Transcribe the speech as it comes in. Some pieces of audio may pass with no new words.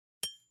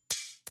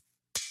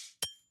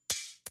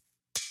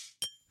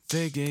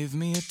They gave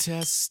me a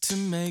test to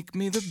make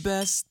me the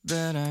best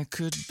that I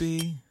could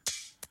be.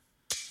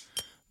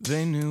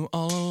 They knew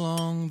all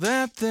along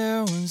that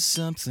there was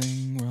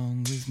something wrong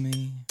with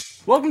me.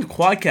 Welcome to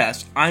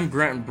Quadcast. I'm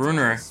Grant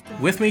Bruner.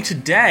 With me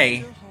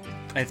today,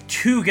 I have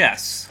two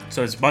guests,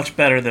 so it's much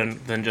better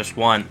than just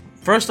one.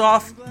 First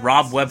off,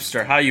 Rob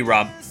Webster. How are you,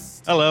 Rob?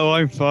 Hello,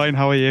 I'm fine.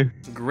 How are you?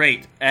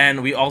 Great.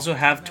 And we also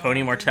have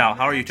Tony Martell.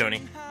 How are you,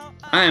 Tony?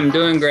 I am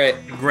doing great.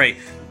 Great.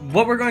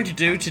 What we're going to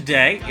do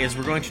today is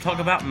we're going to talk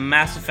about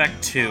Mass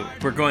Effect 2.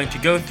 We're going to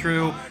go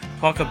through,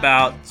 talk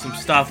about some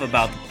stuff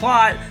about the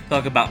plot,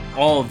 talk about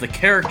all of the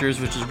characters,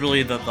 which is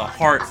really the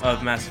heart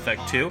of Mass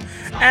Effect 2.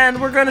 And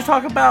we're going to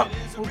talk about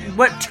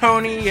what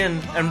Tony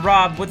and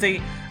Rob, what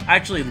they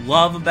actually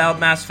love about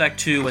Mass Effect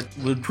 2, what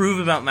would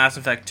prove about Mass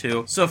Effect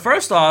 2. So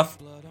first off,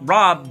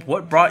 Rob,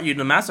 what brought you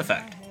to Mass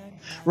Effect?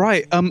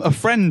 Right, a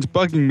friend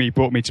bugging me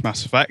brought me to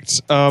Mass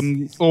Effect, or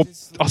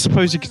I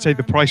suppose you could say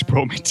the price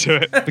brought me to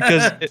it,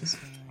 because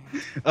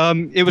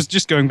it was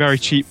just going very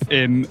cheap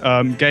in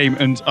game,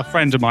 and a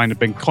friend of mine had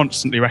been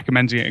constantly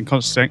recommending it and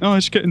constantly saying, I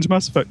should get into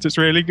Mass Effect, it's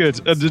really good,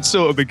 and it's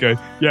sort of been going,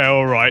 yeah,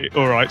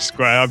 alright,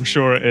 Square, I'm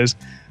sure it is,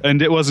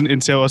 and it wasn't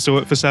until I saw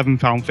it for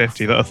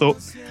 £7.50 that I thought,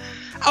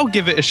 I'll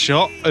give it a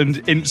shot,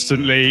 and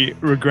instantly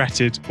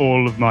regretted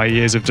all of my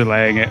years of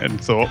delaying it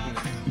and thought,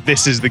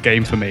 this is the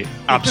game for me.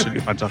 Absolutely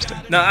fantastic.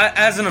 Now,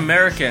 as an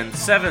American,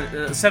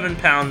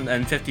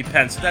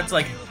 £7.50, that's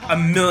like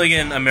 $1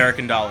 million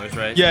American dollars,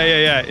 right?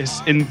 Yeah.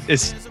 It's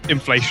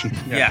inflation.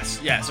 Yeah.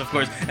 Yes, of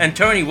course. And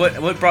Tony,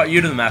 what brought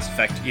you to the Mass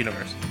Effect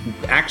universe?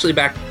 Actually,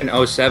 back in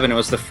 2007, it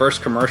was the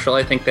first commercial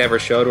I think they ever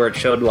showed where it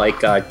showed like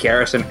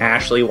Garrus and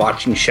Ashley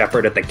watching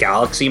Shepard at the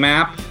galaxy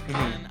map,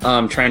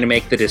 trying to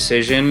make the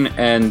decision.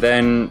 And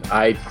then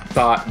I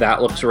thought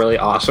that looks really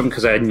awesome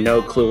because I had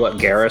no clue what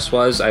Garrus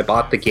was. I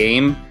bought the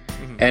game,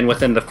 and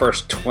within the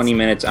first 20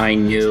 minutes, I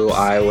knew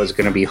I was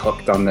going to be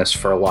hooked on this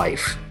for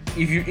life.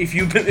 If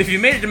you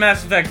made it to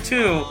Mass Effect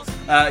 2,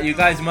 you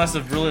guys must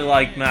have really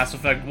liked Mass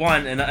Effect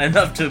 1 and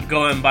enough to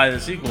go and buy the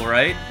sequel,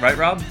 right? Right,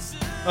 Rob?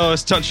 Oh,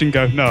 it's touch and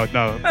go. No,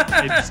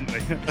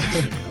 instantly.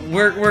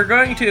 We're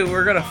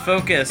gonna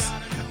focus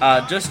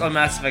just on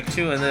Mass Effect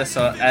 2 in this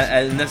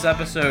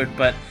episode,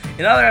 but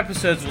in other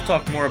episodes we'll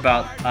talk more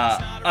about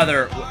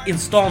other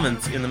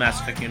installments in the Mass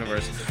Effect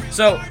universe.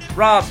 So,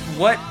 Rob,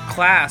 what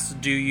class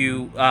do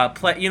you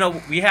play? You know,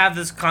 we have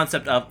this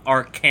concept of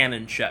our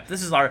canon ship.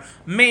 This is our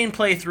main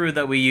playthrough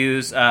that we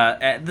use.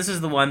 This is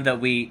the one that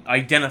we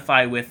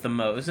identify with the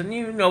most, and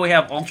you know we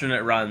have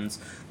alternate runs.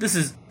 This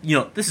is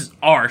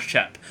our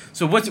ship.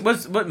 So,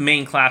 what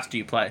main class do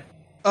you play?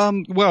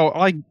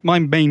 My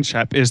main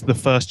Shep is the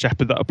first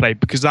Shepard that I played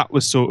because that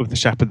was sort of the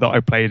Shepard that I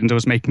played, and I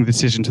was making the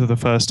decisions for the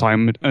first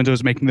time, and I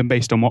was making them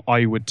based on what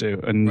I would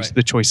do and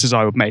the choices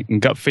I would make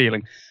and gut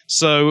feeling.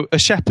 So a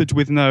Shepard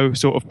with no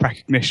sort of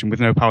precognition, with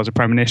no powers of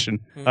premonition,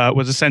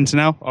 was a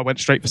Sentinel. I went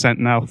straight for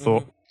Sentinel,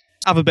 thought,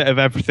 have a bit of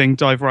everything,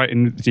 dive right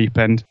into the deep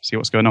end, see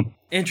what's going on.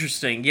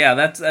 Interesting. Yeah,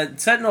 that's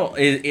Sentinel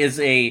is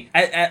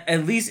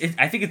at least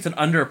I think it's an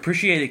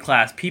underappreciated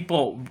class.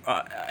 People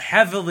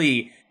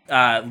heavily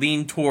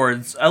lean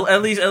towards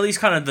at least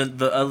kind of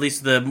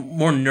the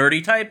more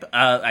nerdy type.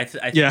 I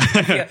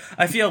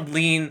feel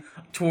lean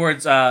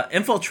towards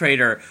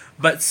Infiltrator,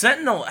 but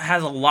Sentinel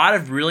has a lot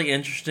of really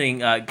interesting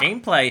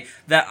gameplay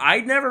that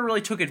I never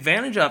really took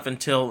advantage of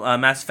until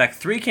Mass Effect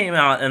 3 came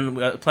out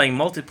and playing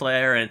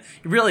multiplayer and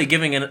really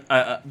giving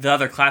the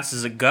other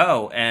classes a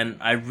go. And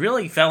I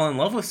really fell in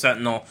love with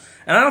Sentinel,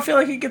 and I don't feel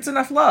like it gets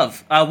enough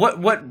love.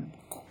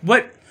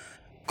 What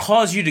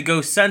caused you to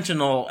go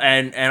Sentinel,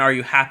 and are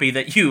you happy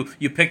that you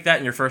picked that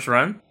in your first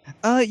run?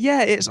 I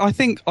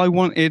think I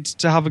wanted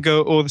to have a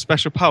go at all the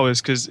special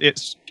powers because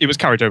it was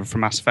carried over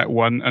from Mass Effect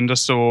 1, and I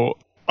saw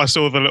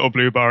the little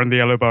blue bar and the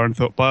yellow bar and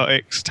thought,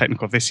 biotics,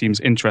 technical, this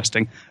seems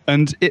interesting.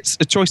 And it's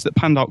a choice that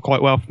panned out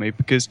quite well for me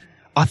because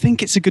I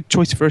think it's a good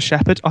choice for a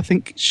Shepard. I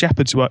think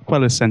Shepards work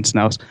well as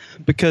Sentinels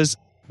because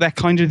they're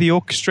kind of the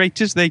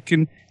orchestrators. They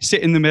can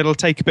sit in the middle,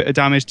 take a bit of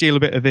damage, deal a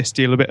bit of this,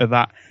 deal a bit of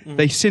that.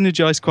 They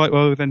synergize quite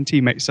well with their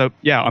teammates. So,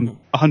 yeah, I'm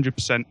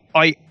 100%.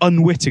 I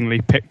unwittingly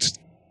picked,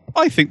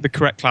 I think, the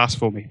correct class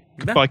for me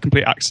by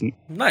complete accident.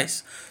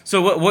 Nice.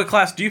 So what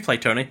class do you play,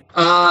 Tony?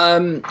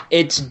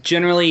 It's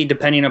generally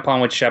depending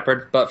upon which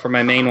Shepard, but for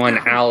my main one,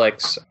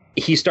 Alex,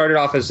 he started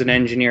off as an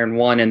engineer in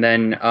 1, and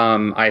then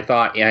I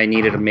thought I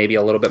needed maybe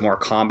a little bit more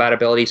combat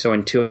ability, so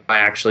in 2 I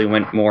actually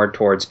went more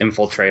towards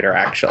Infiltrator,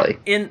 actually.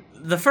 In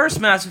the first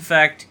Mass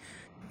Effect,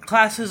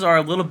 classes are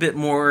a little bit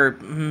more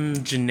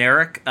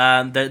generic.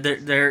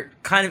 They're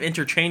kind of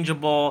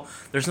interchangeable.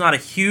 There's not a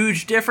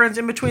huge difference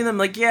in between them.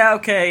 Like, yeah,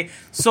 okay,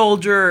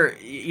 soldier,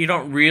 you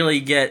don't really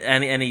get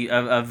any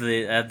of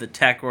the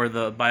tech or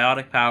the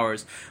biotic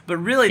powers, but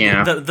really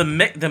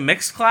the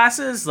mixed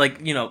classes,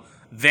 like, you know,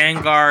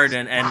 Vanguard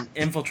and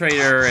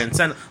Infiltrator and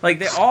Sentinel, like,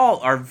 they all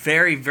are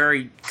very,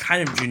 very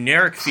kind of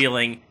generic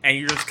feeling, and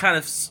you're just kind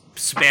of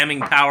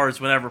spamming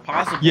powers whenever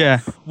possible.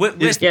 Yeah. Go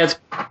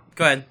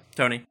ahead,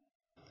 Tony.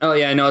 Oh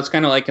yeah, no, it's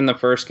kind of like in the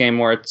first game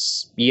where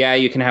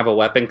you can have a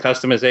weapon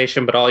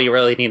customization, but all you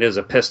really need is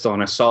a pistol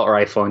and assault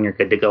rifle, and you're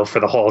good to go for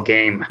the whole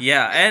game.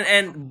 Yeah,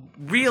 and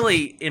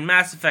really in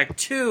Mass Effect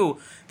 2,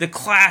 the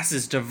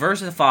classes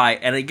diversify,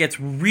 and it gets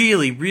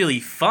really,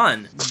 really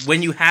fun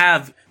when you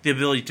have the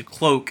ability to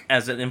cloak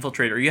as an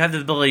infiltrator, you have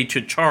the ability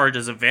to charge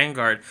as a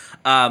vanguard,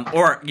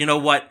 or you know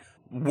what,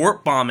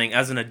 warp bombing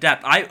as an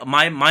adept.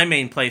 My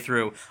main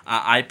playthrough,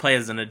 I play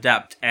as an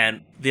adept,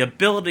 and the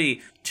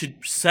ability to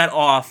set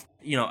off,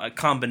 you know, a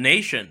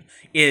combination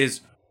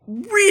is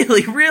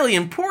really, really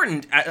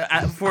important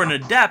for an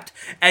adept.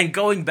 And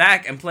going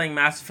back and playing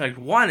Mass Effect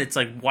 1, it's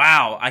like,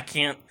 wow, I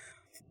can't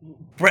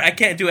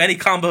do any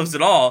combos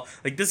at all.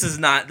 Like, this is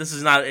not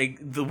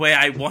the way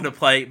I want to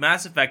play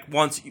Mass Effect.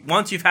 Once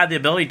you've had the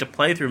ability to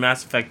play through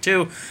Mass Effect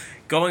 2,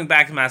 going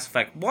back to Mass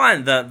Effect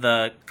 1,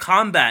 the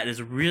combat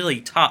is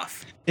really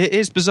tough. It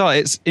is bizarre.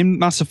 It's in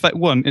Mass Effect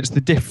 1, it's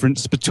the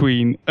difference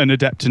between an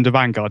adept and a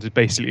vanguard is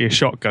basically a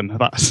shotgun.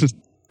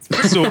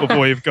 That's sort of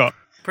what you've got.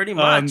 Pretty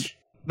much.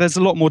 There's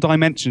a lot more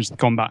dimensions to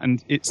combat,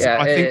 and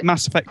I think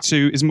Mass Effect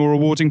 2 is more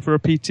rewarding for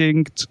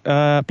repeating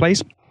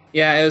plays.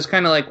 Yeah, it was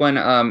kind of like when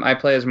I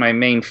play as my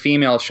main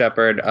female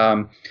Shepard.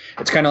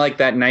 It's kind of like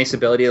that nice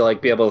ability to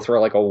like be able to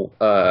throw like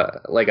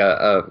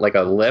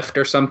a lift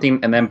or something,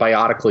 and then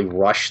biotically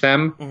rush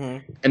them,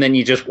 and then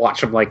you just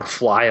watch them like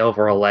fly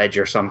over a ledge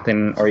or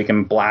something, or you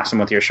can blast them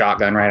with your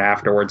shotgun right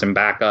afterwards and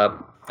back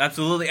up.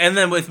 Absolutely. And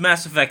then with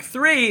Mass Effect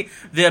 3,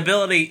 the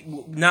ability,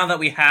 now that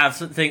we have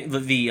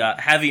the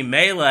heavy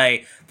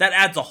melee, that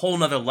adds a whole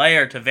nother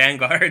layer to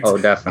Vanguards. Oh,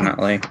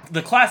 definitely.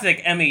 The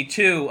classic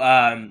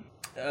ME2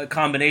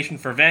 combination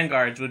for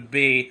Vanguards would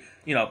be,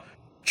 you know,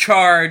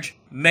 charge,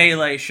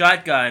 melee,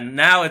 shotgun.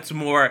 Now it's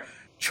more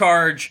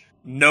charge,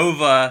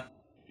 Nova,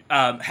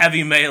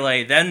 heavy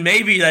melee, then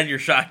your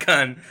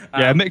shotgun.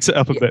 Mix it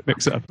up a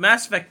bit,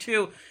 Mass Effect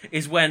 2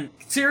 is when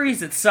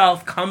series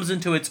itself comes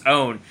into its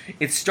own.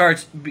 It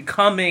starts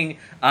becoming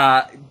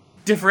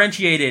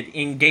differentiated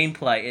in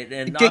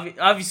gameplay.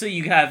 Obviously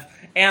you have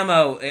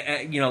ammo,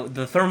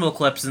 the thermal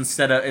clips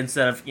instead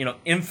of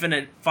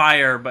infinite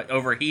fire but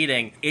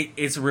overheating.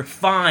 It's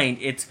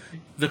refined.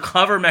 The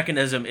cover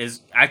mechanism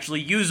is actually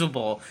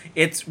usable.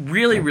 It's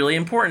really, really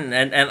important.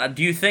 And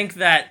do you think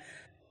that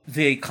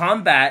the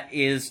combat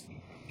is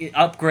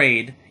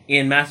upgrade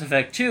in Mass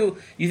Effect 2,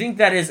 you think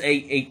that is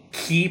a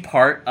key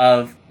part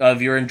of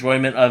your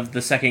enjoyment of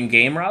the second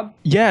game, Rob?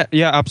 Yeah,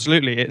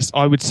 absolutely.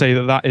 I would say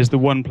that is the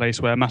one place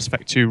where Mass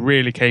Effect 2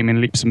 really came in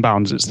leaps and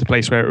bounds. It's the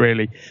place where it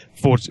really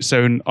forged its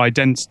own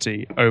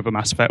identity over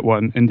Mass Effect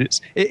 1. And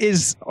it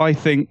is, I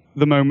think,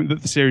 the moment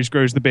that the series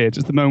grows the beard.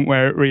 It's the moment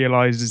where it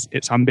realizes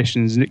its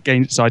ambitions and it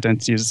gains its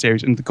identity as a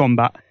series. And the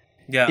combat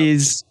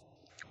is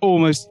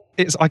almost...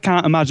 I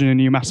can't imagine a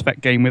new Mass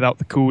Effect game without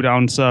the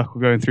cooldown circle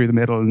going through the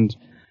middle and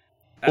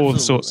all the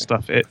sorts of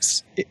stuff.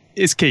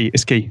 It's key.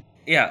 It's key.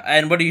 Yeah,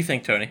 and what do you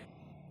think, Tony?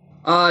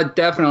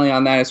 Definitely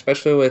on that,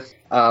 especially with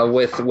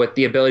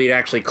the ability to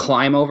actually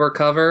climb over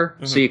cover,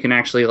 so you can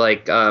actually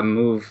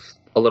move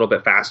a little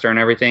bit faster and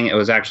everything. It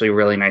was actually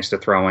really nice to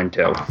throw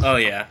into. Oh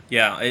yeah.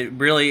 It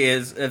really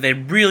is. They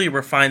really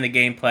refine the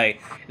gameplay.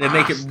 They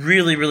make it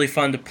really, really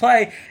fun to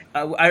play.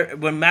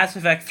 When Mass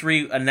Effect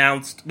 3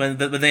 announced, when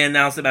they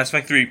announced that Mass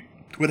Effect 3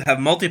 would have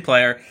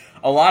multiplayer,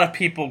 a lot of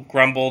people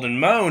grumbled and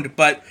moaned,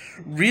 but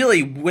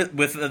really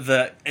with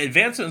the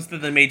advancements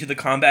that they made to the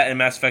combat in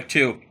Mass Effect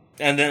 2,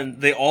 and then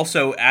they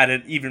also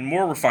added even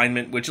more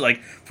refinement, which,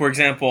 like, for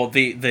example,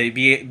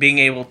 being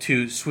able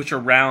to switch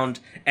around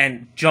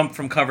and jump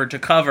from cover to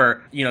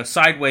cover,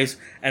 sideways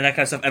and that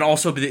kind of stuff, and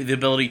also the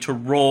ability to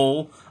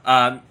roll.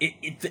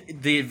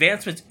 The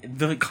advancements,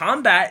 the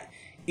combat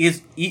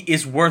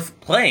is worth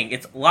playing.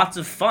 It's lots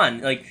of fun.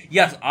 Like,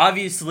 yes,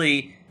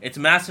 obviously it's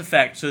Mass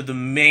Effect, so the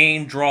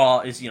main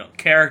draw is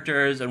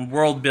characters and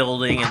world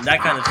building and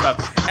that kind of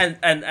stuff.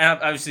 And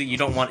obviously you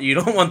don't want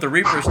the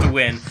Reapers to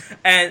win.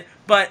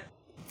 But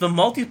the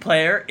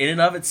multiplayer in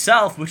and of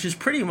itself, which is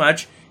pretty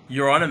much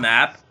you're on a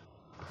map,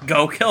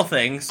 go kill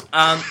things.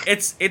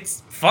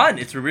 It's fun.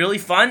 It's really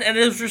fun, and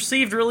it was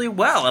received really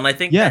well. And I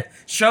think that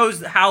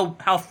shows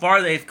how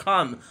far they've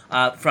come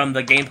from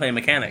the gameplay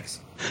mechanics.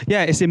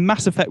 Yeah, it's in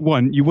Mass Effect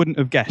 1, you wouldn't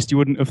have guessed. You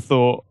wouldn't have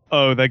thought,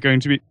 they're going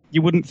to be...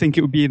 You wouldn't think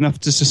it would be enough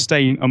to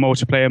sustain a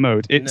multiplayer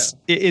mode. It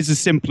is as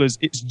simple as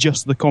it's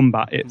just the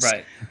combat. It's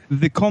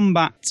the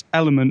combat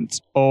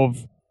element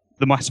of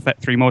the Mass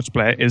Effect 3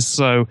 multiplayer is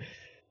so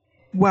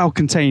well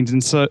contained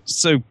and so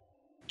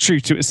true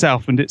to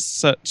itself, and it's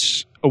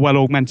such a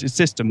well-augmented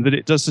system that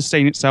it does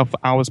sustain itself for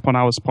hours upon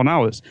hours upon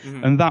hours.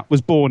 And that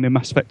was born in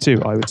Mass Effect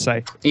 2, I would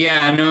say.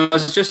 Yeah, no,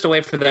 it's just a way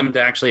for them to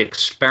actually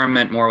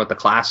experiment more with the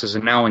classes.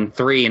 And now in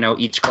 3,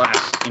 each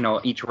class,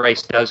 each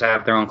race does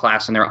have their own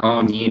class and their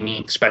own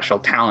unique special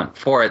talent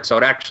for it. So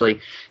it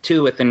actually,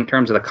 too, in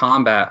terms of the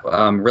combat,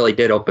 really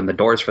did open the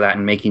doors for that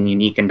and making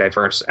unique and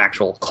diverse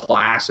actual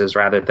classes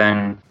rather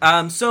than...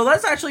 So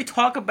let's actually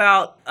talk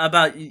about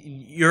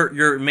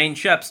your main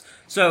Sheps.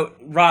 So,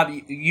 Rob,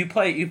 you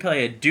play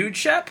a dude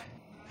Shep?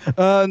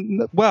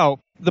 Well,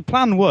 the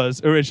plan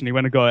was originally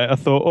when I got it, I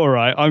thought, all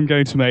right, I'm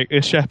going to make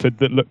a shepherd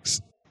that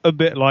looks a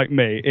bit like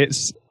me.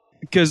 It's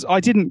because I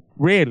didn't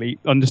really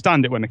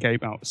understand it when it came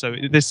out. So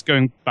this is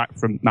going back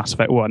from Mass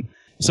Effect 1.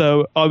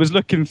 So I was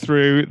looking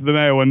through the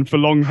male one for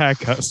long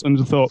haircuts and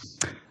I thought,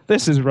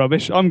 this is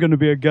rubbish. I'm going to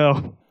be a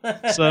girl.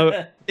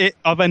 So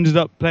I've ended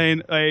up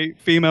playing a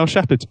female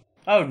shepherd.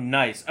 Oh,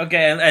 nice.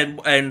 Okay,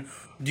 and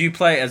do you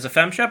play as a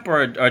femme shep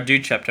or a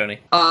dude shep, Tony?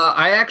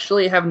 I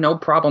actually have no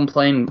problem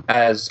playing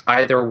as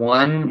either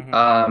one.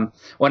 Mm-hmm.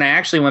 When I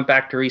actually went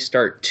back to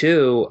restart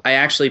 2, I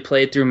actually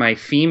played through my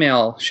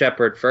female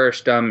shepherd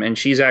first, and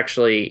she's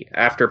actually,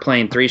 after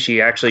playing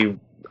 3,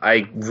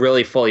 I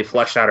really fully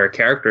fleshed out her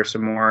character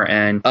some more,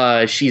 and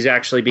she's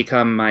actually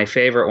become my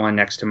favorite one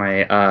next to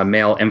my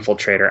male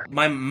infiltrator.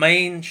 My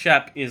main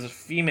shep is a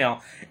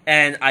female,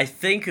 and I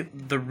think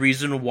the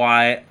reason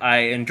why I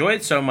enjoy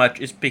it so much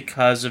is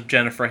because of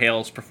Jennifer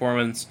Hale's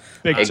performance.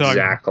 Big time.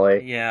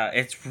 Exactly. Yeah,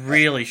 it's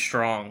really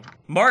strong.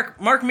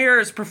 Mark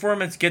Mirror's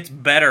performance gets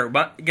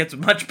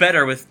much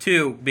better with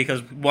 2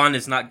 because 1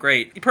 is not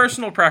great.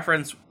 Personal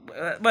preference,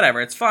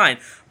 whatever, it's fine.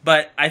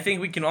 But I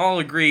think we can all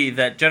agree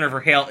that Jennifer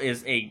Hale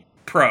is a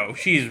pro.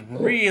 She's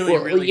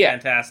really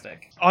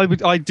fantastic.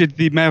 I did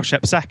the male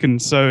shep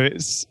second, so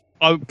it's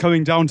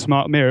coming down to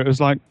Mark Mirror. It was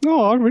like,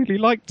 I really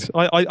liked.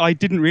 I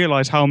didn't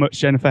realize how much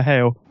Jennifer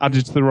Hale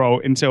added to the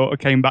role until I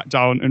came back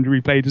down and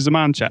replayed as a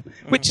man shep,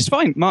 which is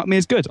fine. Mark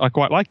Mirror's good. I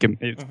quite like him.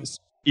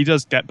 He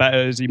does get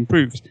better as he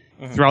improves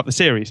throughout the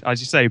series, as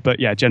you say. But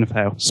yeah, Jennifer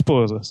Hale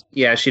spoils us.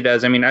 Yeah, she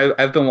does. I mean,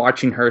 I've been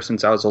watching her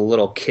since I was a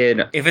little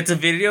kid. If it's a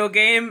video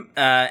game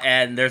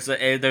and there's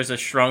a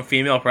strong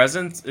female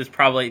presence, it's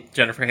probably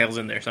Jennifer Hale's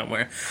in there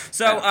somewhere.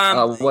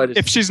 So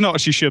if she's not,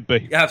 she should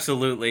be.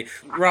 Absolutely.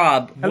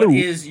 Rob, Hello. What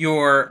is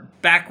your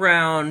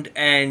background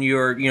and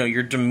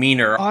your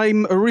demeanor?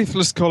 I'm a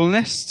ruthless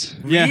colonist.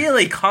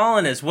 Really,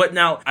 colonist. What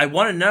now? I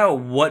want to know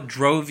what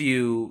drove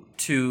you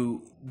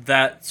to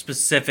that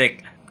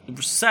specific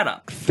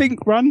setup.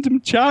 Think random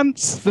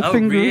chance. The Oh,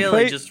 finger of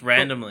really? fate. Just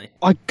randomly?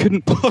 I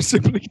couldn't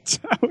possibly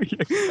tell you.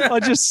 I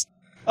just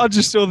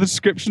saw the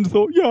description and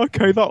thought, yeah,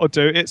 okay, that'll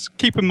do. It's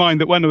keep in mind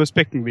that when I was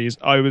picking these,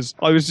 I was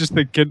just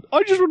thinking,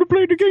 I just want to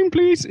play the game,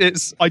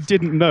 please. I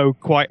didn't know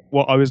quite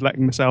what I was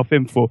letting myself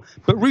in for.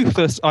 But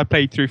Ruthless, I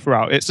played through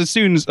throughout. It's as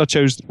soon as I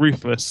chose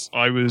Ruthless,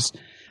 I was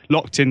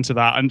locked into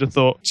that and I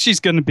thought, she's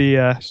going to be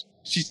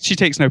She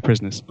takes no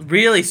prisoners.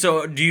 Really?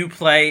 So do you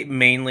play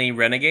mainly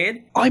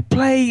Renegade? I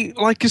play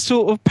like a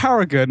sort of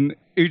paragon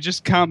who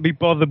just can't be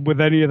bothered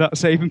with any of that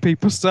saving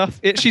people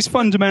stuff. She's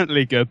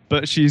fundamentally good,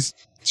 but she's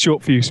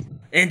short fuse.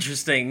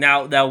 Interesting.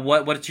 Now,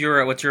 what's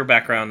your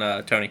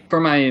background, Tony? For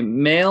my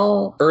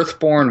male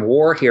Earthborn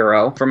war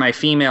hero, for my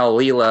female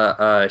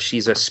Leela,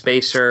 she's a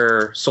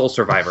spacer soul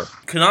survivor.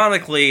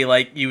 Canonically,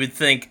 like you would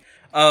think,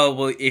 oh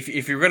well,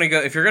 if you're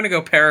gonna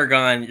go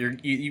Paragon,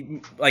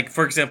 you like,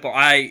 for example,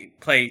 I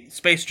play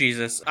Space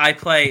Jesus. I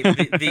play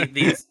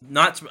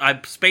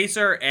I'm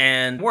Spacer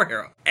and War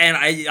Hero, and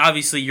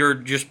you're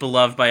just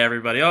beloved by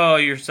everybody. Oh,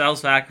 you're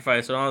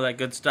self-sacrifice and all that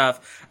good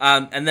stuff.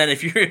 And then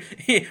if you're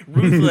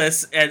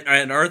Ruthless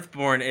and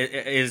Earthborn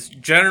is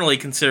generally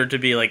considered to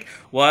be like,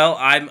 well,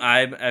 I'm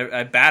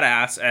a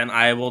badass and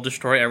I will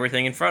destroy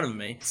everything in front of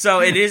me. So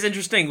it is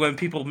interesting when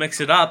people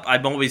mix it up.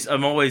 I'm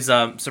always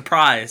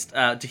surprised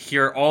to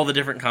hear all the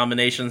different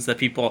combinations that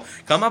people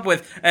come up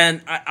with,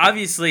 and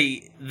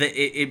obviously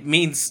it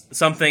means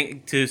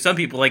something to some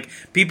people. Like,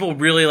 people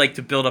really like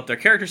to build up their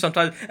character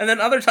sometimes, and then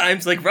other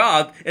times, like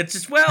Rob, it's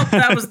just, well,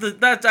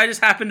 that I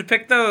just happened to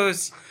pick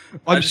those.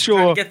 I'm just sure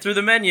trying to get through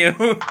the menu.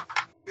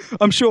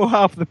 I'm sure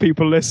half the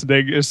people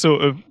listening is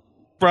sort of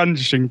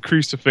brandishing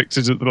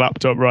crucifixes at the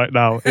laptop right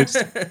now.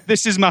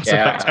 This is Mass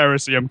Effect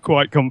heresy. I'm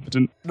quite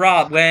confident.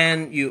 Rob,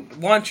 when you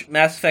launch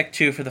Mass Effect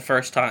 2 for the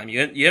first time,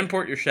 you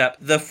import your ship,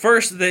 the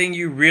first thing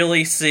you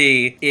really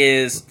see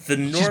is the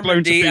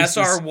Normandy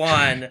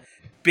SR-1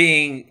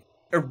 being,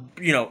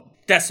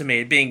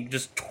 decimated, being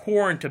just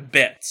torn to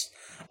bits.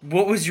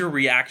 What was your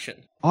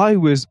reaction? I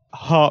was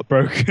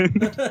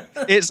heartbroken.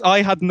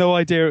 I had no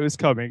idea it was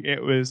coming.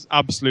 It was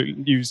absolute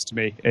news to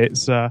me.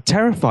 It's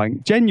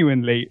terrifying,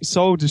 genuinely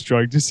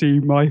soul-destroying to see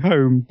my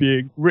home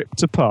being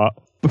ripped apart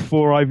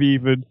before I've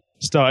even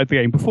started the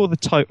game, before the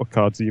title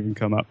cards even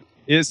come up.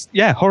 It's,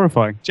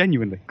 horrifying,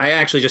 genuinely. I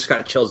actually just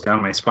got chills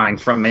down my spine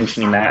from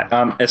mentioning that.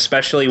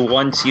 Especially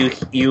once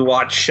you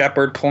watch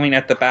Shepard pulling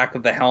at the back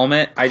of the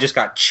helmet, I just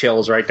got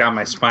chills right down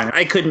my spine.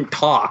 I couldn't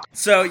talk.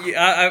 So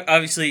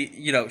obviously,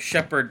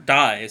 Shepard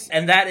dies,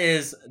 and that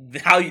is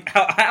how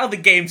the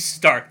game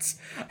starts.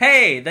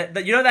 Hey,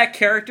 that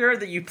character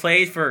that you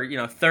played for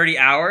 30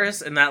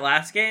 hours in that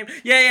last game?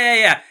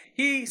 Yeah.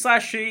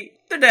 He/she,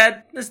 they're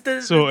dead. They're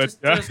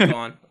just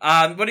gone.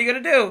 What are you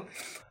gonna do?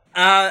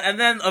 And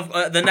then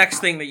the next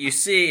thing that you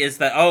see is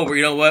that, oh,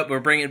 you know what? We're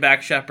bringing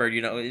back Shepard.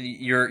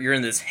 You're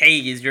in this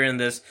haze. You're in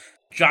this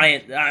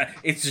giant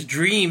it's a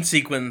dream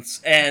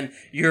sequence, and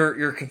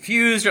you're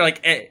confused. You're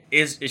like,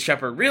 is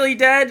Shepard really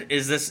dead?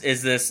 Is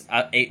this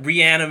a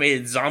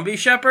reanimated zombie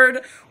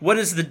Shepard? What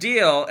is the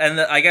deal? And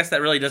I guess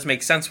that really does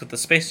make sense with the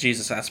Space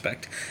Jesus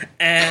aspect.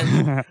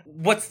 And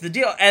what's the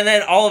deal? And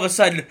then all of a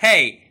sudden,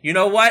 hey, you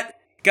know what?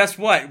 Guess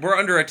what? We're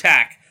under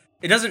attack.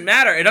 It doesn't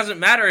matter. It doesn't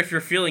matter if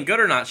you're feeling good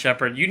or not,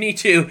 Shepard. You need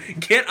to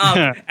get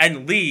up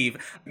and leave.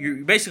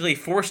 You're basically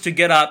forced to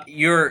get up.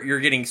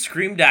 You're getting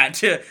screamed at.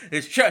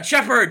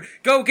 Shepard,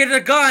 go get a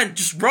gun.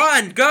 Just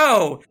run.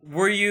 Go.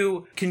 Were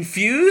you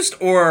confused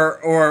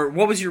or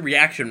what was your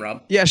reaction,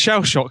 Rob? Yeah,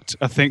 shell shocked,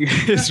 I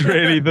think, is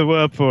really the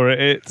word for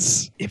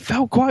it. It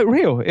felt quite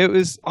real. It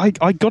was. I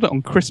got it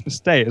on Christmas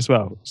Day as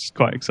well, which is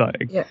quite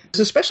exciting. Yeah, it's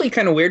especially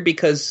kind of weird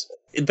because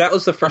that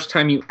was the first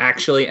time you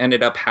actually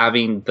ended up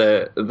having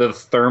the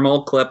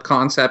thermal clip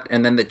concept,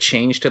 and then the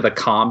change to the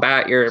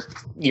combat. You're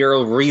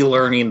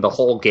relearning the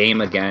whole game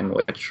again,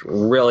 which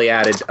really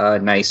added a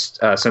nice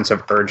sense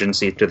of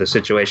urgency to the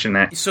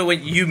situation. So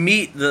when you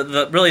meet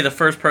the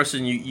first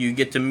person you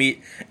get to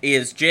meet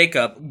is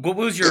Jacob. What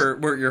was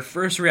your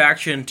first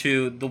reaction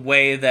to the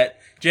way that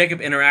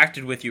Jacob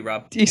interacted with you,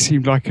 Rob? He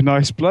seemed like a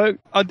nice bloke.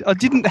 I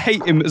didn't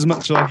hate him as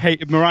much as I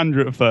hated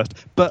Miranda at first.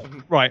 But,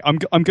 right,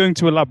 I'm going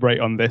to elaborate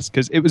on this,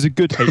 because it was a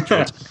good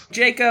hatred.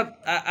 Jacob,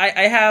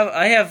 I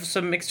have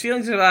some mixed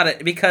feelings about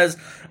it, because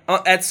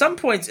at some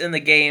points in the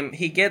game,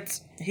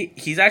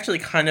 he's actually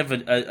kind of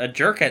a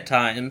jerk at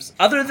times.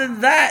 Other than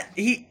that,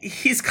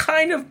 he's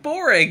kind of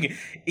boring.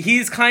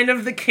 He's kind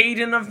of the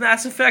Caden of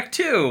Mass Effect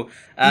 2.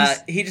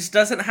 He just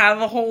doesn't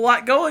have a whole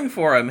lot going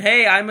for him.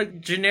 Hey, I'm a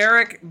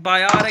generic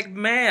biotic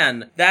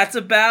man. That's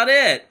about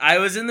it. I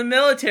was in the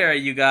military,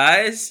 you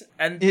guys.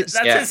 And that's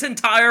his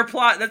entire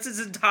plot. That's his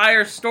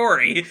entire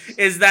story,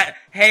 is that,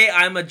 hey,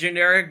 I'm a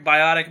generic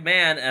biotic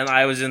man, and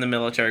I was in the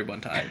military one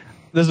time.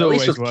 There's At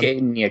always least with one.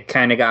 Caden, you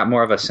kind of got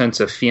more of a sense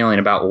of feeling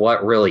about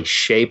what really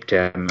shaped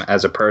him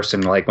as a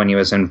person, like when he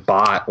was in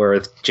Bot, where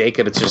with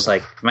Jacob, it's just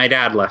like, my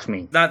dad left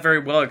me. Not very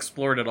well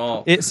explored at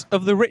all. It's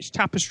of the rich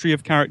tapestry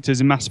of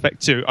characters in Mass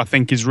Effect 2, I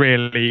think, is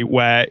really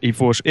where he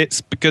falls. It's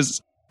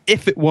because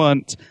if it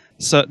weren't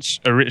such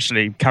a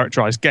richly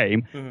characterized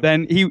game,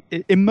 then he,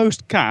 in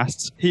most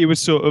casts, he would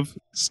sort of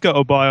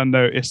scuttle by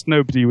unnoticed.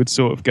 Nobody would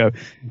sort of go,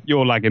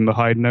 "You're lagging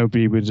behind."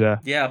 Nobody would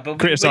but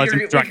criticize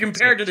him. You're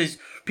compared to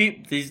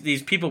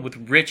these people with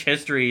rich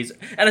histories,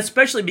 and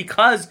especially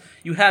because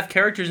you have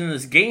characters in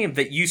this game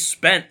that you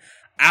spent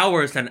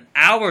hours and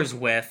hours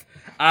with.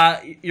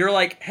 You're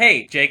like,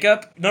 hey,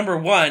 Jacob, number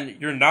one,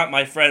 you're not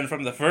my friend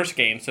from the first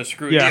game, so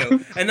screw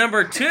you. And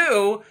number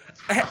two,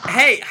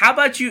 hey, how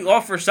about you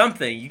offer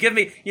something? You give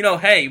me,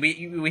 hey,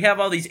 we have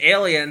all these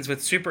aliens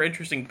with super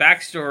interesting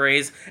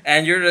backstories,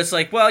 and you're just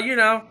like, well,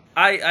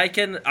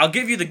 I'll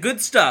give you the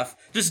good stuff.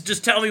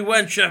 Just tell me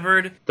when,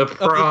 Shepard. The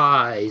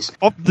prize.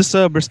 Of the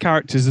Cerberus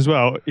characters as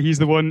well, he's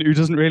the one who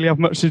doesn't really have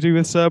much to do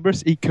with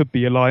Cerberus. He could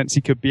be Alliance,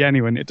 he could be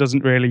anyone. It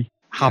doesn't really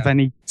have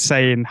any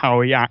say in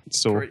how he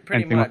acts or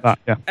pretty anything much. like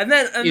that. Yeah. And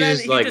then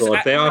He's like, well,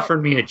 if they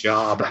offered me a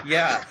job.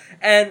 Yeah.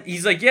 And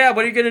he's like, yeah,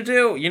 what are you going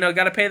to do?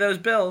 Got to pay those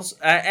bills.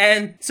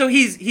 And so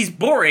he's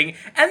boring.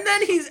 And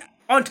then he's,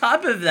 on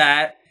top of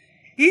that,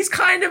 he's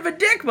kind of a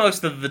dick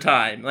most of the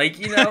time. Like,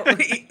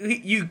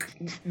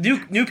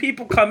 new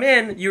people come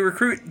in, you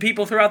recruit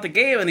people throughout the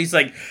game, and he's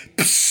like,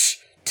 psh,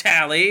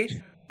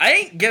 Tally, I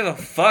ain't give a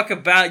fuck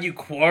about you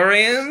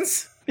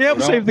Quarians. Yeah,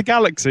 we'll save the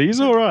galaxy. He's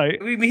all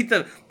right. We meet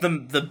the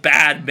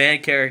bad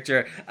man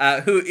character,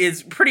 who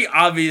is pretty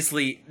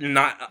obviously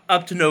not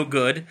up to no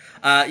good.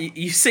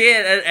 You see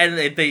it,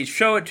 and they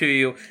show it to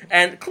you,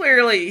 and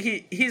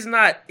clearly he's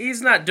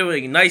not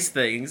doing nice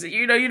things.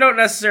 You don't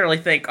necessarily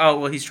think, oh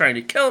well, he's trying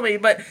to kill me,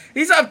 but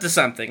he's up to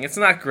something. It's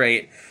not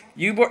great.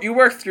 You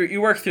work through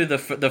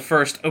the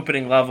first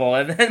opening level,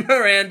 and then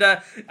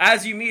Miranda,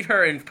 as you meet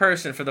her in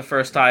person for the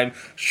first time,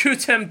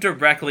 shoots him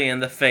directly in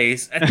the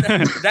face. And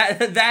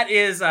that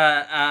is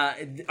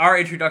our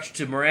introduction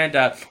to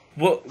Miranda.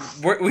 What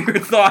were your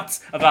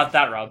thoughts about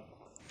that, Rob?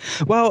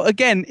 Well,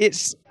 again,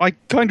 I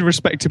kind of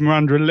respected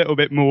Miranda a little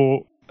bit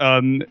more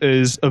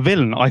as a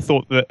villain. I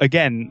thought that,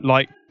 again,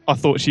 I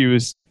thought she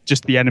was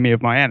just the enemy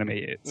of my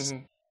enemy. It's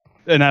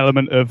an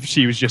element of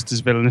she was just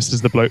as villainous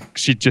as the bloke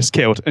she'd just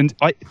killed. And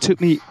it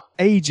took me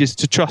ages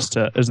to trust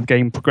her as the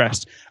game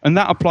progressed. And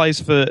that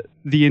applies for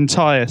the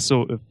entire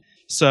sort of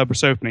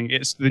Cerberus opening.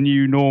 It's the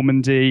new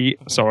Normandy.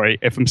 Sorry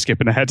if I'm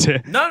skipping ahead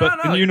here. No.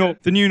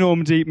 The new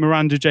Normandy,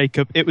 Miranda,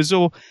 Jacob.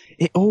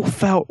 It all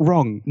felt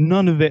wrong.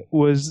 None of it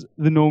was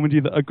the Normandy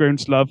that I'd grown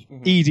to love.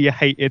 Edie, I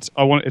hated.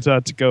 I wanted her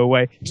to go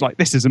away. It's like,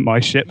 this isn't my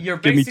shit.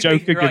 Give me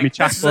Joker, give me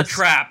Chakos. This is a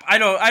trap. I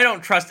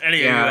don't trust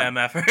any of you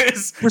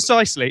MFers.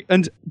 Precisely.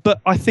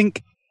 But I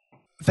think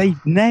they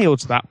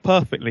nailed that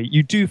perfectly.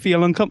 You do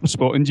feel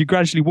uncomfortable, and you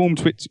gradually warm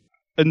to it.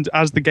 And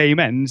as the game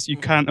ends, you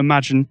can't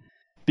imagine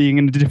being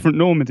in a different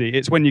Normandy.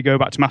 It's when you go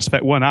back to Mass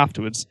Effect 1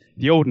 afterwards,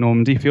 the old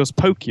Normandy feels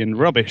pokey and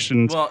rubbish.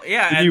 And well,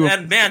 yeah,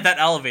 and man, that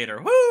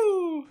elevator,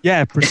 woo!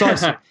 Yeah,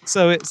 precisely.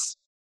 So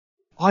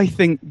I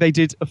think they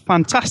did a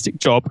fantastic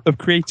job of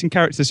creating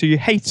characters who you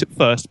hate at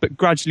first, but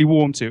gradually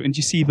warm to, and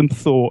you see them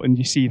thaw and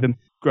you see them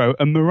grow.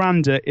 And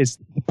Miranda is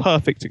the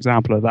perfect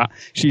example of that.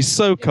 She's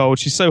so cold,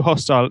 she's so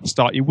hostile at the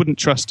start, you wouldn't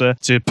trust her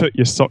to put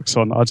your socks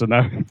on. I don't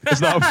know. Is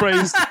that a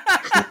phrase?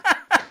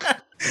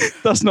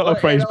 That's not a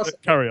phrase,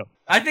 but carry on.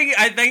 I think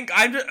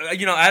I'm,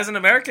 as an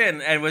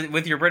American and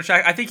with your British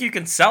accent, I think you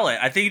can sell it.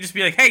 I think you just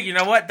be like, hey, you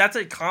know what? That's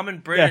a common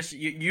British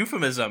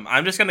euphemism.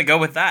 I'm just going to go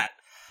with that.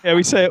 Yeah,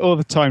 we say it all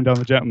the time down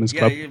the Gentleman's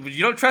Club.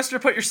 You don't trust her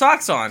to put your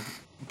socks on.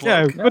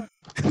 Bloke. Yeah,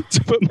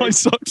 to put my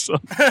socks on.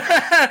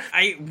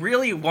 I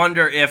really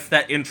wonder if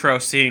that intro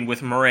scene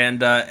with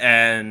Miranda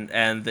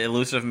and the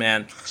Elusive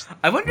Man,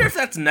 I wonder if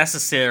that's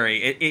necessary.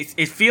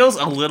 It feels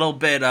a little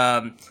bit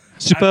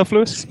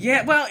superfluous.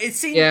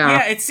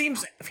 It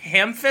seems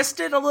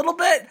ham-fisted a little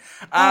bit.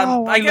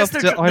 I guess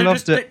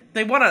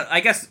they want to,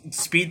 I guess,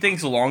 speed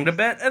things along a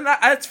bit, and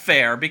that's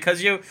fair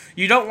because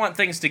you don't want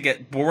things to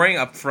get boring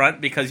up front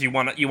because you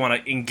want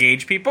to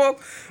engage people.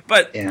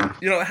 But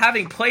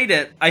having played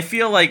it, I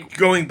feel like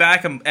going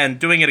back and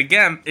doing it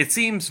again, it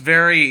seems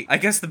very. I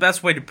guess the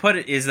best way to put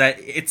it is that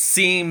it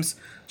seems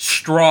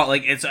strong,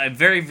 like it's a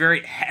very,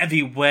 very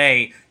heavy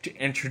way to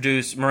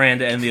introduce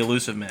Miranda and the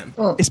Elusive Man.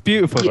 Well, it's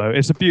beautiful though.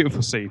 It's a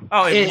beautiful scene.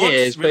 Oh, it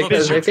looks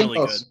really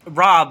good.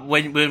 Rob,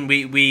 when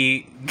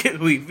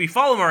we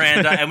follow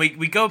Miranda and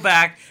we go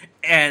back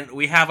and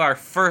we have our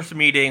first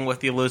meeting with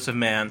the Elusive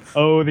Man.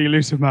 Oh, the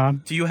Elusive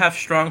Man. Do you have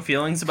strong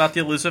feelings about the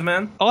Elusive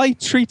Man? I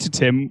treated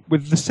him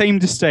with the same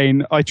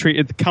disdain I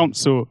treated the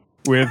Council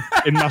with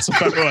in Mass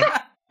Effect 1.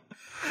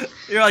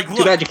 You're like, look,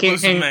 too bad you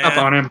can't hang up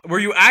on him. Were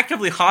you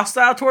actively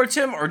hostile towards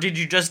him, or did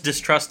you just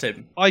distrust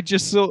him? I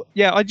just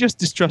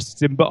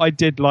distrusted him, but I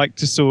did like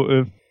to sort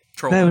of.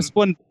 Troll there him. was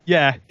one,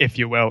 if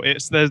you will.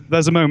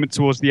 There's a moment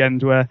towards the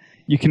end where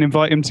you can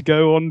invite him to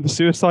go on the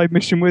suicide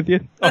mission with you.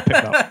 I'll pick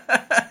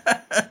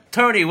that.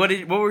 Tony, what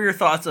were your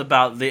thoughts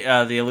about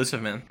the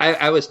Elusive Man?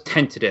 I was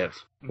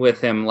tentative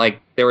with him.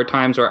 Like, there were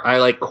times where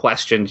I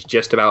questioned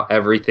just about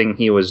everything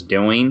he was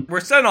doing. We're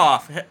sent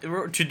off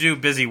to do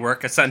busy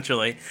work,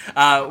 essentially,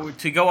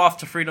 to go off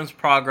to Freedom's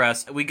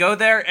Progress. We go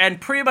there,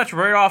 and pretty much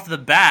right off the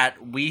bat,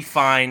 we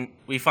find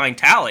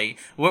Tali.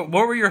 What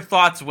were your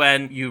thoughts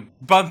when you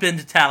bump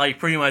into Tali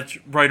pretty much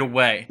right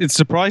away? It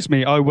surprised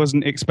me. I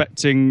wasn't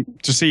expecting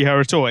to see her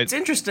at all. What's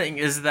interesting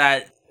is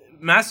that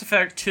Mass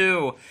Effect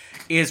 2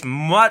 is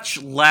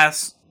much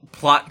less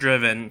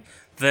plot-driven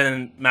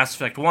than Mass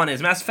Effect 1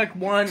 is. Mass Effect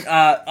 1,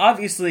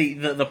 obviously,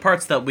 the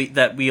parts that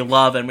we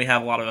love and we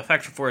have a lot of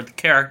affection for, the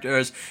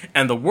characters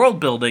and the world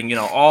building,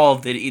 all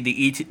of the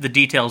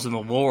details in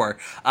the lore.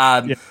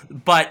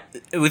 But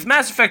with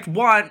Mass Effect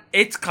 1,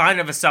 it's kind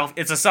of a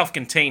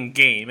self-contained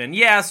game. And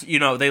yes,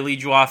 they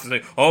lead you off and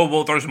say, oh,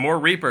 well, there's more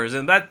Reapers.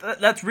 And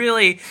that's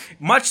really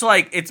much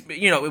like it's,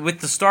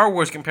 with the Star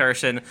Wars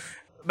comparison,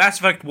 Mass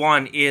Effect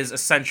 1 is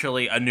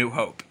essentially A New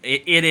Hope.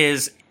 It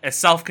is a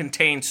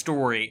self-contained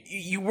story.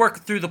 You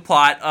work through the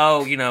plot.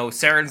 Oh,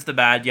 Saren's the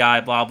bad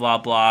guy, blah, blah,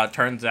 blah.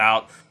 Turns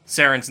out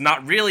Saren's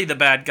not really the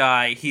bad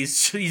guy.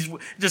 He's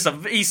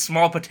he's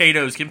small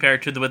potatoes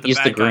compared to what the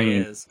bad guy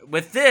is.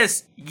 With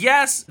this,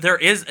 yes, there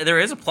is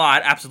a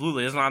plot.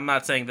 Absolutely. I'm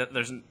not saying that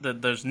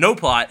there's no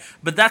plot,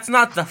 but that's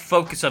not the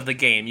focus of the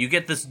game. You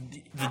get the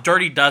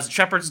dirty dozen,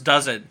 Shepard's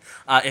dozen,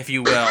 if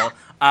you will,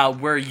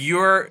 where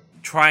you're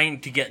trying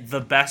to get the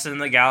best in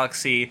the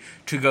galaxy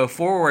to go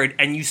forward,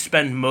 and you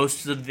spend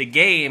most of the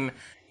game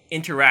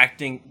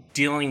interacting,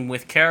 dealing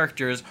with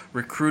characters,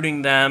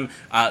 recruiting them,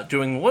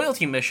 doing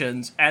loyalty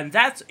missions, and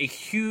that's a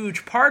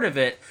huge part of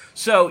it.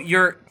 So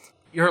you're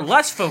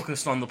less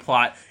focused on the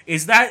plot.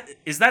 Is that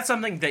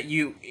something that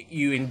you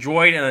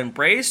enjoyed and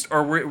embraced,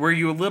 or were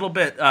you a little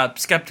bit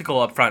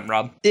skeptical up front,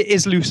 Rob? It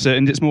is looser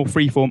and it's more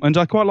freeform, and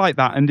I quite like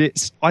that.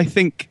 And I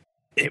think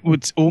it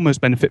would almost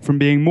benefit from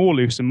being more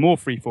loose and more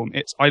freeform.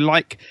 I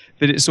like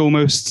that it's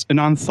almost an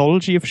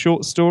anthology of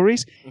short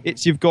stories.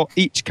 You've got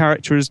each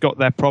character has got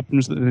their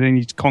problems that they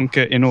need to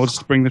conquer in order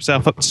to bring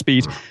themselves up to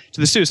speed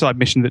to the suicide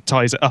mission that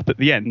ties it up at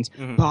the end.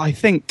 Mm-hmm. But I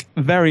think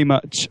very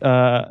much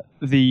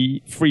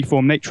the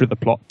freeform nature of the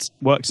plot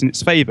works in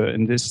its favour,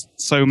 and there's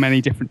so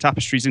many different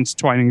tapestries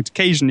intertwining and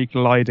occasionally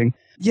colliding.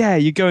 Yeah,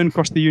 you're going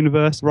across the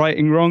universe,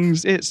 righting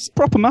wrongs. It's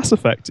proper Mass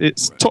Effect.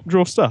 It's top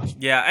drawer stuff.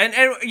 Yeah,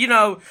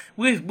 and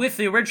with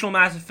the original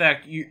Mass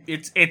Effect,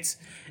 it's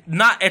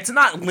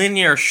not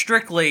linear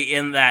strictly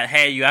in that,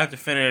 hey, you have to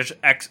finish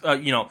X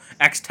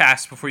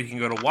tasks before you can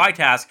go to Y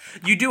tasks.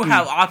 You do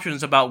have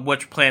options about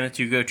which planets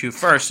you go to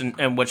first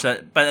and which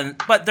that,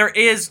 but there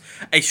is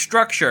a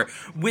structure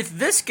with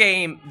this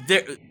game.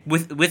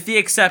 With the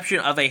exception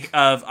of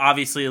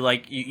obviously,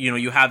 like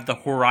you have the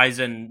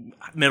Horizon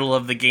middle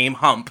of the game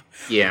hump.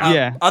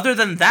 Yeah. Other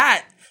than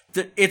that,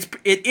 it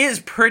is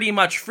pretty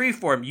much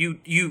freeform.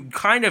 You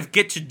kind of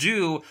get to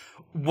do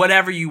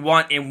whatever you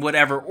want in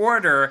whatever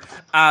order,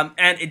 and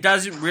it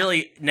doesn't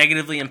really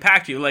negatively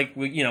impact you. Like,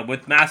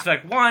 with Mass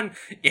Effect 1,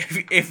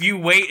 if you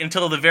wait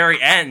until the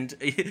very end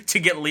to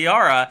get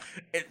Liara,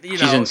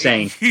 she's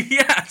insane.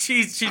 Yeah,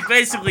 she's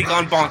basically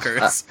gone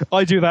bonkers.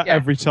 I do that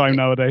every time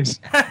nowadays.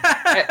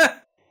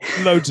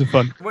 Loads of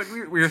fun. What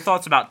were your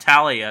thoughts about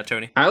Tally,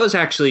 Tony? I was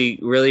actually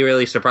really,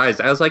 really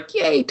surprised. I was like,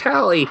 yay,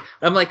 Tally.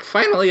 I'm like,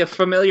 finally a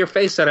familiar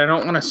face that I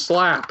don't want to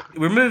slap.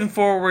 We're moving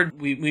forward.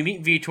 We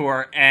meet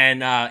Vitor,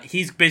 and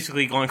he's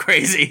basically going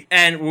crazy.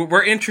 And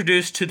we're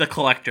introduced to the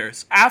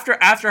collectors.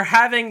 After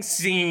having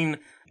seen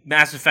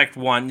Mass Effect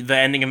 1, the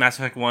ending of Mass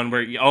Effect 1,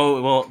 where,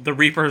 the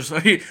Reapers,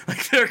 like,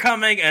 they're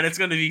coming, and it's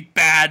going to be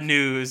bad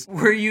news.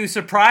 Were you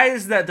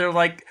surprised that they're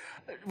like,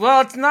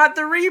 well, it's not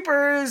the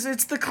Reapers,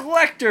 it's the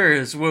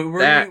collectors?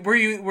 Were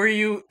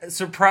you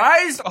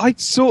surprised? I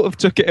sort of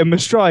took it in my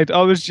stride.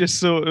 I was just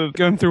sort of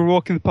going through a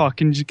walk in the park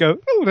and you go,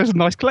 oh, there's a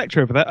nice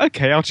collector over there.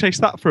 Okay, I'll chase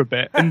that for a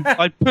bit. And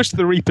I pushed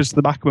the Reapers to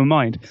the back of my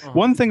mind.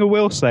 One thing I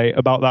will say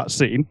about that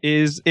scene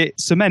is it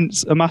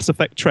cements a Mass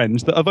Effect trend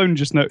that I've only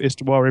just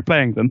noticed while we're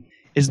playing them,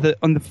 is that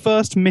on the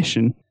first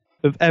mission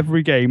of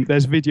every game,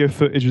 there's video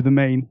footage of the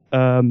main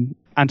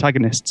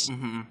antagonists.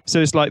 Mm-hmm. So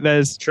it's like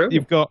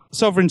you've got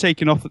Sovereign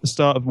taking off at the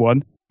start of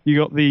 1, you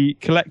got the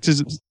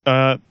collectors,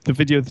 the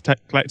video of the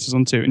collectors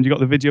on 2, and you got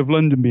the video of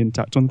London being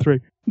attacked on 3.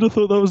 And I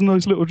thought that was a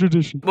nice little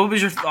tradition. What was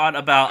your thought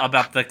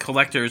about the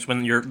collectors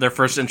when they're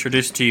first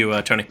introduced to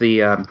you, Tony?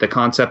 The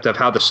concept of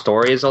how the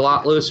story is a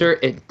lot looser,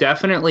 it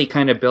definitely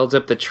kind of builds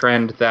up the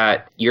trend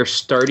that you're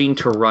starting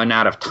to run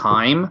out of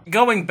time.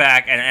 Going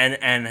back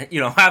and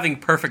having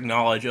perfect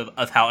knowledge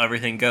of how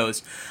everything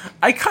goes,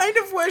 I kind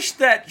of wish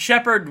that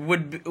Shepard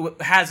would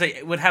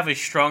have a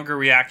stronger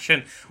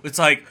reaction. It's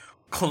like,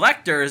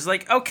 collectors,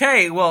 like,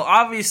 okay, well,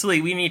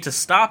 obviously we need to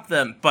stop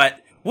them,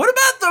 but what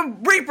about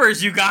the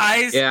Reapers, you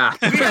guys? Yeah.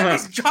 We have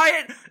these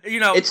giant,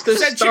 it's the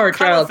Star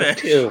Child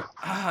too.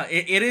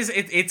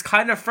 It's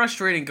kind of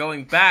frustrating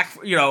going back,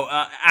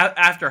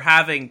 after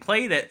having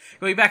played it.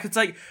 Going back, it's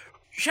like,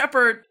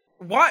 Shepard,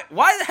 why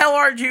the hell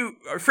aren't you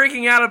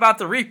freaking out about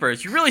the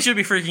Reapers? You really should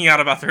be freaking out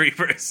about the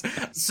Reapers.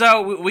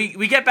 So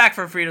we get back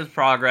from Freedom's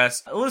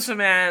Progress. Listen,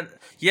 man,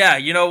 yeah,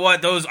 you know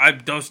what? Those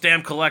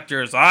damn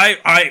collectors.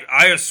 I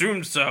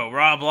assumed so.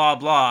 Blah blah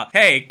blah.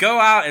 Hey, go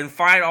out and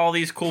find all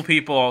these cool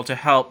people to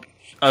help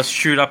us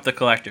shoot up the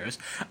collectors.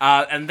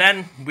 And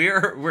then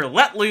we're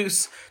let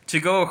loose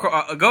to go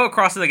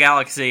across the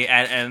galaxy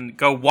and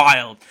go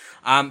wild.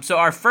 So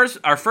our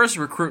first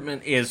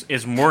recruitment is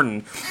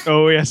Mordin.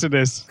 Oh yes, it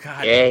is.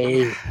 God,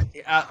 yay!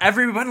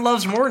 Everyone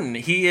loves Mordin.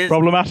 He is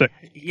problematic.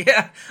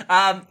 Yeah.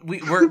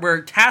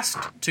 We're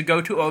tasked to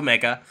go to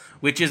Omega,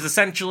 which is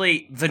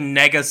essentially the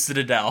Nega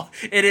Citadel.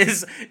 It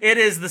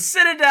is the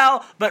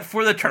Citadel, but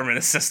for the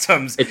Terminus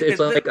systems. It's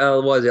like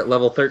what is it,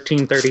 level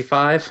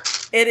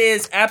 1335? It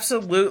is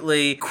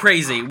absolutely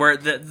crazy. Where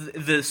the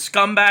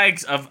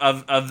scumbags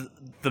of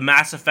the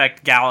Mass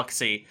Effect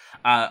galaxy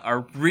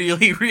are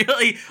really,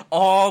 really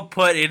all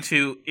put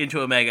into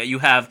Omega. You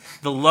have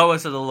the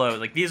lowest of the low.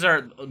 Like, these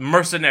are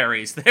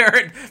mercenaries.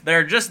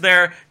 They're just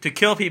there to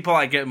kill people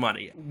and get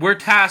money. We're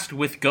tasked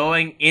with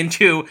going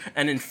into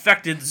an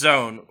infected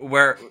zone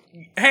where,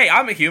 hey,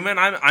 I'm a human.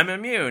 I'm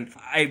immune.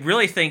 I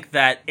really think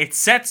that it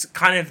sets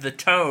kind of the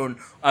tone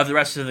of the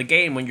rest of the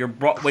game when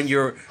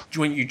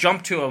you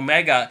jump to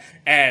Omega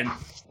and,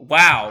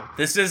 wow,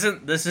 this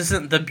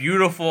isn't the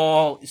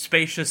beautiful,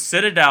 spacious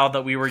Citadel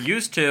that we were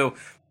used to.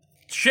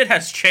 Shit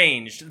has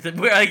changed.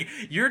 Like,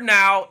 you're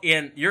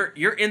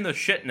in the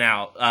shit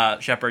now,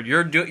 Shepard.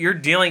 You're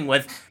dealing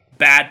with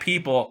bad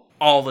people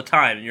all the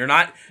time. You're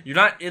not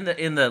in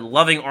the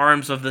loving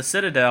arms of the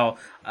Citadel.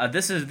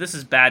 This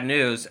is bad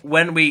news.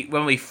 When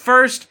we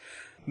first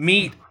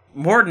meet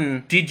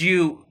Mordin, did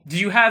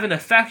you have an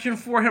affection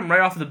for him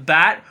right off the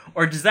bat,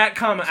 or does that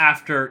come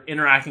after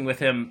interacting with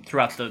him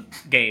throughout the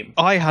game?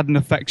 I had an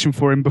affection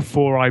for him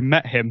before I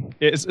met him.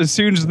 As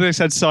soon as they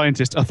said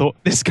scientist, I thought,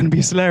 this is going to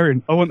be a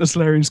Salarian. I want a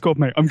Salarian squad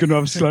mate. I'm going to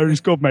have a Salarian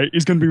squad mate.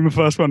 He's going to be my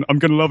first one. I'm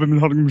going to love him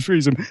and hug him and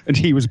squeeze him. And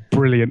he was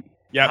brilliant.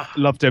 Yeah,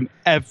 loved him.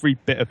 Every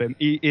bit of him.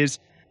 He is...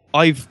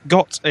 I've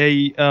got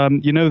a,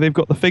 they've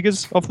got the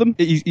figures of them.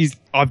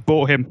 I've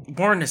bought him.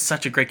 Mordin is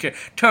such a great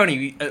character.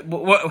 Tony, at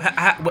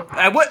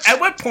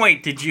what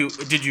point did you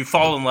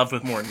fall in love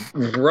with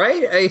Mordin?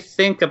 Right, I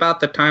think about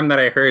the time that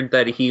I heard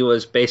that he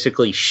was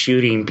basically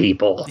shooting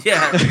people.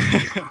 Yeah,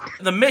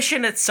 the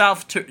mission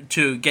itself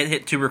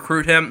to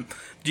recruit him.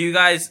 Do you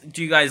guys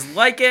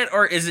like it,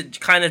 or is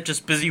it kind of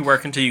just busy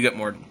work until you get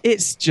Mordin?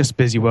 It's just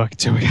busy work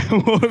until we get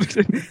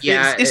Mordin.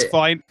 Yeah, it's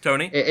fine.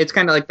 Tony? It's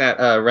kind of like that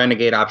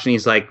Renegade option.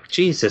 He's like,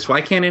 Jesus,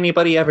 why can't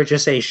anybody ever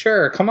just say,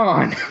 sure, come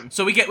on?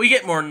 So we get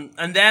Mordin,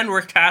 and then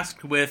we're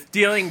tasked with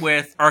dealing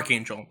with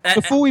Archangel.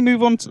 Before we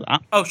move on to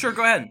that... Oh, sure,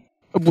 go ahead.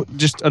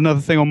 Just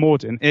another thing on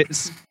Mordin.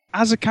 It's,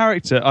 as a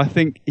character, I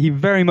think he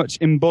very much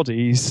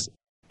embodies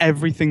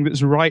everything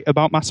that's right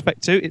about Mass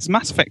Effect 2.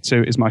 Mass Effect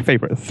 2 is my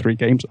favourite of the 3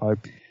 games.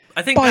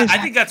 I think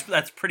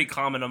that's pretty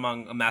common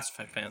among Mass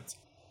Effect fans.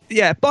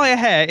 Yeah, by a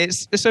hair.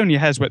 It's only a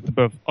hair's width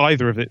above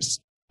either of its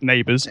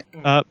neighbours.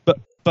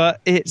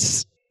 But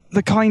it's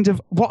the kind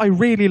of... What I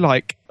really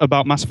like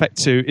about Mass Effect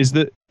 2 is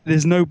that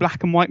there's no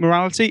black and white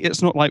morality.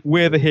 It's not like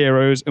we're the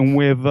heroes and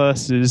we're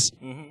versus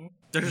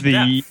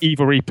the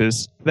evil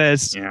Reapers.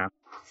 There's... Yeah.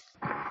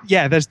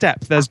 yeah, there's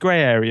depth, there's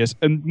grey areas,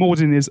 and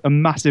Morden is a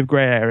massive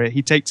grey area.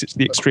 He takes it to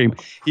the extreme.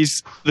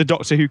 He's the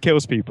Doctor who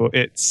kills people.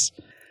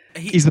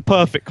 He's the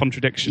perfect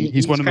contradiction.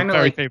 He's one of my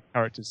very favorite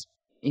characters.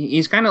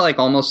 He's kind of like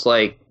almost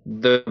like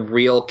the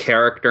real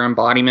character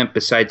embodiment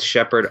besides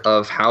Shepard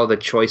of how the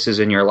choices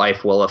in your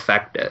life will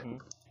affect it.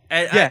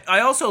 And yeah.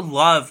 I also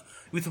love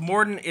with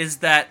Morden is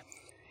that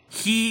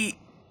he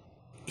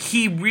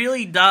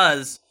really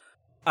does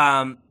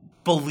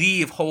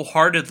believe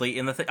wholeheartedly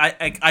in the thing.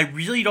 I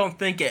really don't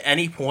think at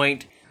any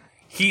point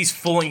he's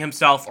fooling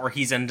himself or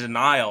he's in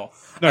denial.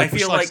 No, I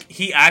feel like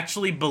he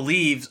actually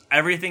believes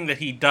everything that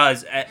he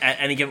does at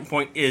any given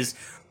point is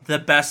the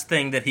best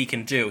thing that he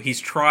can do. He's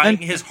trying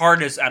his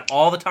hardest at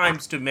all the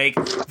times to make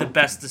the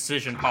best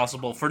decision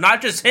possible for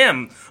not just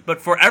him,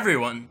 but for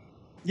everyone.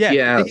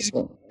 Yeah.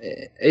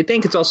 I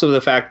think it's also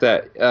the fact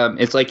that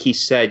it's like he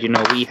said,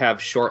 we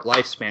have short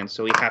lifespans,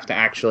 so we have to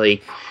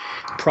actually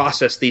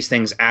process these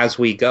things as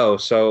we go,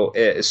 so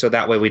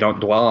that way we don't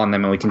dwell on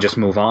them and we can just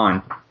move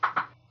on.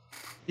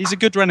 He's a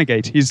good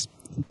renegade. He's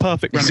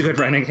perfect. He's a good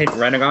renegade.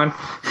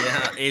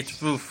 Yeah, it's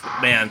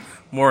man.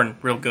 Morden,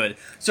 real good.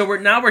 So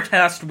we're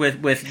tasked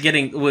with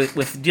dealing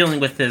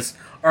with this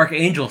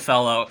Archangel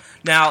fellow.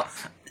 Now,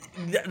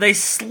 they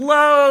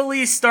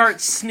slowly start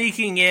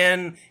sneaking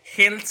in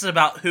hints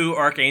about who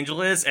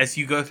Archangel is as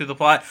you go through the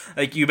plot.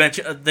 Like you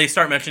mentioned, they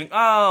start mentioning,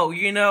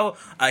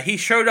 he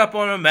showed up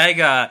on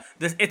Omega.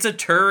 It's a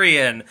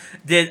Turian.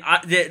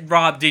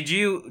 Rob? Did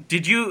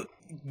you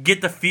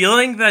get the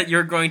feeling that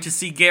you're going to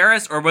see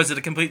Garrus, or was it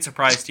a complete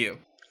surprise to you?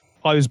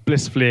 I was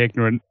blissfully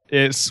ignorant.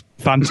 It's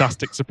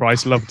fantastic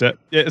surprise. Loved it.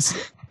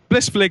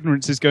 Blissful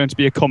ignorance is going to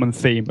be a common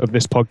theme of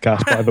this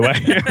podcast, by the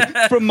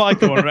way, from my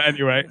corner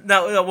anyway.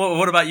 Now,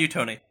 what about you,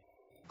 Tony?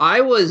 I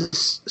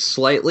was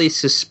slightly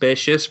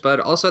suspicious,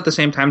 but also at the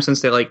same time, since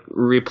they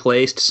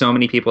replaced so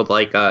many people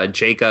like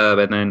Jacob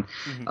and then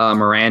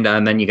Miranda,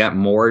 and then you got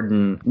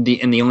Morden,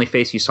 and the only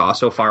face you saw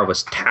so far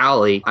was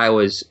Tally, I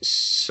was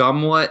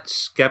somewhat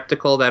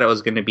skeptical that it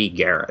was going to be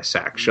Garrus,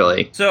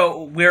 actually.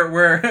 So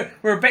we're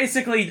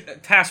basically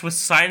tasked with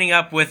signing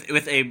up with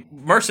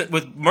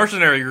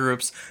mercenary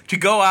groups to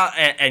go out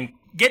and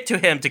get to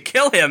him to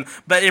kill him,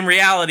 but in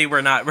reality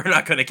we're not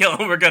going to kill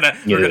him. We're going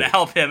to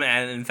help him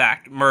and in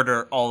fact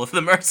murder all of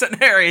the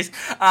mercenaries.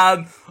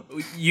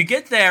 You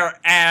get there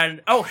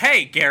and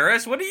hey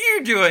Garrus, what are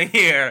you doing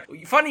here?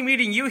 Funny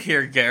meeting you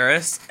here,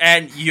 Garrus.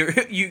 And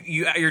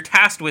you're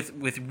tasked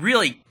with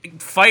really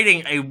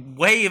fighting a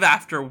wave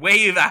after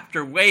wave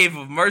after wave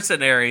of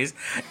mercenaries.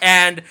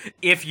 And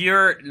if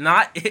you're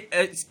not,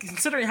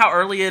 considering how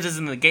early it is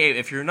in the game,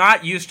 if you're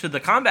not used to the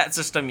combat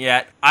system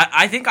yet,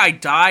 I think I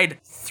died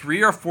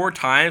 3 or 4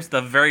 times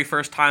the very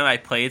first time I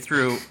played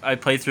through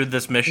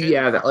this mission.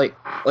 Yeah,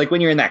 like when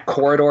you're in that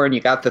corridor and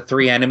you got the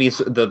 3 enemies,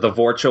 the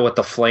Vorcha with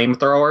the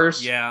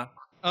flamelthrowers. Yeah.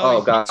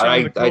 Oh god,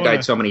 I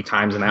died so many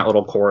times in that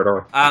little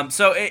corridor.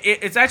 So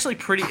it's actually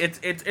pretty.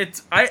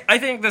 I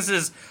think this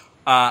is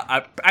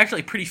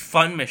actually a pretty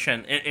fun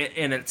mission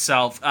in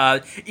itself.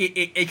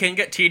 It can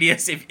get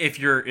tedious if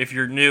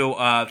you're new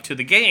to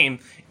the game,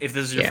 if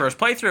this is your first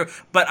playthrough.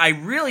 But I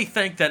really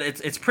think that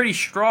it's pretty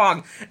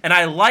strong, and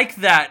I like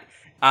that.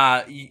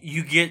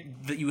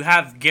 You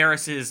have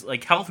Garrus's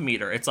health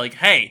meter. It's like,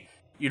 hey,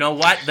 you know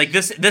what?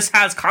 This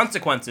has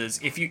consequences.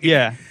 If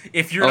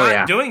you're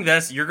not doing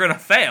this, you're gonna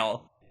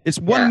fail. It's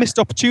one missed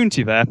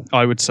opportunity there,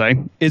 I would say.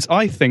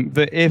 I think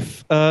that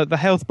if the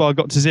health bar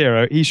got to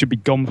 0, he should be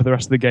gone for the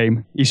rest of the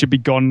game. He should be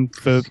gone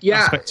for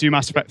Mass Effect 2,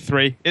 Mass Effect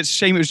 3. It's a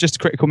shame it was just a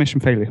critical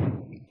mission failure.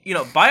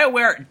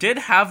 BioWare did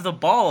have the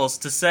balls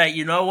to say,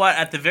 you know what,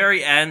 at the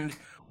very end,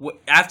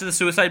 after the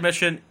suicide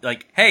mission,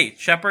 hey,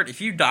 Shepard,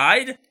 if you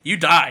died, you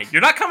died.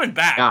 You're not coming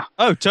back. Yeah.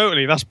 Oh,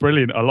 totally. That's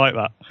brilliant. I like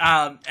that.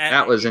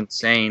 That was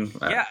insane.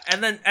 Yeah,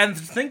 and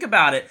think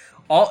about it.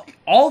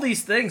 All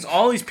these things,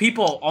 all these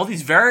people, all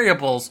these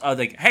variables are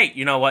hey,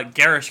 you know what?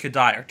 Garrus could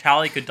die or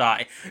Tally could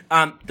die.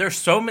 There's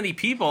so many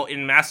people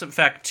in Mass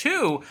Effect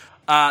 2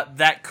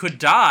 that could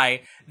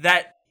die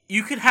that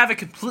you could have a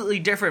completely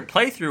different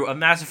playthrough of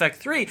Mass Effect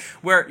 3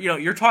 where,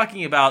 you're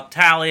talking about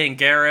Tally and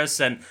Garrus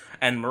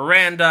and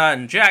Miranda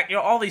and Jack,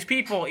 all these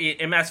people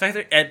in Mass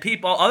Effect 3,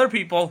 and other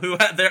people who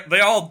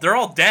they're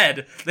all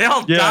dead. They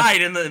all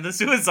died in the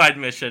suicide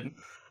mission.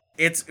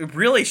 It's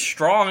really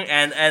strong,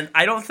 and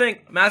I don't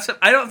think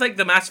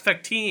the Mass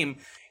Effect team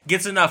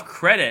gets enough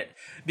credit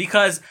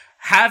because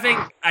having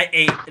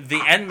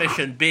the end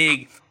mission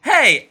being,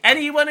 hey,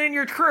 anyone in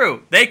your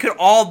crew, they could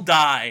all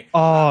die.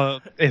 Oh,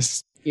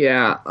 it's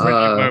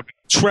yeah.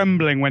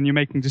 Trembling when you're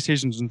making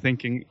decisions and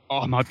thinking,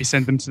 I might be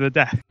sending them to the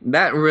death.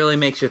 That really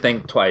makes you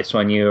think twice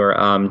when you're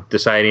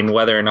deciding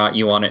whether or not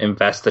you want to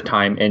invest the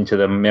time into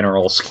the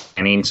mineral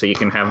scanning so you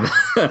can have,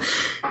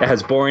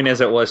 as boring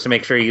as it was, to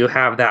make sure you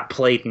have that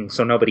plating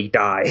so nobody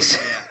dies.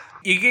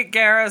 You get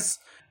Garrus,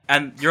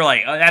 and you're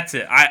like, oh, that's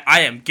it.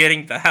 I am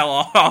getting the hell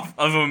off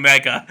of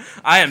Omega.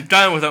 I am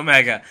done with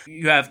Omega.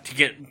 You have to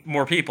get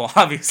more people,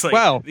 obviously.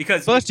 Well,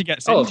 because first you get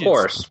Sintians. Oh, of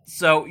course.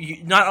 So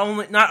you not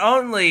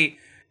only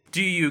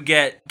do you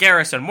get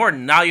Garrus and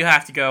Mordin? Now you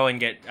have to go and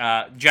get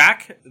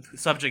Jack,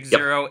 Subject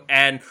Zero,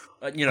 and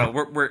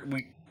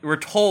we're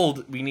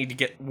told we need to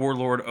get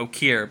Warlord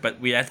Okeer, but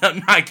we end up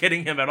not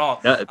getting him at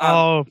all.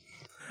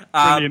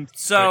 Brilliant.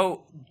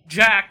 So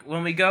Jack,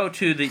 when we go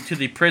to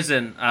the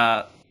prison,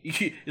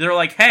 they're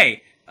like,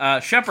 "Hey,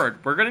 Shepard,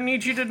 we're gonna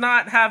need you to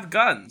not have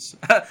guns."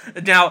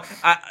 Now,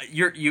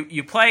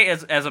 you play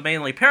as a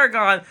mainly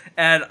Paragon,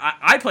 and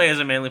I play as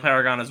a mainly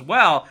Paragon as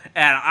well.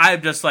 And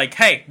I'm just like,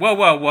 "Hey,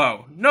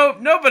 whoa! No,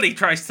 nobody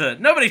tries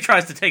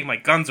to take my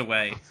guns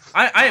away.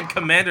 I am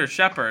Commander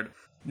Shepard."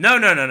 No.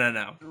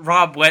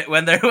 Rob,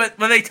 when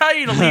they tell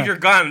you to leave your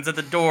guns at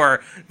the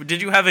door,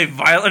 did you have a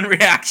violent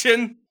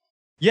reaction?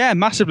 Yeah,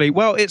 massively.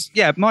 Well,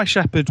 my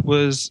Shepard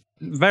was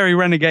very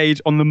renegade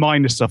on the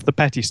minor stuff, the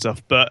petty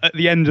stuff, but at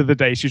the end of the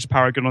day, she was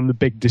Paragon on the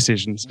big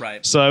decisions.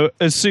 Right. So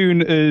as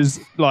soon as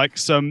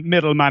some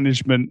middle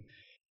management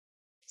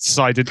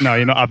decided, no,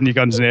 you're not having your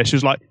guns in here, she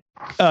was like,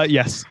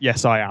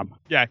 yes, I am.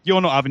 Yeah,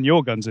 you're not having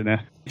your guns in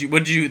here. What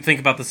did you think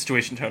about the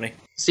situation, Tony?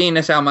 Seeing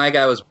as how my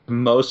guy was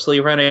mostly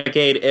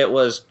renegade, it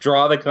was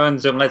draw the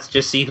guns and let's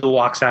just see who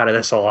walks out of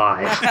this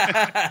alive.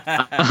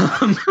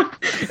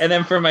 And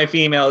then for my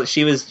female,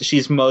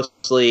 she's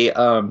mostly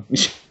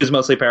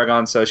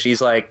Paragon, so she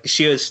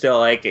was still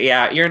like,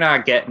 yeah, you're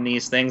not getting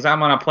these things.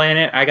 I'm on a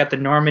planet. I got the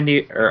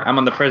Normandy, or I'm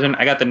on the prison.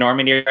 I got the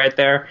Normandy right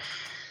there.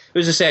 It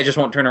was to say I just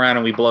won't turn around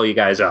and we blow you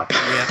guys up.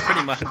 Yeah,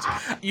 pretty much.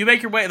 You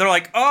make your way. They're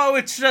like, oh,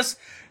 it's just.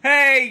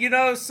 Hey,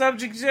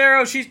 Subject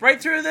Zero, she's right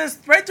through this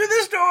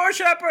door,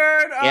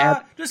 Shepard.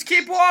 Just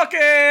keep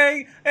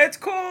walking. It's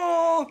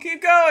cool.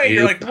 Keep going. Yep.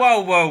 You're like,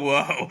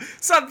 whoa.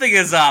 Something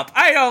is up.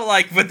 I don't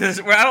like where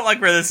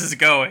this is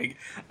going.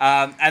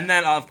 And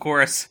then, of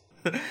course,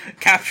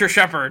 capture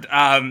Shepard.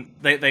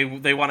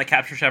 They want to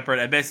capture Shepard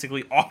and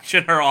basically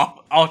auction him/her off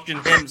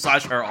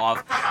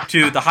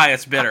to the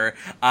highest bidder.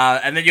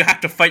 And then you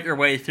have to fight your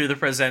way through the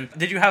prison.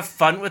 Did you have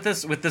fun with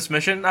this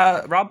mission,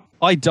 Rob?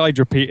 I died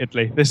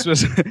repeatedly. This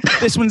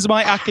one's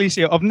my Achilles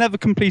heel. I've never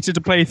completed a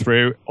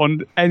playthrough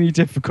on any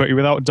difficulty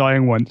without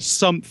dying once.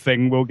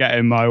 Something will get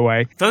in my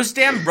way. Those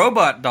damn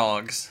robot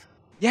dogs.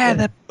 Yeah,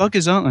 they're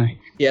buggers, aren't they?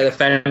 Yeah, the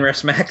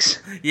Fenris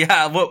mechs.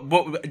 Yeah,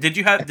 what did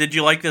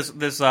you like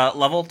this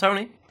level,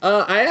 Tony?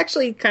 I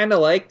actually kind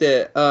of liked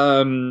it.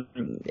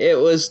 It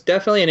was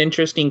definitely an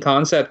interesting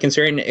concept,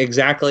 considering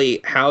exactly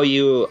how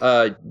you,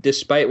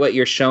 despite what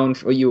you're shown,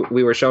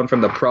 we were shown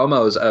from the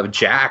promos of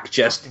Jack,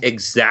 just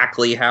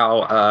exactly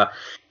how,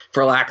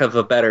 for lack of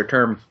a better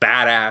term,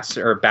 badass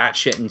or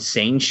batshit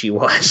insane she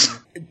was.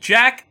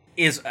 Jack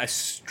is a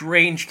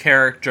strange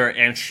character,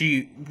 and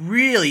she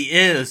really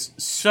is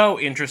so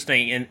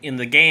interesting in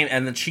the game,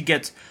 and then she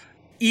gets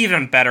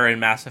even better in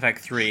Mass Effect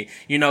 3.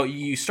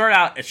 You start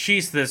out, she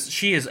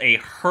is a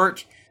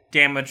hurt,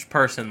 damaged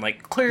person.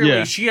 Like,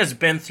 clearly she has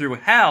been through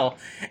hell,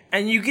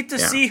 and you get to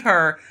see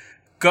her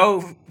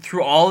go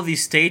through all of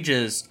these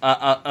stages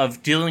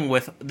of dealing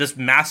with this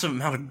massive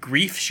amount of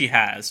grief she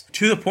has,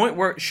 to the point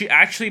where she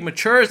actually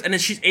matures, and then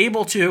she's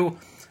able to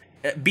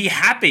be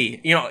happy.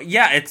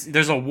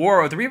 There's a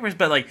war with the Reapers,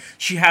 but like,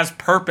 she has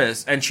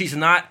purpose, and she's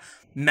not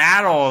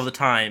mad all the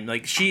time.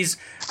 Like, she's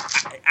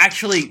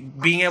actually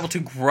being able to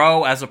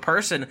grow as a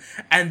person,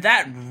 and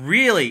that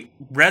really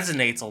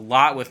resonates a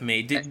lot with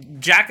me.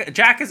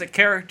 Jack as a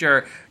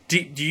character, do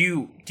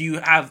you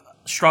have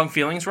strong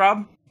feelings,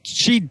 Rob?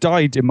 She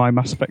died in my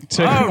Mass Effect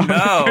 2. Oh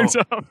no!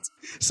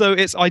 So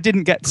I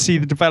didn't get to see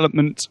the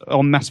development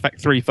on Mass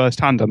Effect 3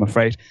 firsthand, I'm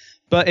afraid.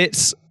 But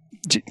it's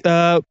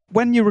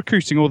when you're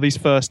recruiting all this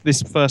first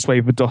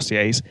wave of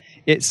dossiers,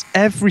 it's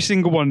every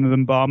single one of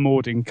them, bar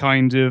Mordin,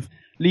 kind of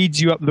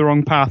leads you up the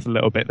wrong path a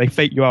little bit. They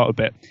fake you out a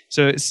bit.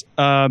 So it's,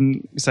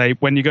 say,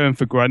 when you're going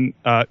for Grunt,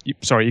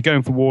 you're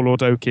going for Warlord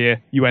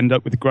Okeer, you end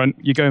up with Grunt.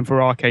 You're going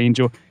for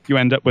Archangel, you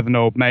end up with an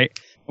old mate.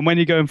 And when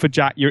you're going for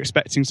Jack, you're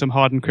expecting some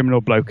hardened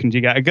criminal bloke, and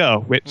you get a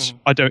girl, which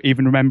I don't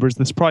even remember as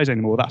the surprise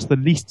anymore. That's the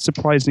least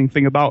surprising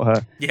thing about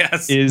her.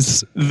 Yes.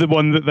 Is the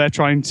one that they're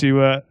trying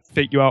to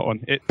fake you out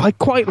on. I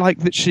quite like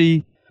that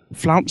she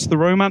flouts the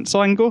romance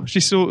angle. She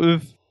sort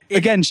of...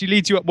 Again, she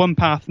leads you up one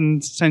path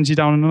and sends you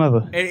down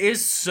another. It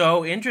is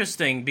so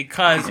interesting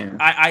because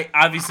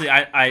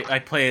I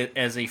play it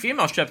as a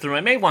female Shep through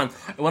my main one.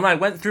 When I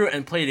went through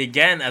and played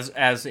again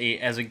as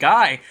a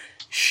guy,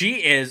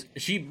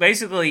 she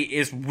basically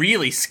is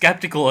really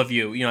skeptical of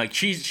you.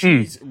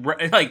 She's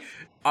like,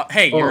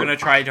 hey, you're gonna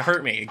try to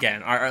hurt me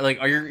again. Are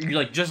you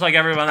like just like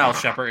everyone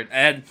else, Shepard?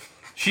 And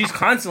she's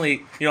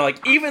constantly,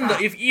 even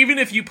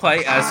if you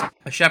play as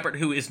a Shepard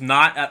who is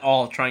not at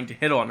all trying to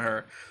hit on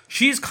her,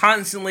 she's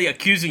constantly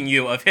accusing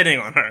you of hitting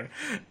on her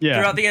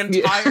throughout the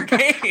entire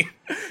game.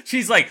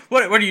 She's like,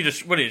 "What are you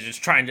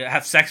just trying to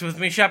have sex with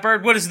me,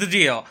 Shepard? What is the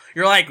deal?"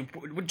 You're like,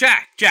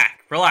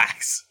 "Jack,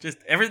 relax. Just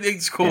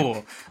everything's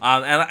cool."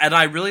 And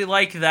I really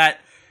like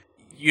that.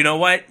 You know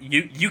what?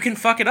 You can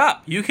fuck it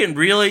up. You can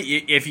really,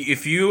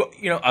 if you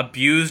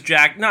abuse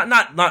Jack,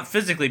 not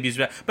physically abuse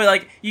Jack, but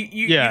like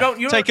you don't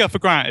take her for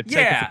granted.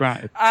 Yeah. Take her for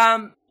granted.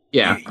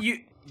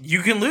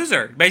 you can lose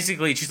her.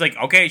 Basically, she's like,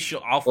 okay,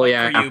 I'll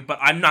fight for you, but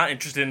I'm not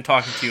interested in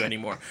talking to you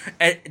anymore.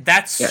 And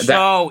that's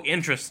so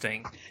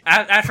interesting.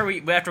 After we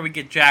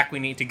get Jack, we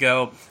need to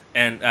go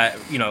and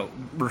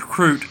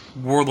recruit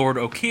Warlord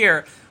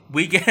Okeer.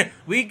 We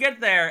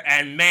get there,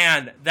 and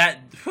man,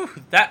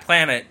 that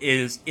planet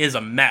is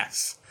a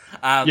mess.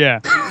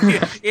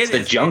 It's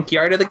the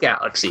junkyard of the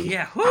galaxy.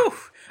 Yeah. Whew.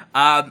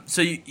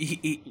 So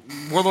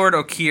Warlord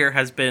Okeer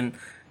has been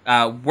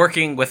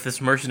working with this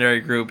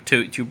mercenary group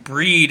to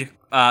breed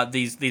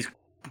these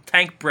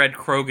tank-bred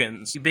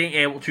Krogans. Being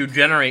able to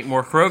generate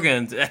more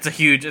Krogans, that's a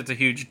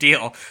huge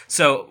deal.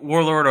 So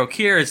Warlord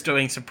Okeer is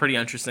doing some pretty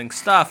interesting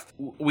stuff.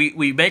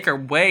 We make our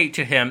way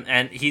to him,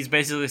 and he's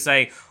basically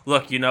saying,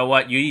 look, you know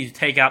what? You need to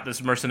take out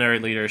this mercenary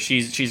leader.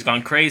 She's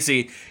gone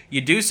crazy.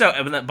 You do so,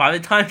 and by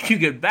the time you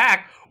get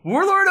back,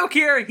 Warlord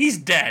Okeer, he's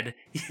dead.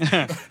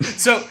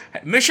 So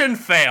mission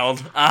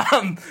failed.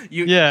 Not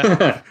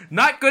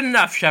good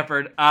enough,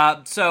 Shepard.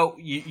 So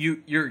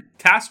you're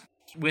tasked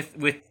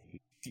with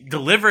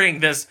delivering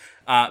this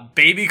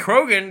baby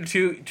Krogan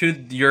to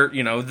your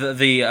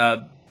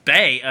the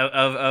bay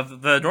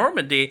of the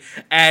Normandy,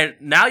 and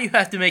now you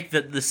have to make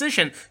the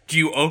decision. Do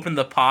you open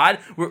the pod?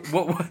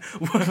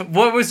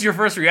 What was your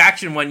first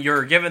reaction when you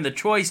were given the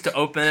choice to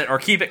open it or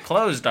keep it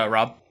closed,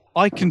 Rob?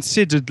 I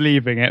considered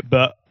leaving it,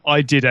 but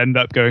I did end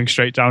up going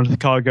straight down to the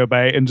cargo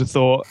bay and just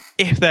thought,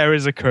 if there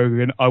is a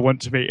Krogan, I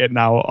want to meet it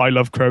now. I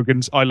love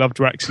Krogans. I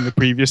loved Rex in the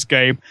previous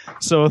game.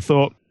 So I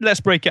thought,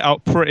 let's break it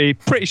out pretty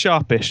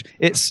sharpish.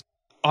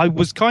 I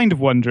was kind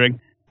of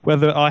wondering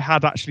whether I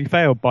had actually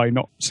failed by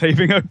not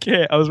saving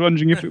Okeer. I was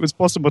wondering if it was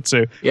possible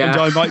to. Yeah. And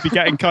I might be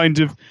getting kind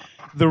of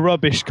the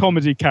rubbish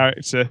comedy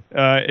character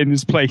in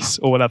his place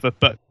or whatever.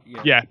 But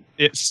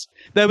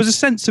there was a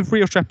sense of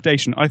real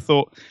trepidation. I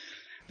thought,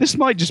 this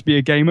might just be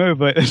a game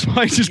over. This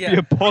might just be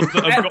a pod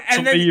that I've got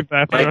to leave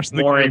there for the rest of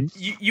the game.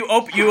 You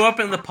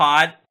open the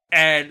pod,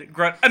 and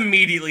Grunt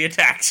immediately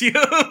attacks you.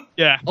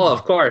 Yeah. Oh,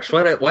 of course.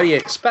 What do you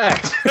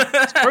expect?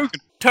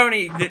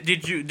 Tony,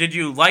 did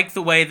you like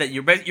the way that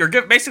you're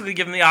basically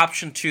given the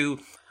option to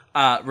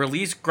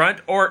release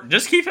Grunt or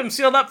just keep him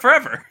sealed up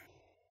forever?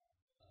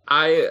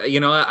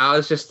 I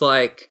was just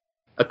like,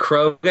 a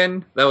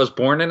Krogan that was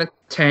born in a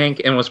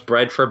tank and was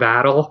bred for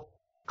battle.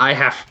 I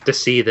have to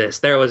see this.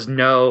 There was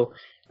no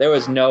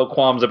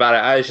qualms about it.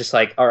 I was just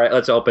like, all right,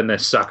 let's open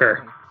this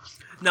sucker.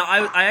 Now,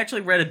 I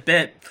actually read a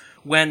bit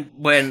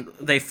when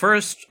they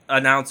first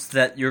announced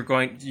that you're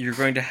going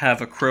to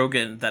have a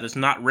Krogan that is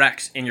not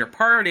Rex in your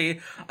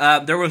party.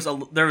 There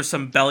was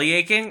some belly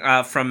aching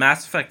from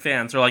Mass Effect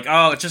fans. They're like,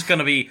 oh, it's just going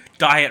to be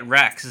Diet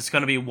Rex. It's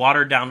going to be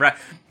watered down Rex.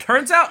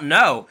 Turns out,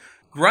 no.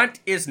 Grunt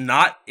is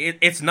not.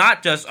 It's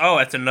not just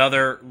it's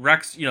another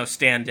Rex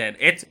stand-in.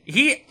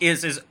 He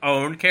is his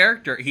own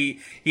character. He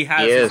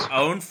has his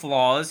own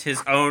flaws,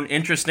 his own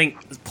interesting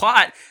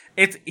plot.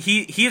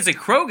 He is a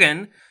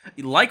Krogan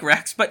like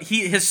Rex, but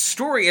his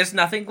story is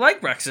nothing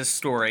like Rex's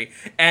story,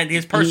 and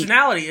his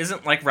personality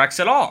isn't like Rex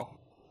at all.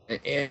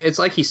 It's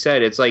like he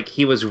said. It's like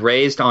he was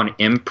raised on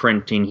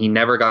imprinting. He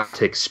never got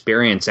to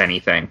experience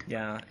anything.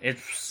 Yeah,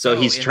 it's so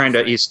he's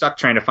stuck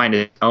trying to find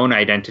his own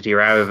identity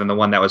rather than the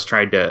one that was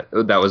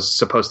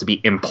supposed to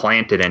be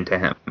implanted into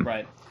him.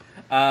 Right.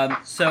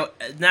 So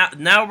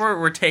now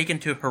we're taken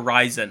to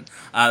Horizon.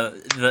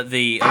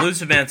 The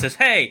elusive man says,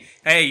 "Hey,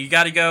 you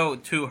got to go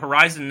to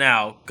Horizon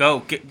now. Go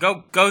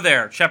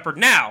there, Shepard.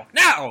 Now,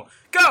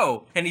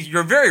 go!" And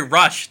you're very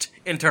rushed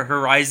into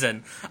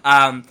Horizon.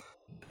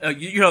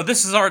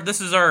 This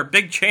is our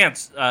big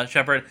chance,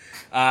 Shepard.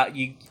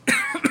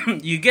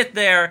 You get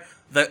there.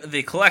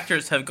 The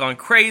collectors have gone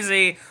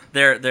crazy.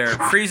 They're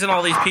freezing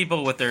all these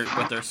people with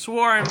their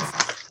swarms.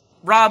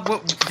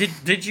 Rob,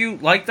 did you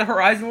like the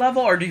Horizon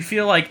level, or do you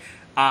feel like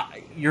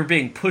you're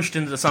being pushed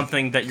into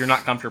something that you're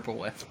not comfortable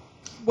with?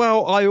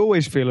 Well, I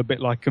always feel a bit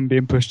like I'm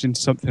being pushed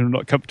into something I'm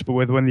not comfortable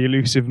with when the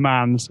elusive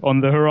man's on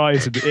the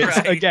horizon. It's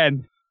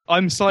Again,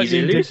 I'm slightly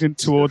indignant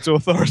towards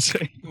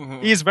authority.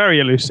 Mm-hmm. He's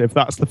very elusive.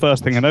 That's the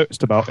first thing I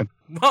noticed about him.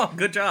 Oh,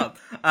 good job.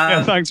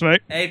 Yeah, thanks,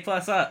 mate. A+.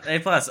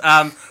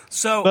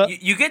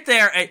 You get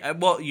there.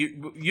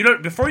 You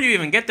don't. Before you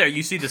even get there,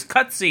 you see this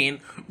cutscene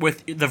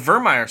with the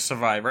Virmire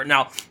survivor.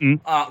 Now,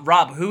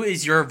 Rob, who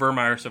is your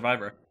Virmire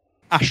survivor?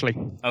 Ashley.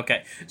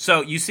 Okay,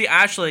 so you see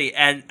Ashley,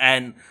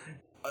 and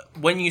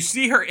when you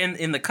see her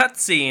in the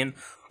cutscene.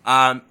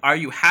 Are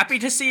you happy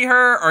to see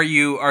her? Are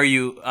you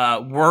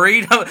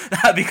worried?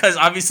 Because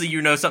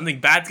obviously something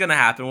bad's gonna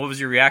happen. What was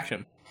your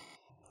reaction?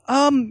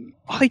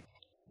 I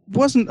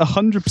wasn't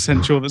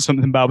 100% sure that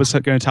something bad was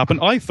going to happen.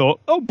 I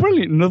thought, oh,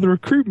 brilliant, another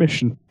recruit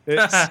mission.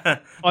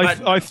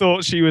 I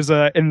thought she was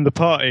in the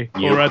party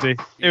already.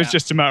 It was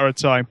just a matter of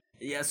time.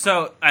 Yeah.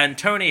 So, and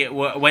Tony,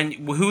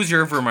 who's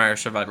your Virmire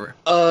survivor?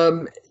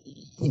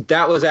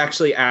 That was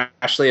actually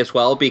Ashley as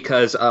well,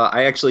 because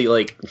I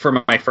actually,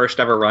 for my first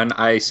ever run,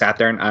 I sat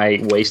there and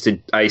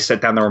I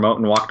set down the remote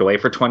and walked away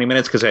for 20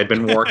 minutes because I had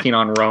been working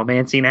on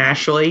romancing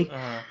Ashley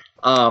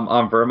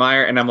on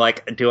Virmire, and I'm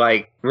like, do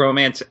I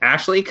romance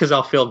Ashley because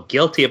I'll feel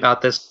guilty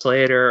about this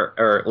later,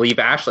 or leave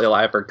Ashley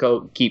alive, or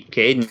keep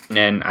Caden.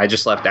 And I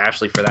just left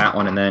Ashley for that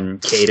one, and then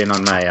Caden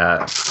on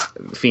my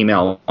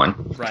female one.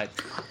 Right.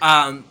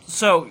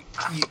 So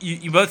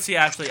you both see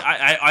Ashley.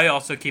 I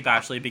also keep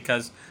Ashley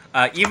because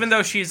even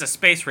though she's a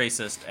space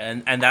racist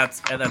and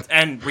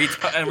reads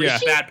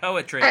bad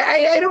poetry,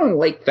 I don't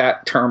like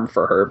that term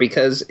for her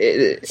because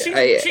she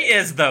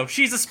is though.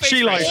 She's a space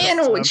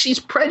racist. She's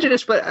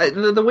prejudiced. But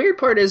the weird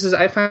part is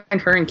I find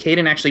her and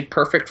Caden actually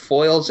perfect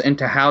foils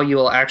into how you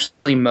will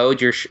actually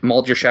mold your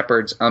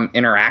Shepard's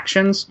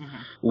interactions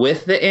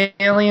with the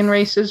alien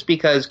races.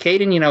 Because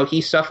Caden,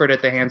 he suffered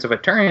at the hands of a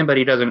Turian, but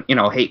he doesn't,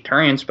 hate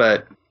Turians.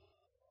 But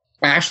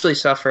Ashley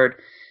suffered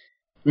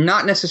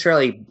not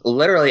necessarily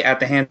literally at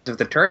the hands of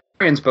the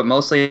Turians, but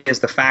mostly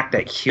is the fact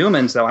that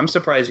humans, though I'm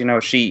surprised,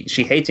 she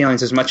hates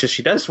aliens as much as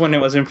she does when it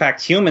was in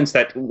fact humans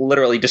that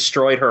literally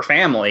destroyed her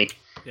family.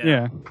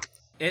 Yeah.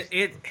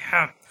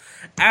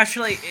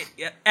 Ashley,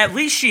 at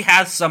least she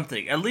has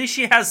something. At least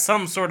she has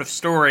some sort of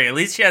story. At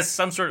least she has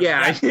some sort of...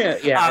 Yeah. With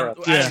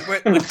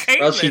Caden,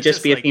 or else she'd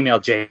just be a female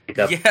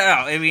Jacob.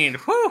 Yeah, I mean,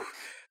 whew.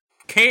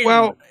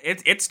 Caden,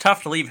 it's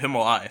tough to leave him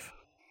alive.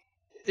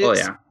 Oh,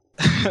 yeah.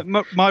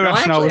 My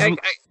rationale was...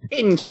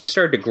 Caden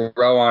started to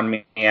grow on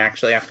me,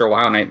 actually, after a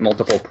while, and I had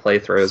multiple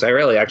playthroughs. I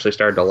really actually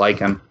started to like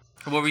him.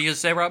 What were you going to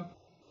say, Rob?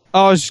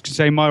 I was just going to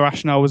say my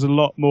rationale was a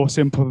lot more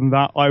simple than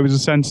that. I was a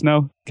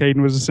Sentinel.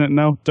 Caden was a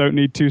Sentinel. Don't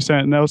need two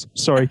Sentinels.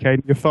 Sorry,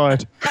 Caden, you're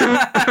fired. Get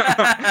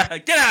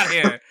out of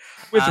here.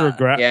 With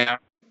regret. Yeah.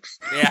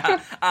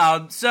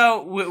 Yeah.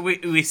 So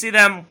we see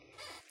them,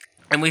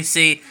 and we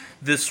see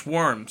the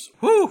swarms.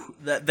 Whew!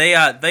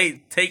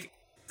 They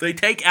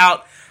take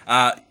out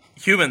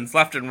humans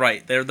left and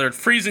right. They're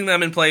freezing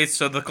them in place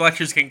so the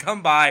collectors can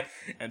come by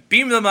and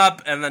beam them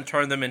up and then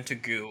turn them into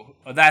goo.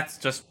 Oh, that's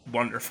just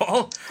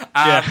wonderful.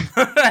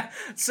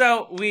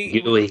 So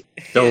gooey,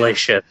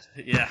 delicious.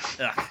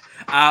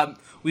 Yeah.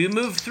 We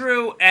move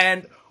through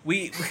and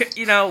we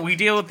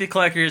deal with the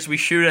collectors. We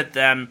shoot at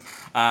them.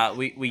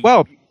 Well,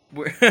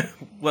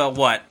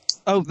 what?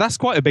 Oh, that's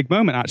quite a big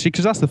moment, actually,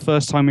 because that's the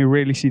first time we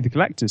really see the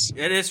collectors.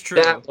 It is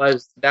true.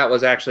 That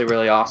was actually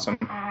really awesome.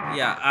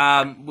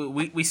 Yeah.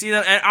 We see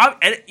them, and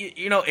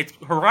it's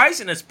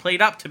Horizon is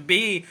played up to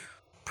be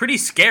pretty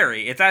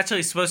scary. It's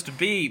actually supposed to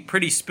be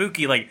pretty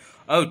spooky. Like,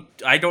 oh,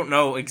 I don't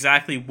know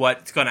exactly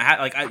what's going to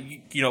happen. Like,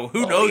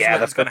 who knows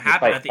what's going to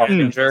happen at the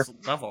end of this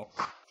level.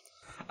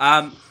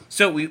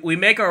 So we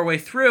make our way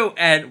through,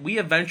 and we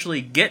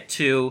eventually get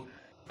to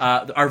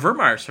our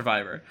Vermeer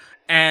survivor,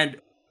 and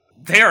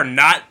they are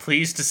not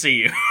pleased to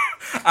see you.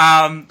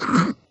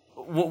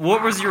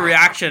 What was your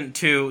reaction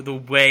to the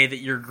way that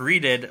you're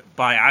greeted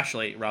by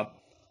Ashley, Rob?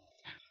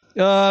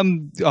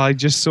 I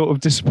just sort of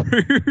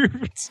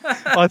disapproved.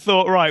 I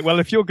thought, right, well,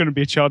 if you're going to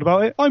be a child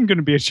about it, I'm going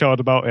to be a child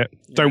about it.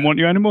 Don't want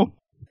you anymore.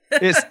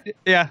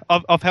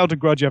 I've held a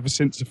grudge ever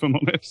since, if I'm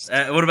honest.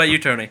 What about you,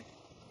 Tony?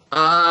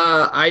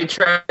 I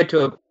tried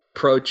to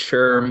approach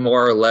her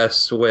more or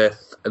less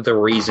with the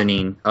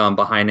reasoning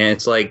behind it.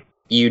 It's like,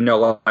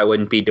 I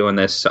wouldn't be doing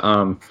this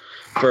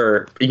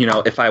for,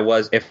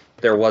 if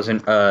there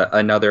wasn't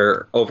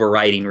another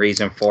overriding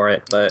reason for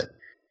it. But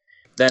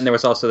then there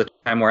was also the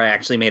time where I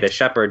actually made a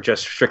Shepherd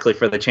just strictly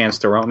for the chance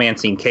to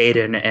romancing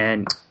Caden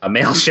and a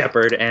male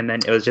Shepherd. And then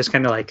it was just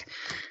kind of like,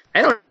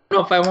 I don't know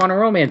if I want to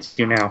romance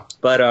you now.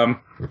 But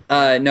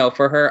no,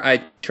 for her,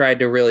 I tried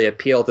to really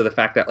appeal to the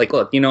fact that, like,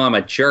 look, I'm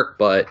a jerk,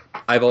 but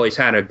I've always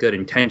had a good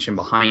intention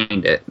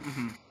behind it.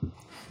 Mm-hmm.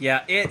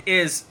 Yeah, it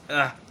is...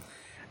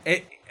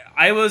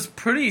 I was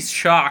pretty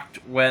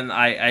shocked when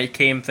I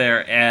came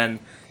there, and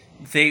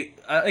they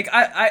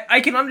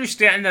I can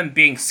understand them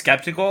being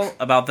skeptical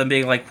about them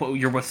being like, well,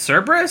 you're with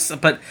Cerberus,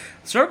 but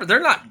Cerberus,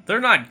 they're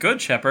not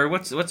good, Shepard.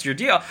 What's your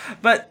deal?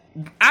 But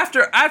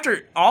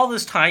after all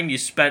this time you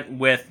spent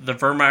with the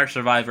Vermeer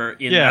survivor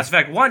in Mass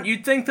Effect 1,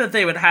 you'd think that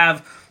they would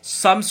have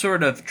some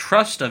sort of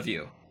trust of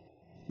you.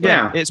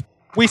 Yeah,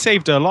 we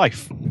saved her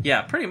life.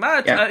 Yeah, pretty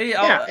much.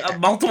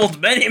 Multiple,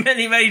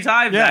 many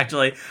times,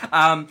 actually.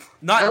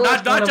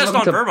 Not just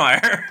on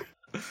Vermeer.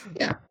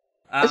 Yeah.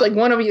 It's like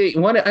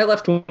I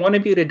left one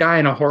of you to die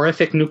in a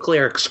horrific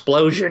nuclear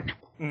explosion.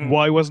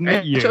 Why wasn't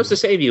it you? I chose to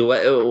save you.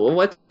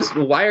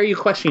 Why are you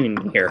questioning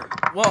me here?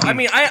 Well, I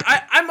mean,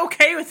 I'm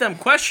okay with them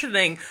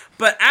questioning,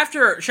 but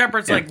after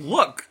Shepard's like,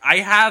 look, I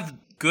have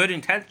good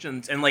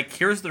intentions, and like,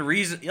 here's the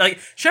reason. Like,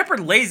 Shepard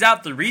lays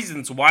out the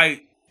reasons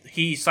why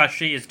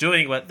he/she is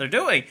doing what they're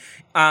doing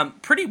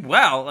pretty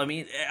well. I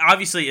mean,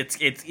 obviously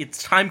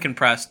it's time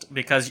compressed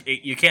because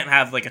you can't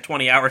have like a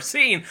 20-hour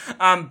scene,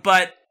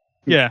 but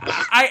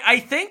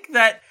I think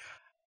that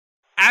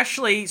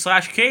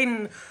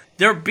Ashley/Caden,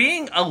 they're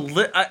being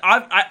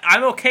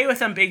I'm okay with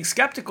them being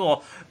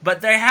skeptical, but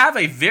they have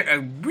a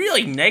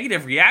really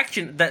negative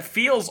reaction that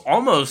feels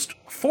almost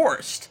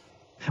forced.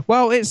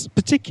 Well, it's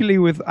particularly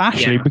with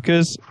Ashley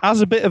because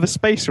as a bit of a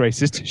space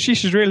racist, she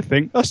should really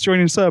think us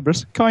joining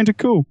Cerberus kind of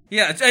cool.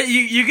 Yeah,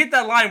 you get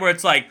that line where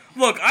it's like,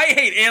 look, I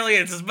hate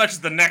aliens as much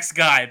as the next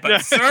guy,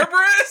 but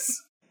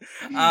Cerberus?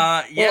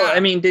 Yeah. Well, I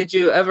mean, did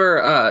you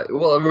ever?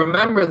 Well,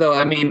 remember though.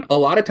 I mean, a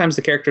lot of times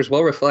the characters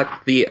will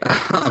reflect the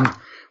how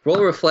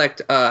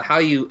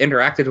you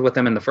interacted with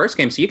them in the first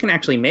game. So you can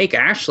actually make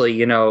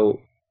Ashley,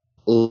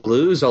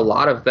 lose a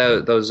lot of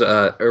those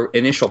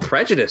initial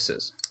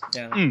prejudices.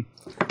 Yeah.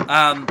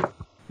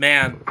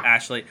 Man,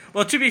 Ashley.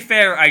 Well, to be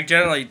fair, I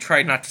generally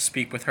try not to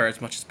speak with her as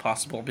much as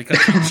possible because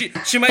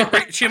she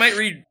might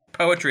read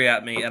poetry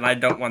at me, and I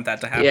don't want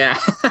that to happen. Yeah.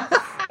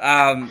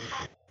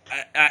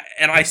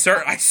 I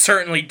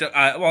certainly do.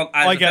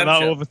 I get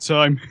that all the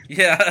time.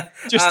 Yeah.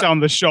 Just down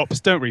the shops.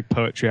 Don't read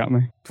poetry at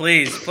me.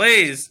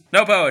 Please,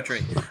 no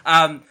poetry.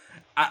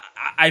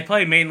 I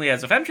play mainly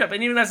as a femship,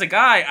 and even as a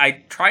guy,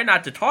 I try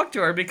not to talk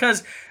to her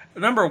because,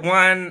 number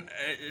one,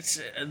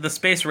 it's the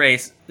space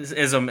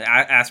racism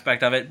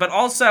aspect of it, but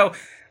also,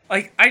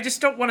 like, I just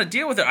don't want to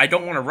deal with her. I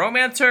don't want to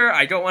romance her.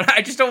 I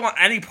just don't want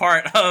any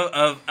part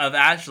of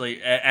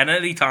Ashley at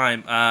any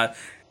time.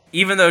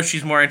 Even though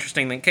she's more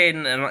interesting than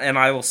Kaidan, and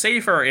I will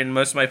save her in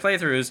most of my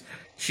playthroughs,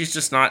 she's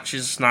just not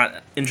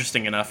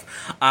interesting enough.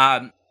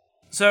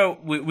 So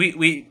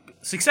we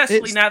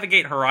successfully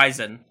navigate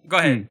Horizon. Go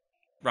ahead,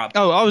 Rob.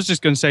 Oh, I was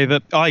just going to say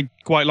that I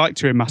quite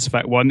liked her in Mass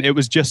Effect 1. It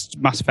was just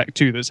Mass Effect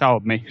 2 that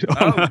soured me.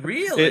 Oh,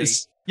 really?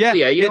 Yeah,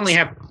 you only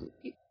have...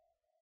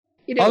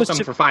 You deal with them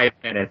for 5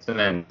 minutes and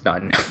then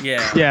done.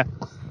 Yeah.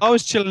 I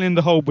was chilling in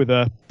the hold with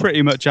her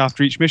pretty much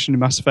after each mission in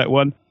Mass Effect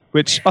 1,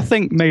 which I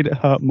think made it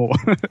hurt more.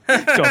 God,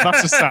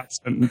 that's a sad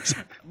sentence.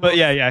 But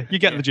yeah, you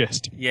get the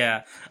gist.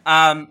 Yeah.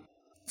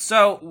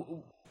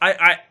 So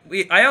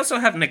I also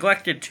have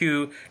neglected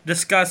to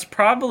discuss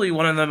probably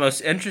one of the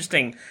most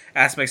interesting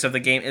aspects of the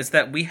game is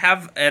that we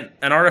have an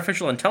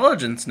artificial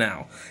intelligence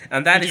now,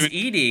 and that is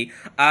EDI.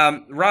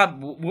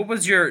 Rob, what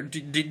was your?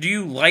 Do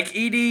you like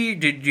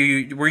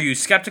EDI? Were you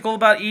skeptical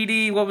about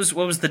EDI? What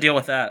was the deal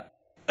with that?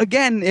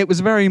 Again, it was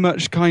very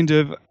much kind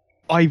of.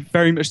 I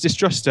very much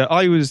distrust her.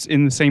 I was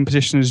in the same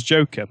position as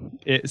Joker.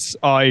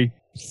 I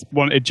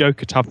wanted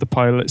Joker to have the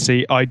pilot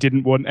seat. I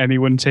didn't want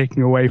anyone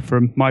taking away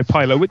from my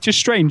pilot, which is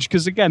strange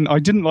because, again, I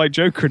didn't like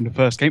Joker in the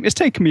first game. It's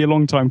taken me a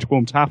long time to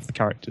warm to half the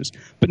characters,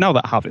 but now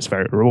that I have, it's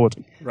very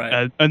rewarding.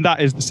 Right. And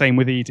that is the same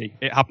with EDI.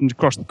 It happened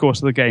across the course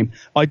of the game.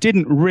 I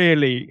didn't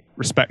really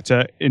respect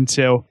her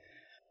until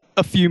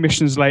a few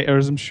missions later,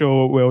 as I'm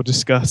sure we'll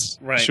discuss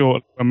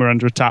shortly when we're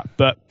under attack.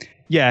 But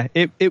yeah,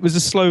 it was a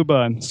slow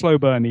burn,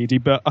 EDI,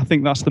 but I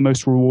think that's the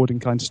most rewarding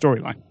kind of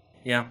storyline.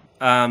 Yeah.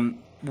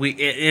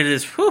 It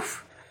is.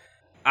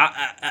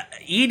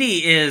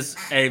 EDI is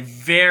a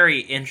very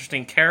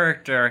interesting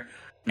character,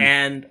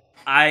 and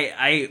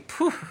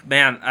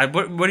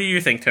what do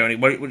you think, Tony?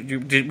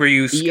 Were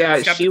you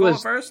skeptical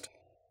at first?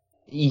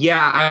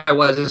 Yeah, I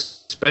was,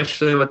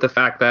 especially with the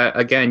fact that,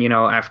 again,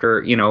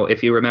 after,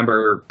 if you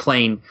remember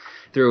playing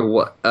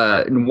through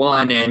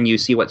one and you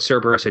see what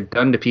Cerberus had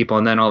done to people,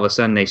 and then all of a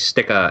sudden they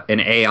stick an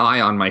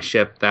AI on my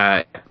ship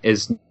that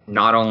is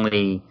not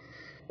only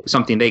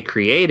something they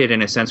created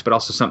in a sense, but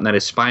also something that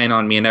is spying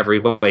on me in every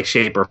way,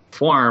 shape, or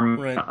form.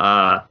 Right.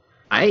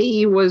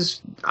 I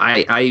was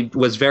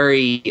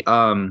very.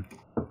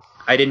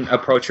 I didn't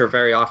approach her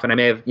very often. I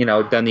may have,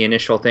 done the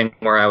initial thing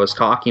where I was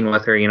talking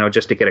with her,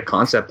 just to get a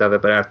concept of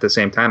it. But at the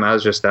same time, I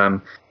was just,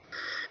 I'm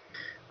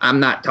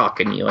not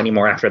talking to you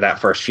anymore after that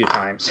first few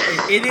times.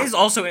 It is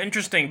also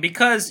interesting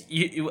because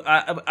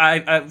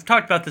I've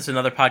talked about this in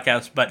other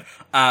podcasts, but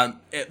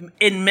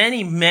in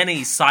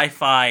many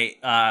sci-fi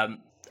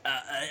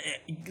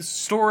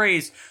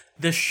stories,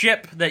 the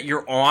ship that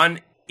you're on,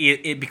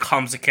 it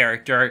becomes a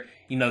character.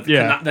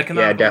 The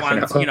canonical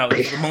ones,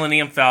 the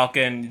Millennium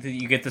Falcon,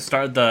 you get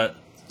the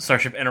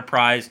Starship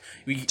Enterprise,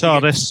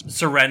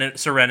 TARDIS,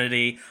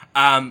 Serenity.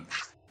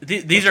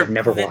 These are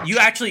you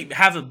actually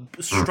have a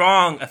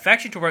strong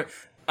affection toward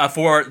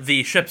for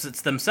the ships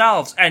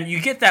themselves, and you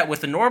get that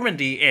with the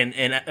Normandy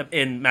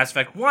in Mass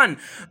Effect 1,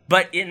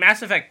 but in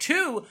Mass Effect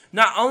 2,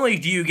 not only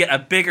do you get a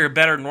bigger,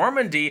 better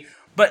Normandy,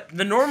 but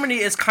the Normandy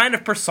is kind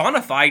of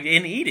personified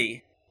in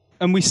EDI.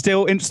 And we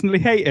still instantly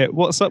hate it.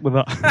 What's up with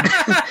that?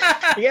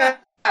 Yeah,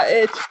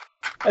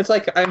 it's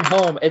like I'm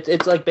home.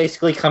 It's like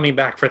basically coming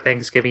back for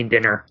Thanksgiving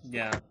dinner.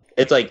 Yeah.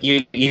 It's like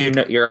you're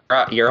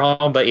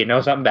home, but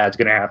something bad's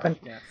gonna happen.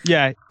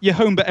 Yeah, you're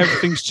home, but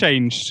everything's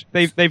changed.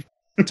 They've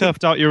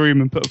turfed out your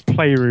room and put a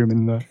playroom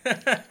in there.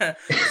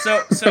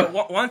 So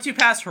once you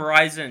pass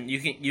Horizon,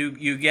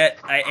 you get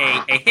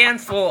a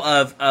handful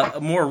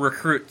of more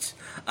recruits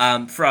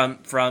from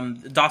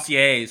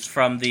dossiers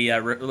from the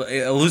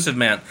Elusive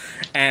Man,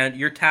 and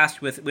you're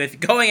tasked with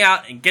going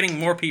out and getting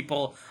more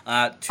people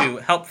to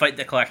help fight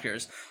the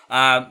Collectors.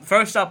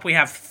 First up, we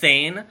have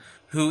Thane,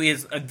 who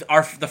is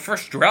the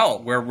first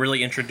Drell we're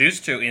really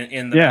introduced to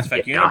in the Mass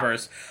Effect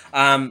universe.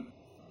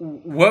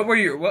 What were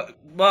your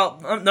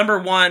number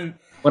one?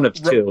 One of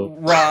two.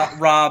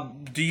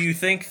 Rob, do you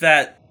think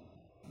that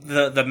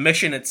the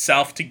mission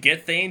itself to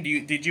get Thane?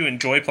 Did you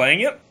enjoy playing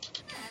it?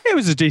 It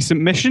was a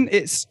decent mission.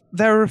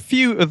 There are a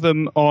few of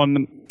them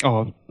on. Oh,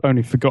 I've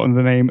only forgotten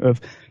the name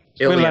of.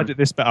 Ilium. We'll edit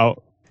this bit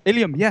out.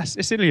 Ilium, yes,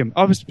 it's Ilium.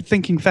 I was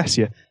thinking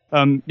Thessia.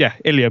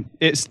 Ilium.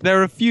 There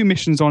are a few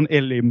missions on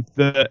Ilium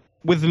that,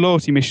 with the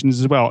loyalty missions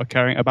as well,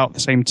 occurring about the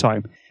same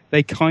time.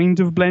 They kind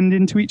of blend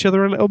into each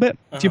other a little bit.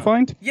 Do you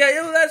find?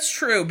 Yeah, that's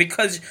true,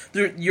 because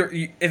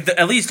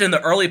at least in the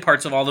early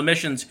parts of all the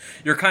missions,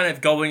 you're kind of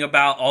going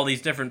about all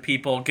these different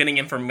people, getting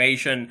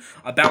information,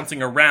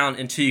 bouncing around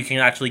until you can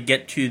actually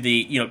get to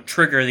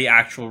trigger the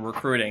actual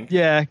recruiting.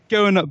 Yeah,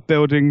 going up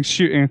buildings,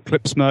 shooting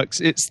Eclipse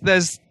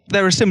Mercs.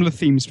 There are similar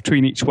themes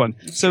between each one.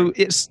 So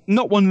it's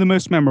not one of the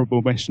most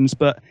memorable missions,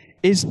 but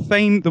is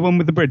Thane the one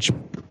with the bridge?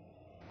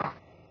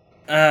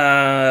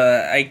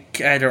 I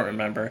don't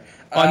remember.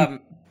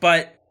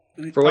 But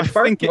for which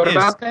part? What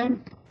about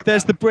Thane?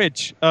 There's the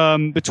bridge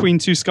between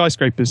two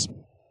skyscrapers.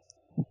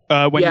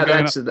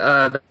 That's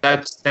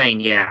Thane.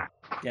 Yeah.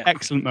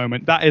 Excellent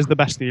moment. That is the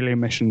best of the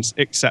Ilium missions,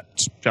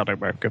 except Shadow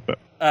Broker. But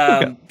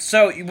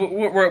so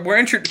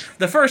we're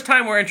the first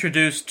time we're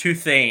introduced to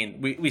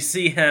Thane, we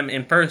see him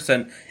in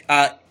person.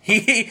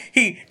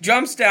 He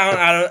jumps down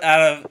out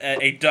of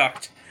a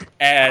duct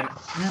and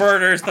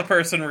murders the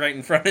person right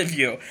in front of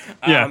you.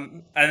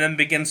 And then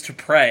begins to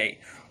pray.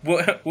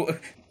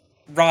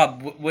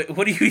 Rob,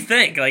 what do you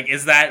think? Like,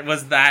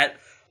 was that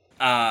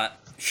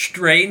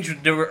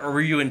strange? Or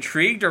were you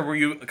intrigued, or were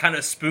you kind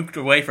of spooked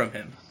away from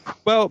him?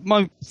 Well,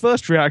 my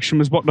first reaction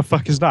was, "What the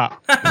fuck is that?"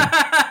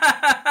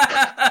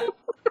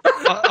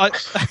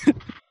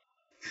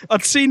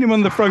 I'd seen him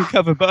on the front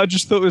cover, but I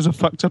just thought it was a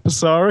fucked up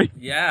Asari.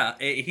 Yeah,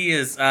 he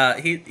is.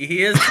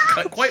 He is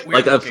quite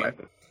weird looking.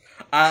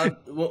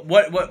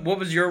 What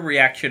was your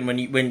reaction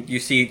when you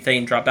see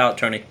Thane drop out,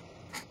 Tony?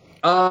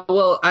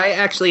 Well, I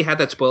actually had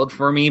that spoiled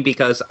for me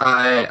because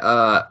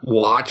I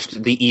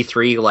watched the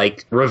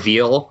E3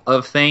 reveal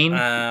of Thane,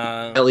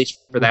 at least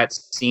for that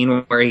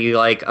scene where he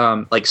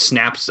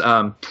snaps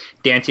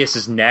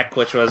Dantius's neck,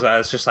 which was I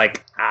was just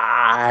like,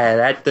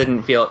 that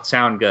didn't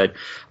sound good.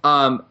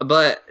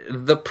 But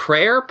the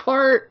prayer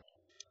part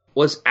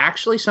was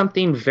actually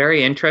something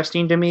very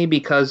interesting to me,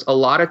 because a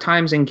lot of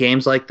times in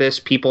games like this,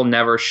 people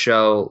never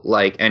show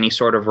any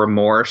sort of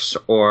remorse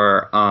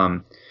or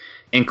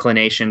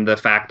inclination, the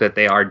fact that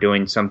they are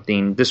doing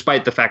something,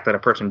 despite the fact that a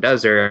person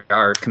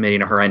are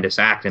committing a horrendous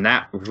act. And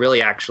that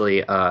really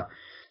actually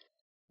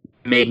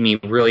made me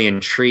really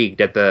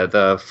intrigued at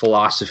the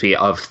philosophy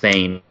of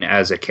Thane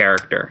as a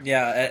character.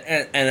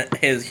 Yeah, and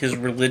his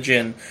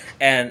religion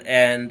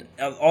and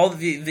all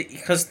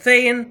because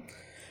Thane,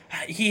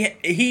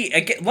 he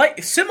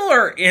again,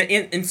 similar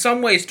in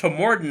some ways to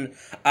Mordin,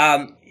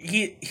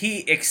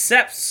 he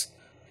accepts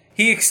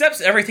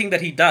everything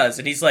that he does,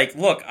 and he's like,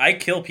 look, I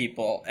kill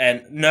people,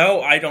 and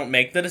no, I don't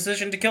make the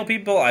decision to kill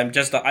people, I'm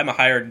a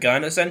hired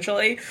gun,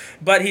 essentially.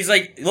 But he's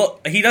like,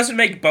 look, he doesn't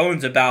make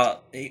bones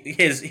about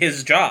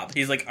his job.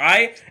 He's like,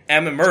 I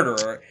am a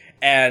murderer,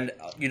 and,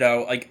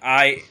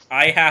 I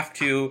have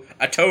to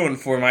atone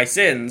for my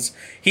sins.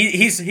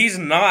 He's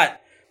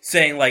not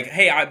saying,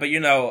 hey,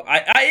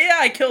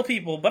 I kill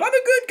people, but I'm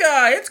a good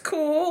guy, it's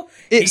cool.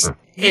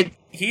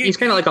 He's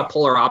kind of like a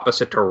polar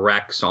opposite to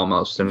Rex,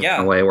 almost, in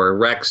a way, where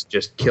Rex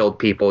just killed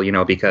people,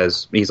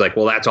 because he's like,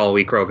 well, that's all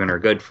we Krogan are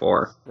good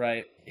for.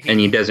 Right. And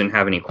he doesn't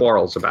have any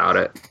quarrels about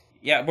it.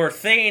 Yeah, where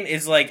Thane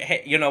is like,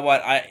 hey, you know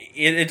what,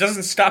 it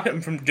doesn't stop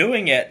him from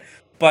doing it,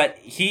 but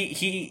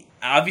he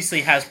obviously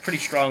has pretty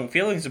strong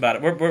feelings about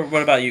it.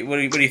 What about you? What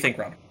do you think,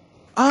 Rob?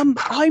 I'm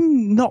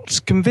not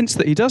convinced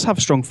that he does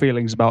have strong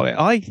feelings about it.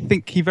 I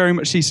think he very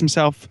much sees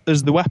himself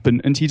as the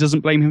weapon, and he doesn't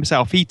blame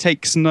himself. He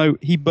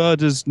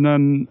burdens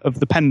none of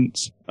the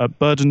penance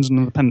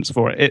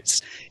for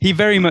it.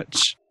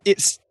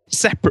 It's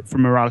separate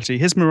from morality.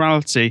 His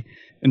morality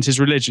and his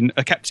religion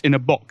are kept in a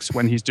box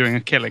when he's doing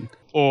a killing.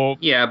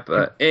 He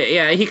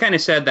kind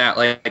of said that,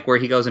 where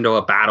he goes into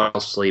a battle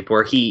sleep,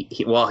 where he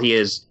while he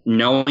is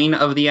knowing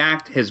of the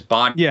act, his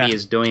body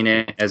is doing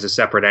it as a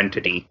separate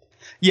entity.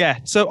 Yeah,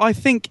 so I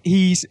think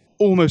he's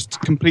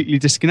almost completely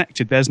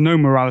disconnected. There's no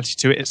morality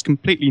to it. It's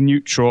completely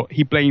neutral.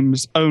 He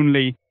blames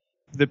only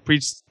the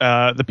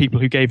people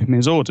who gave him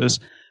his orders.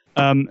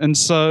 And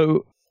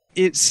so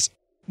it's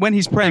when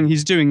he's praying,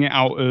 he's doing it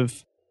out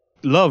of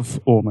love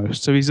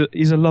almost. So he's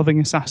a loving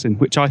assassin,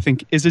 which I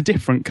think is a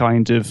different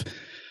kind of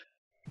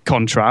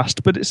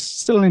contrast, but it's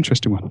still an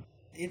interesting one,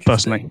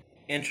 personally.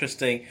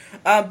 Interesting,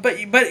 but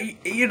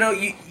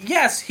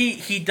yes,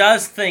 he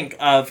does think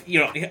of,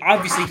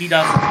 obviously he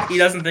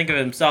doesn't think of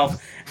himself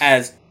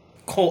as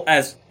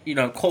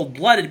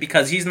cold-blooded,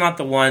 because he's not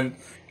the one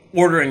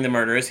ordering the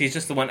murders, he's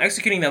just the one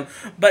executing them.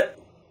 But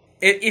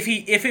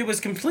if it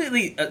was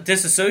completely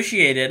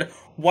disassociated,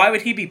 why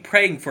would he be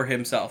praying for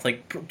himself,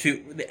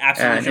 to the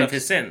absolution of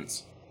his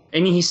sins?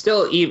 And he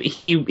still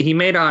he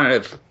made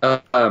on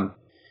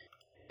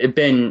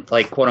been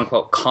quote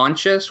unquote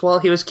conscious while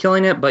he was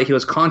killing it, but he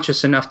was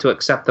conscious enough to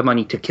accept the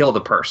money to kill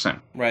the person.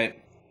 Right.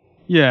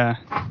 Yeah.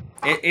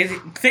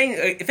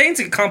 Thane's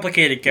a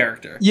complicated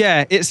character.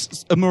 Yeah,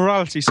 it's a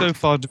morality so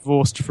far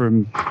divorced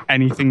from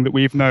anything that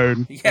we've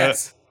known.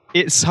 Yes.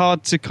 it's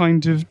hard to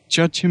kind of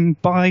judge him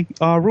by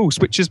our rules,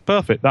 which is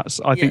perfect. That's,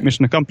 I think,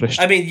 mission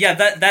accomplished. I mean, yeah,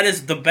 that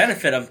is the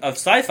benefit of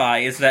sci-fi,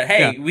 is that,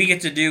 hey, we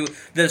get to do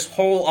this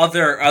whole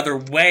other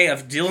way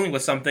of dealing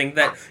with something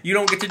that you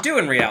don't get to do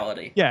in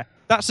reality. Yeah,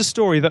 that's a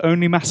story that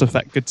only Mass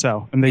Effect could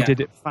tell, and they did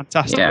it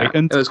fantastically. Yeah,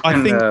 and it was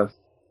I think... Go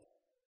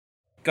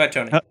ahead,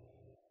 Tony.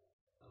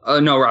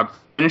 No, Rob,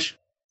 finish.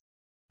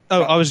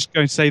 Oh, I was just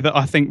going to say that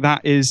I think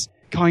that is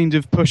kind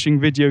of pushing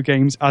video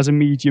games as a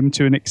medium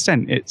to an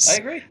extent. I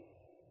agree.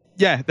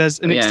 Yeah, there's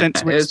an extent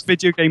to which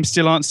video games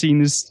still aren't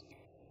seen as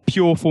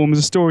pure forms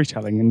of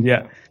storytelling, and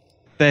yet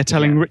they're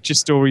telling richer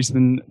stories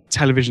than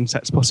television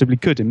sets possibly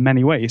could in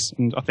many ways.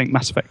 And I think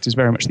Mass Effect is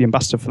very much the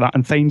ambassador for that,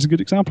 and Thane's a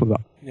good example of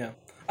that. Yeah.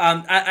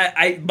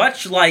 I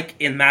much like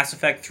in Mass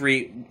Effect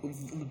 3,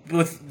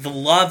 with the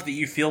love that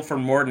you feel for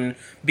Mordin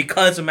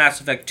because of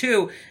Mass Effect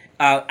 2,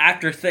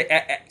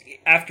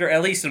 after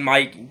at least in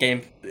my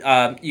game,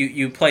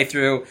 you play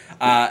through,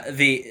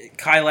 the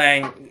Kai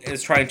Lang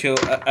is trying to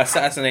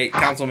assassinate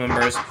council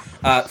members.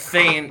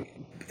 Thane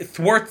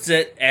thwarts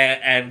it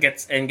and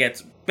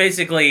gets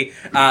basically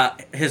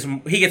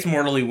he gets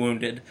mortally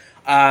wounded.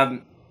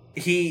 Then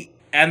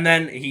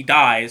he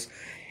dies.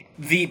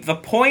 The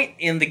point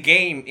in the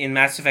game in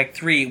Mass Effect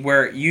 3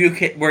 where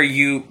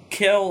you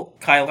kill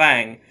Kai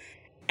Lang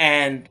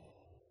and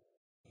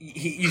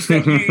you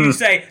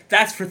say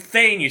that's for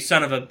Thane, you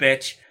son of a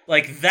bitch.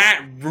 Like,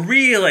 that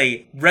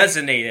really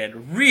resonated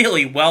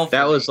really well for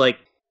That me. was like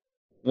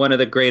one of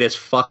the greatest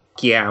fuck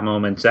yeah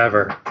moments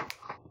ever.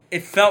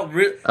 It felt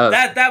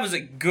that was a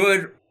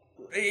good.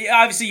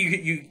 Obviously,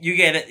 you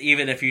get it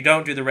even if you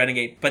don't do the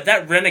renegade, but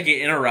that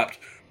renegade interrupt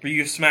where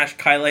you smash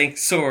Kai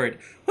Lang's sword,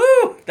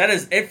 whoo!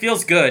 It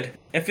feels good.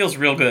 It feels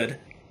real good.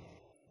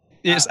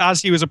 It's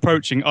as he was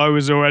approaching, I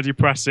was already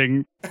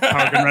pressing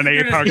Paragon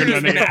Renegade, Paragon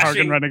Renegade,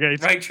 Paragon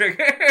Renegade. Right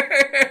trigger.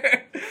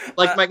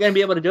 Like, am I going to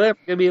be able to do it? Am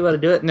I going to be able to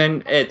do it? And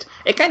then it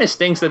kind of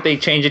stinks that they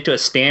changed it to a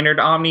standard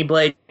Omni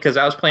Blade, because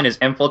I was playing as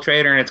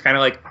Infiltrator, and it's kind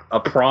of like a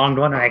pronged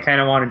one, and I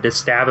kind of wanted to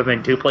stab him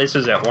in two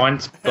places at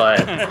once,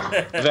 but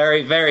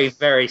very, very,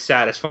 very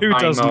satisfying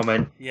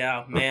moment.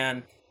 Yeah,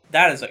 man.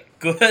 That is a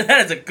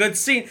good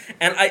scene.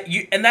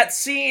 And that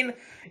scene,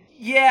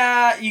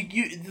 yeah,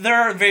 there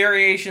are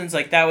variations,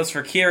 like that was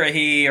for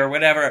Kirrahe or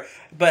whatever,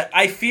 but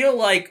I feel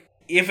like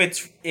if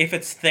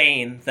it's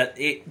Thane that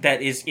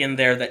is in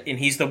there, and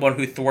he's the one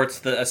who thwarts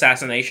the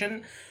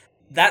assassination,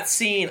 that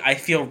scene I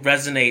feel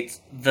resonates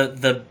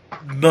the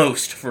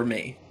most for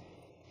me.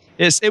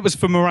 It was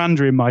for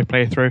Miranda in my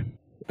playthrough.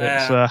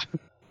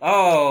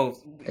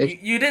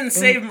 You didn't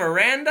save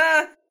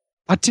Miranda?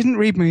 I didn't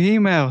read my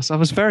emails. I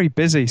was very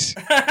busy.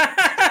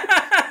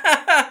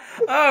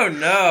 Oh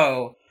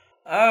no.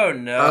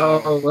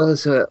 Oh, what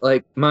was it?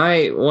 Like,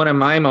 one of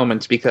my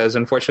moments, because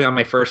unfortunately on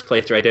my first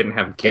playthrough I didn't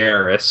have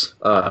Garrus.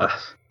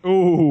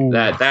 Ooh.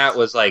 That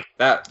was like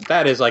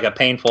that is like a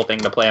painful thing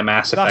to play a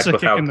Mass Effect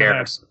without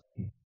Garrus.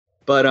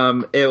 But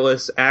it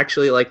was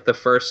actually like the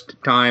first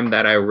time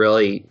that I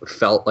really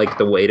felt like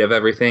the weight of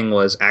everything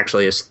was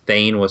actually as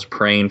Thane was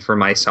praying for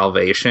my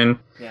salvation.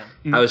 Yeah.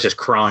 I was just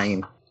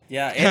crying.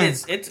 Yeah, it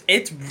is.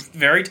 It's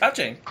very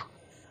touching.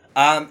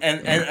 And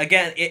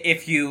again,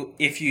 if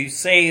you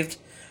saved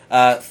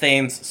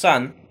Thane's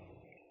son,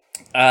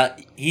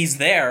 he's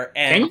there,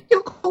 and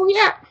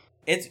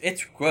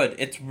it's good.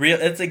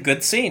 It's a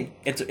good scene.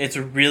 It's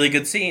a really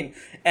good scene,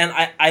 and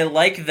I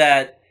like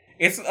that.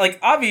 It's like,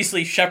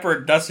 obviously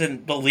Shepard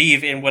doesn't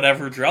believe in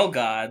whatever Drell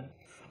god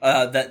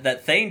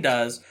that Thane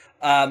does,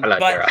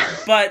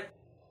 but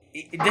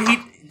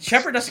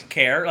Shepard doesn't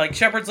care. Like,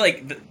 Shepard's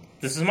like,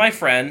 this is my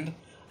friend,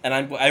 and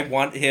I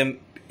want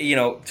him,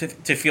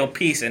 to feel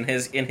peace in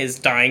his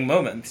dying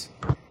moments.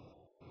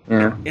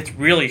 Yeah, it's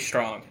really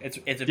strong.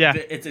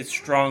 It's a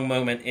strong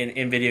moment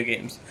in video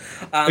games.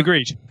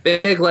 Agreed.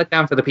 Big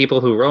letdown for the people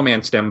who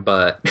romanced him,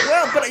 but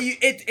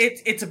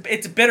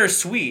it's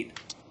bittersweet.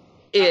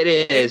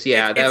 It is,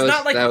 yeah. It's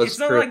not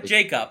like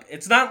Jacob.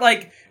 It's not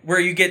like where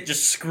you get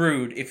just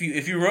screwed if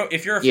you're a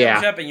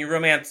friendship and you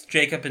romance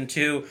Jacob in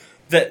 2.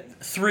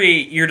 That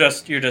 3 you're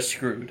just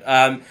screwed.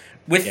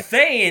 With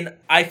Thane,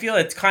 I feel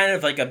it's kind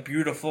of like a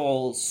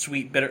beautiful,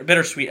 sweet,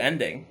 bittersweet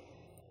ending.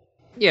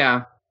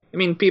 Yeah. I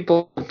mean,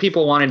 people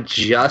wanted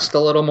just a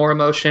little more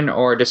emotion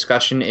or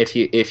discussion if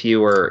you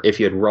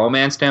had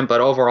romanced him, but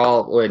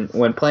overall,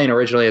 when playing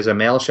originally as a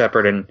male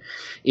Shepard, and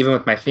even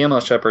with my female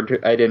Shepard,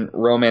 I didn't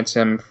romance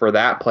him for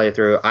that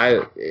playthrough.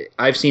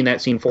 I've seen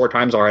that scene 4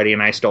 times already,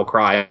 and I still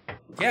cry.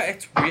 Yeah,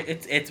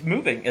 it's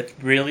moving. It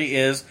really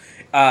is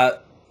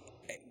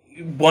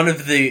one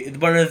of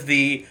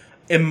the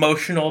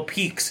emotional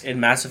peaks in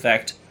Mass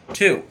Effect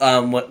 2,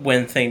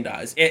 when Thane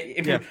dies.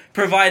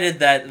 Provided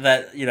that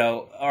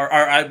or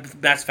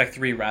Mass Effect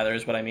 3 rather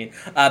is what I mean.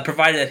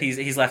 Provided that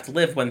he's left to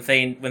live when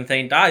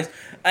Thane dies,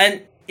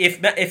 and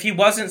if he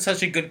wasn't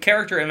such a good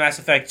character in Mass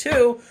Effect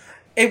 2,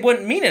 it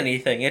wouldn't mean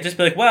anything. It'd just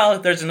be like, well,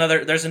 there's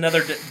another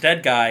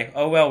dead guy.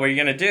 Oh well, what are you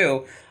gonna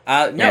do?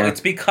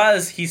 It's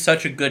because he's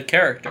such a good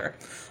character.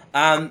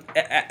 I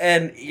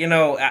in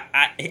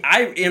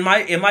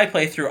my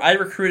playthrough, I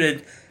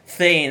recruited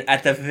Thane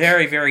at the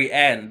very, very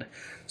end.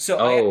 So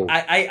Oh.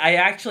 I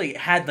actually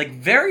had like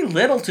very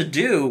little to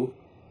do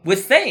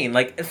with Thane.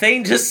 Like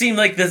Thane just seemed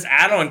like this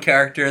add-on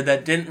character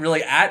that didn't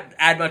really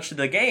add much to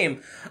the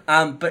game.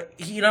 But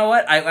you know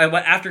what? I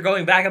after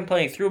going back and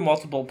playing through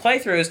multiple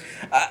playthroughs,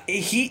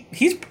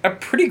 he's a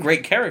pretty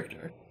great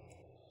character.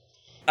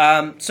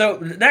 So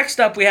next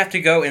up, we have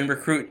to go and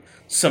recruit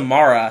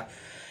Samara.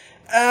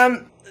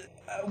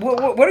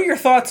 What are your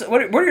thoughts?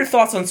 What are your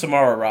thoughts on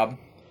Samara, Rob?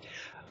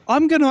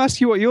 I'm going to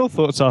ask you what your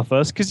thoughts are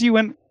first, because you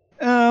went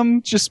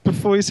just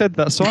before you said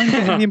that, so I'm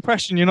getting the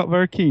impression you're not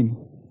very keen.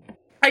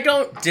 I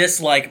don't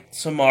dislike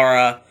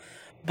Samara,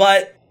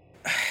 but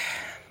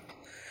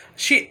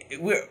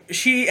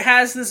she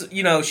has this,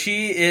 you know,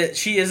 she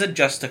is a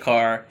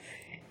Justicar,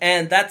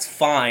 and that's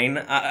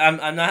fine.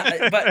 I'm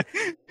not, but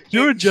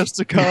You're just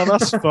a car,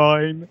 that's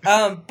fine.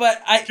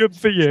 but Good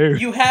for you.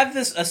 You have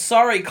this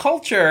Asari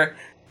culture,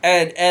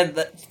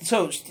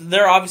 so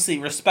they're obviously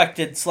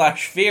respected /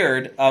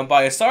 feared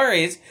by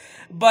Asaris,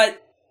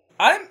 but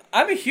I'm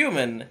a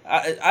human.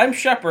 I'm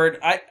Shepard.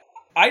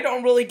 I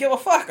don't really give a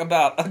fuck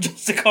about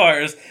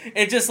Justicars.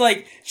 It's just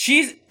like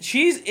she's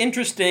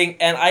interesting,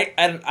 and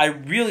I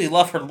really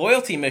love her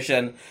loyalty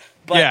mission.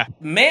 But yeah,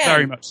 man,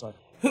 very much so.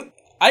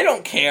 I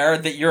don't care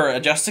that you're a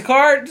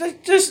Justicar.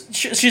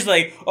 She's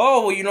like,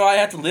 oh, well, you know, I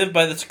have to live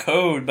by this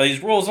code, by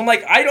these rules. I'm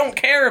like, I don't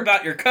care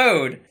about your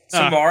code,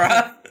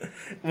 Samara.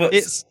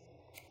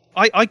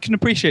 I can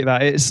appreciate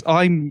that.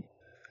 I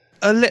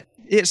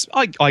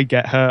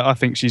get her. I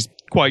think she's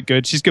quite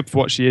good. She's good for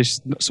what she is,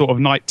 sort of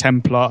Knight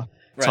Templar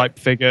type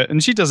figure,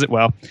 and she does it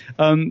well.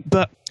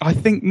 But I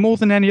think more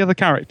than any other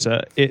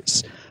character,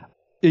 it's,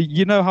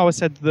 you know how I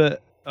said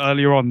that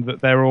earlier on,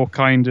 that they're all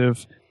kind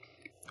of,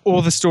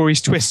 all the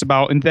stories twist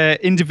about, and they're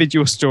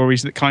individual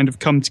stories that kind of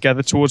come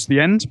together towards the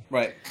end.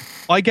 Right.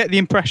 I get the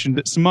impression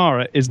that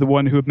Samara is the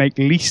one who would make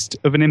least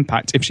of an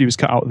impact if she was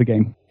cut out of the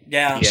game.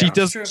 Yeah. She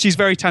does. True. She's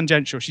very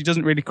tangential. She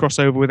doesn't really cross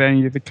over with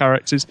any of the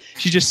characters.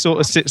 She just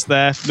sort of sits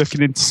there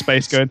looking into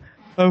space, going,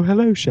 "Oh,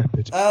 hello,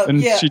 Shepard."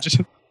 And yeah. she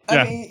just.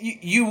 I mean,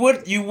 you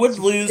would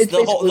lose It's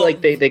the whole. like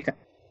they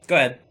Go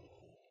ahead.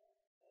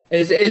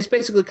 It's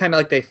basically kind of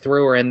like they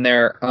threw her in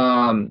there.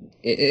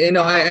 You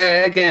know,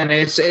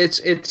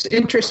 it's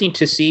interesting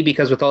to see,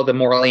 because with all the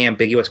morally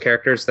ambiguous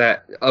characters,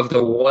 that of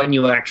the one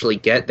you actually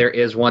get, there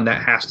is one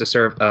that has to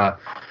serve a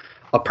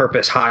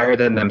purpose higher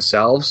than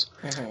themselves.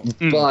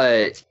 Mm-hmm.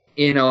 But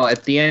you know,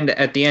 at the end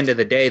of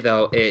the day,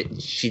 though,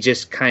 she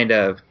just kind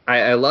of,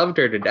 I loved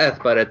her to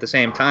death, but at the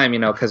same time, you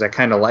know, because I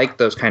kind of like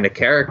those kind of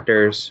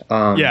characters.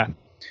 Yeah.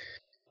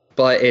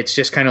 But it's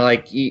just kind of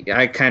like,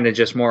 I kind of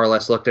just more or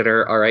less looked at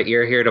her, all right,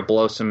 you're here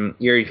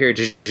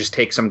to just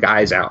take some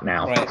guys out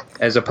now, right,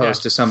 as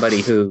opposed to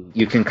somebody who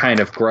you can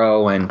kind of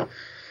grow and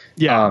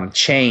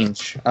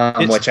change,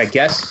 which I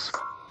guess,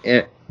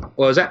 what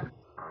was that?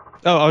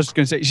 Oh, I was just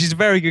going to say, she's a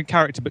very good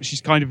character, but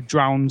she's kind of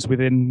drowned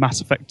within Mass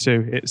Effect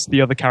 2. It's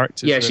the other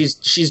characters. Yeah,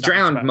 she's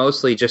drowned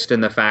mostly just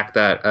in the fact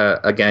that,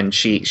 again,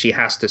 she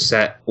has to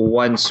set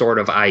one sort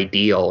of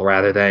ideal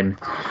rather than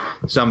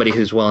somebody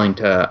who's willing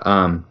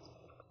to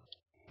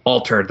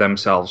alter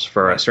themselves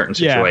for a certain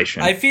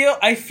situation. I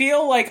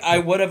feel like I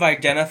would have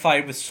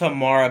identified with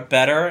Samara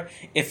better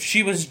if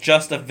she was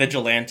just a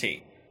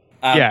vigilante.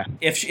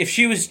 If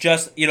she was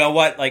just, you know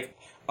what, like,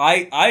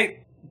 I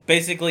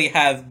basically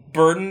have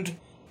burdened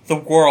the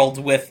world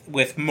with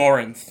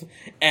Morinth,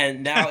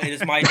 and now it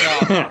is my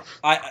job.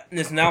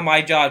 It's now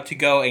my job to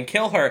go and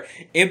kill her.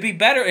 It'd be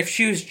better if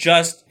she was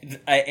just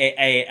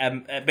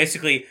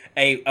basically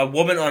a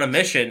woman on a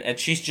mission, and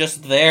she's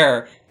just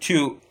there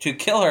to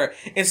kill her.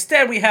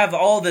 Instead, we have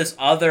all this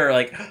other,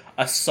 like,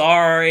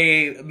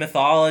 Asari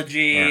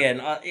mythology,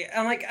 and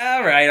I'm like,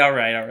 all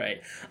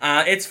right.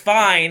 It's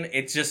fine.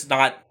 It's just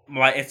not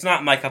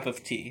my cup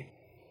of tea.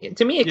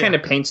 To me, it kind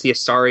of paints the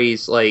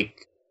Asaris like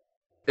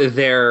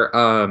their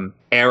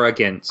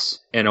arrogance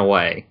in a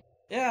way.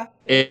 Yeah.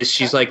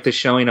 She's like the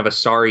showing of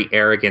Asari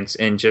arrogance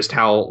and just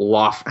how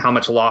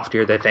much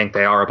loftier they think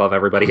they are above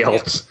everybody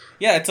else.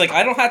 Yeah, it's like,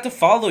 I don't have to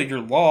follow your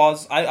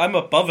laws. I'm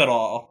above it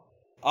all.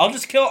 I'll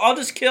just kill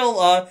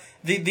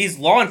these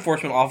law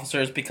enforcement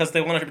officers because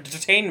they want to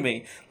detain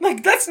me.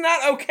 Like, that's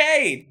not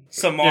okay,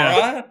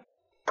 Samara.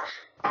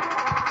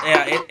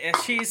 Yeah,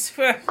 she's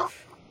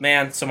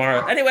man,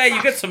 Samara. Anyway,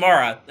 you get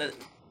Samara.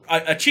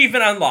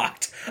 Achievement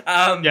unlocked.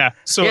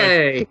 Sorry.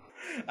 Yay.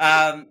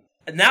 Now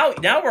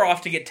we're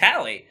off to get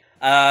Tali.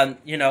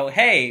 You know,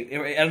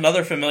 hey,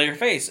 another familiar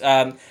face.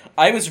 I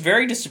was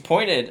very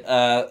disappointed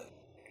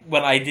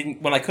when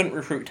I couldn't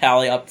recruit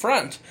Tali up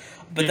front,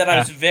 but then I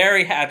was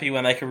very happy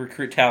when I could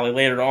recruit Tali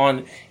later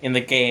on in the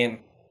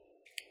game.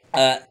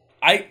 I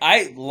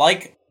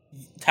like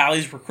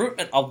Tali's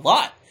recruitment a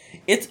lot.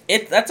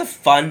 That's a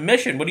fun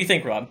mission. What do you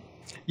think, Rob?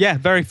 Yeah,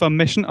 very fun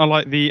mission. I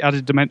like the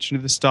added dimension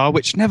of the star,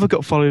 which never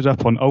got followed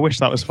up on. I wish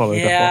that was followed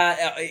up on.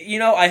 Yeah, you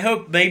know, I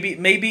hope maybe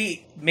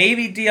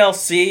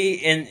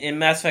DLC in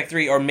Mass Effect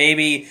 3, or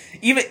maybe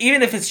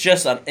even if it's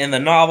just in the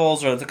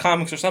novels or the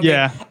comics or something.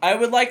 Yeah. I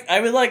would like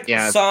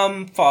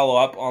some follow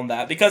up on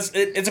that, because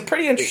it's a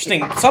pretty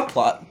interesting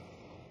subplot.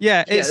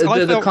 Yeah, it's I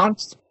the felt,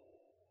 concept.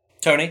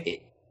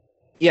 Tony?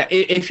 Yeah,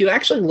 if you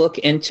actually look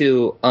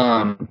into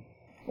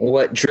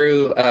what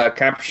Drew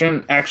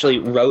Capuchin actually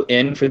wrote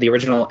in for the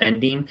original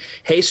ending,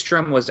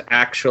 Haystrom was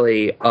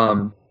actually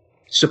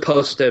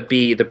supposed to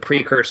be the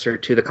precursor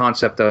to the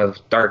concept of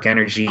dark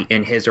energy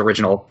in his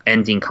original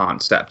ending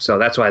concept. So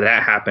that's why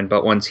that happened.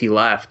 But once he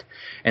left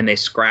and they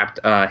scrapped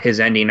his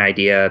ending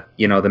idea,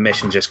 the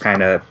mission just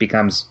kind of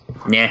becomes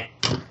nah.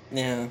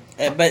 Yeah,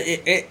 but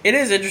it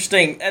is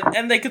interesting,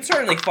 and they could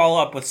certainly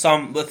follow up with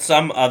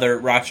some other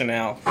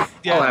rationale.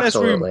 yeah,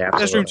 absolutely.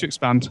 There's room to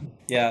expand.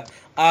 Yeah.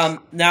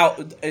 Now,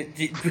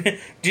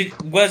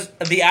 was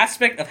the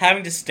aspect of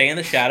having to stay in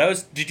the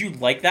shadows? Did you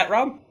like that,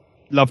 Rob?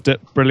 Loved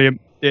it. Brilliant.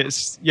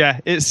 It's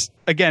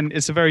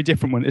a very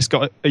different one. It's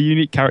got a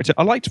unique character.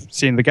 I liked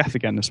seeing the Geth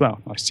again as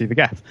well. Nice to see the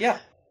Geth. Yeah.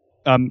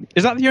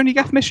 Is that the only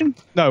Geth mission?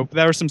 No,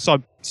 there are some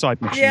side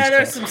missions. Yeah,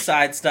 there's some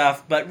side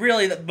stuff, but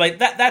really, like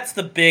that's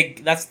the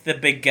big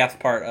Geth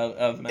part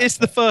of Mass It's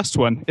the first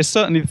one. It's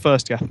certainly the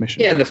first Geth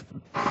mission. Yeah,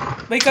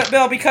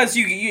 because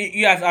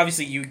you have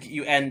obviously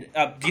you end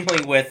up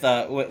dealing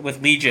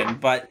with Legion,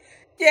 but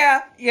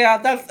yeah,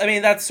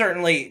 that's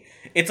certainly,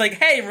 it's like,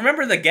 hey,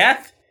 remember the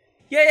Geth?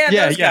 Yeah,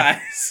 those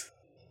guys.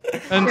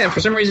 And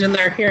for some reason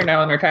they're here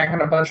now and they're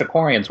attacking a bunch of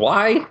Quarians.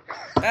 Why?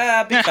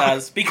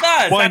 Because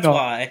Why that's not?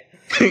 why.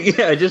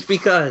 Yeah, just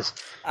because.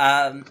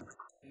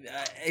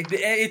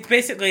 It's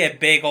basically a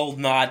big old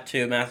nod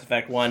to Mass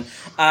Effect 1.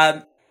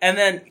 And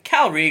then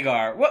Cal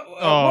Regar,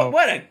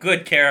 what a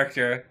good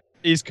character.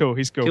 He's cool.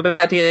 Too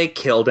bad they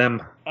killed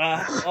him.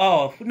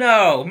 Oh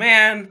no,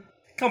 man!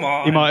 Come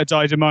on. He might have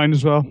died in mine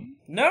as well.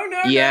 No.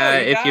 Yeah,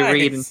 you if you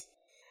read- guys.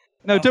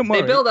 No, don't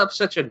worry. They build up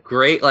such a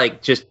great,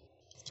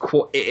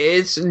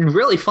 it's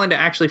really fun to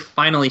actually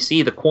finally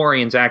see the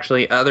Quarians,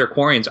 other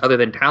Quarians other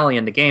than Tali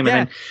in the game. Yeah.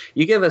 And then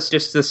you give us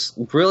just this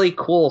really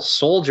cool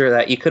soldier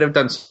that you could have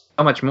done so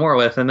much more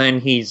with, and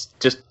then he's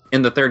just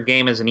in the third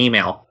game as an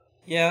email.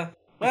 Yeah.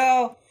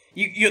 Well,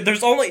 you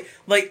there's only,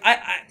 like,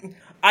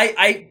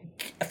 I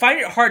find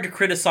it hard to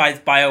criticize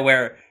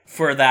BioWare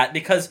for that,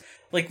 because,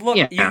 like, look,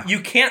 Yeah. you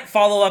can't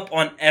follow up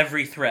on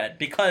every thread,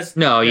 because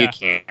No, Yeah. you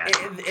can't.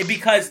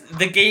 because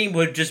the game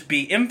would just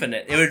be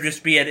infinite. It would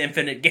just be an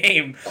infinite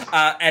game,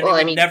 and Well,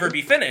 it would never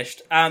be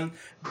finished.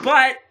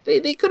 But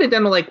They could have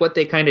done what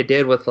they kind of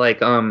did with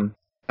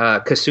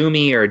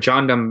Kasumi or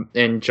John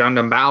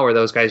Dumbauer, or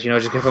those guys.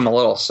 Just give him a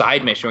little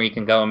side mission where you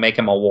can go and make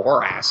him a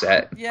war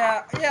asset.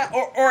 yeah,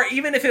 or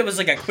even if it was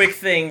like a quick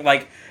thing,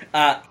 like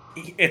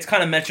it's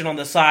kind of mentioned on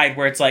the side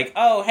where it's like,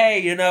 oh,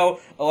 hey,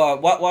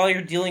 while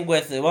you're dealing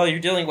with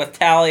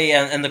Tali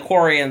and the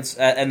Quarians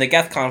and the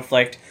Geth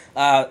conflict,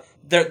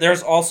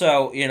 there's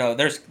also,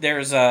 there's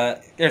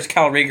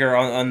Cal Regar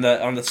on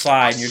the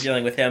side, and you're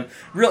dealing with him.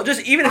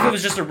 Even if it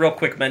was just a real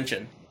quick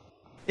mention.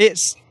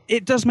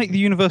 It does make the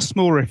universe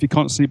smaller if you're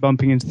constantly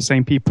bumping into the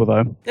same people,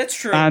 though. That's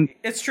true.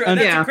 It's true. And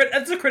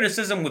That's a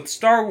criticism with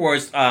Star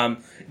Wars,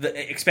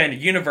 the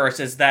expanded universe,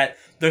 is that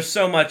there's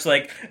so much,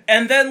 like,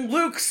 and then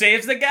Luke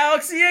saves the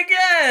galaxy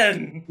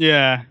again.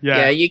 Yeah.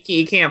 Yeah,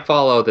 you can't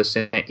follow the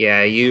same.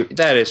 Yeah,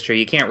 that is true.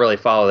 You can't really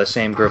follow the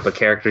same group of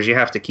characters. You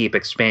have to keep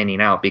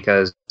expanding out,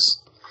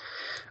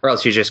 or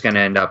else you're just going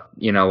to end up,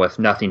 with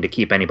nothing to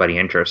keep anybody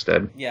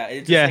interested. Yeah,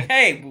 it's just like,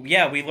 hey,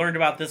 we learned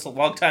about this a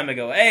long time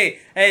ago. Hey,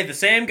 the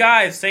same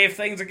guys save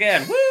things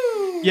again.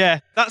 Woo! Yeah,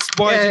 that's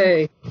why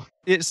Yay.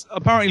 it's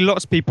apparently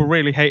lots of people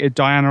really hated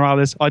Diana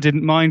Alice. I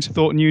didn't mind.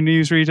 Thought new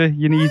newsreader.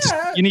 You need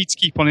to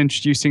keep on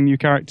introducing new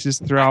characters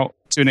throughout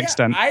to an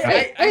extent.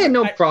 I had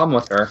no problem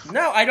with her.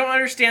 No, I don't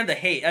understand the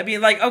hate. I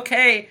mean, like,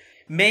 okay,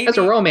 maybe As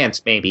a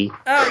romance, maybe.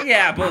 Oh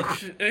yeah, but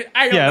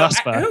I don't know. that's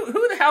fair.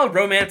 Who the hell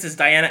romances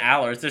Diana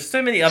Allers? There's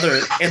so many other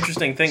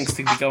interesting things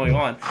to be going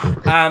on.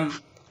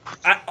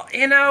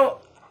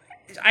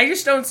 I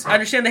just don't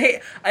understand the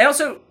hate. I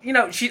also,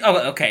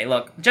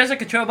 look,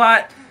 Jessica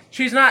Chobot.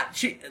 She's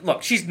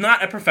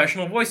not a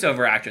professional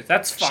voiceover actress.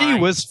 That's fine. She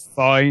was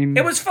fine.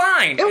 It was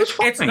fine. It was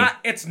fine.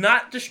 It's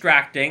not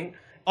distracting.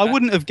 I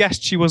wouldn't have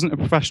guessed she wasn't a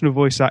professional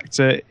voice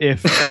actor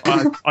if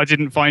I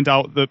didn't find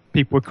out that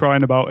people were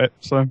crying about it.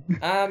 So.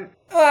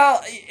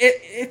 Well,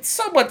 it's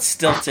somewhat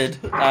stilted.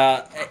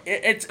 But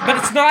it's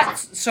not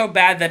so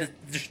bad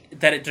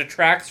that it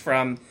detracts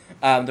from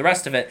the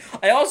rest of it.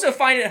 I also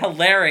find it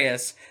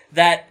hilarious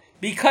that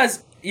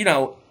because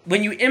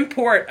when you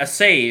import a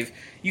save,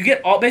 you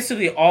get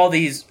basically all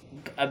these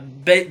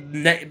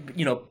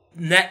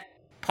net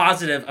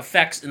positive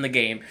effects in the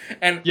game,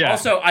 and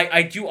also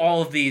I do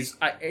all of these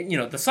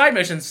the side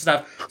missions and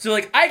stuff, so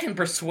like I can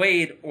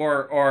persuade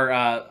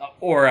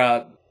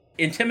or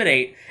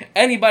intimidate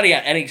anybody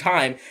at any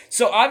time.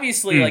 So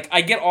obviously like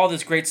I get all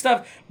this great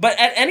stuff, but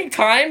at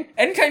anytime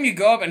you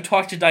go up and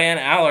talk to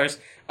Diana Allers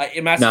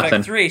in Mass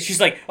Effect 3,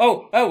 she's like,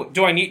 oh,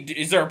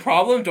 is there a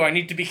problem? Do I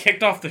need to be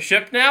kicked off the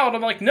ship now? And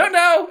I'm like,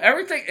 no,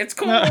 everything, it's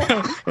cool.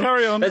 No,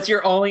 carry on. That's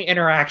your only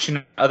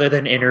interaction other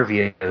than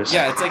interviews.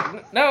 Yeah, it's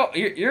like, no,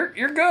 you're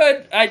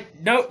good.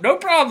 No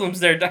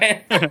problems there,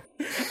 Diana.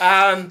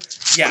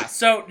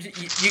 So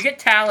you get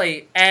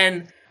Tali,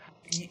 and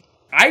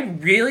I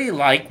really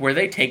like where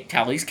they take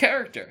Tally's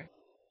character.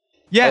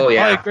 Yeah, Oh,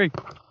 yeah. I agree.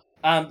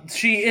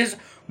 She is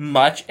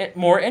much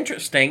more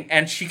interesting,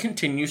 and she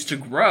continues to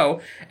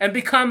grow and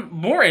become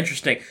more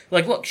interesting.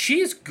 Like, look,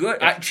 she's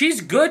good.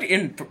 She's good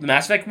in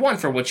Mass Effect 1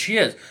 for what she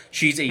is.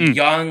 She's a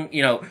young,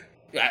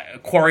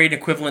 quarried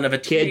equivalent of a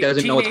Kid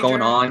doesn't know what's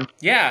going on.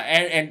 Yeah,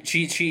 and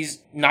she's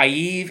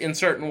naive in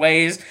certain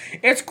ways.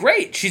 It's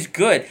great. She's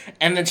good,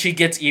 and then she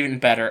gets even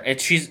better.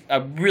 She's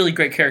a really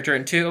great character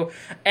in 2,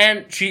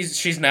 and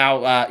she's now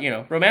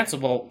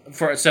romanceable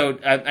for. So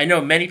I know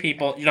many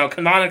people,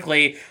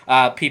 canonically,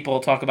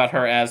 people talk about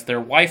her as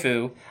their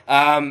waifu.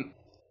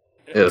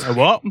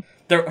 What?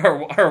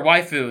 Her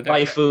waifu.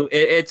 Waifu.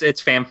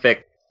 It's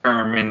fanfic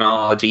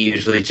terminology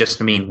usually just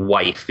to mean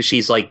wife.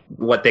 She's like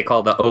what they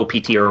call the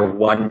OPT or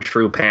one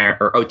true parent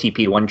or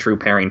OTP, one true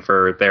pairing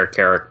for their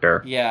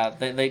character. Yeah,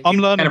 they I'm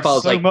learning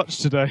Annabelle's so like- much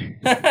today.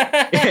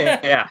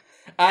 Yeah.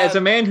 As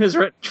a man who's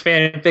written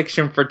fan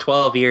fiction for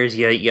 12 years,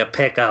 you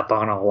pick up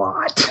on a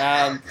lot.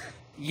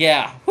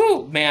 Yeah.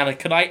 Whew, man,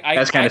 could I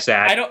That's kinda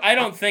sad. I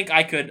don't think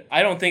I could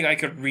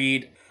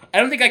read. I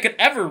don't think I could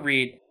ever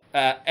read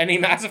any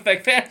Mass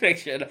Effect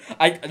fanfiction.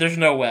 There's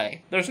no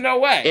way. There's no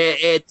way.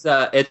 It's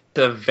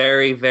a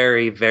very,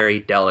 very, very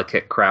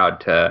delicate crowd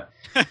to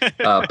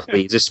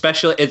please,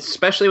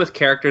 especially with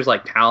characters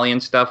like Tally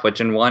and stuff. Which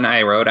in one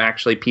I wrote,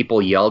 actually,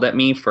 people yelled at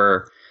me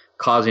for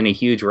causing a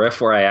huge riff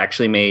where I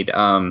actually made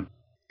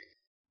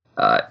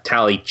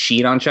Tally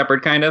cheat on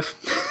Shepard, kind of.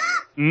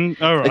 All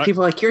right. Like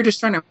people are like, you're just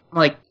trying to, I'm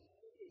like,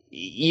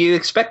 you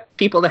expect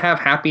people to have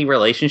happy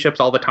relationships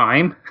all the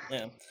time?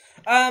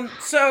 Yeah.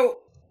 So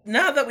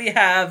now that we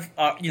have,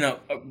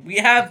 we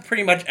have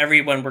pretty much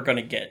everyone we're going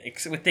to get,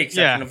 with the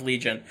exception of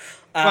Legion.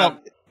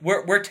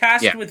 We're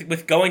tasked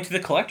with going to the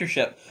collector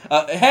ship.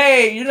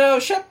 Hey,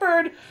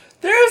 Shepard,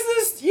 there's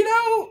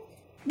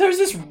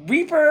this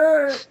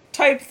Reaper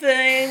type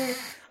thing.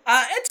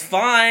 It's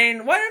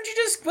fine. Why don't you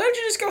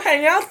just go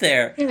hang out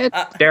there?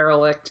 It's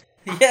derelict.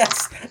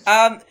 Yes.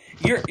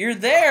 You're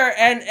there,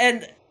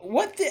 and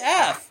what the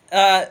F?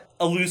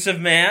 Elusive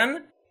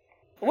man?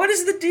 What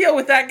is the deal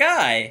with that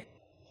guy?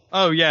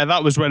 Oh, yeah,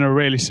 that was when I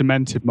really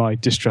cemented my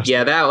distrust.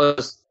 Yeah,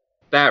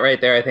 that right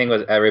there, I think,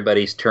 was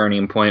everybody's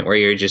turning point where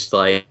you're just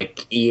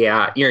like,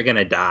 yeah, you're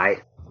gonna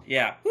die.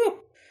 Yeah. Whew.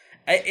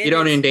 You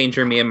don't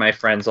endanger me and my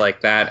friends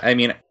like that. I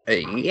mean,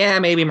 yeah,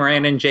 maybe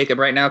Miranda and Jacob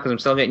right now because I'm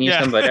still getting used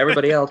to them, but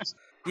everybody else.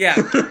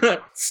 Yeah.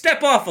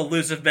 Step off,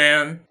 Elusive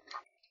man.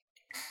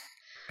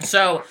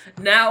 So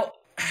now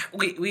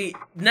we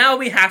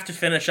have to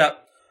finish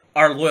up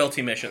our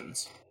loyalty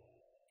missions.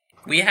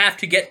 We have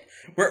to get.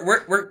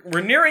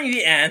 We're nearing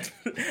the end.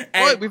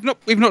 And, Wait,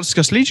 we've not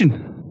discussed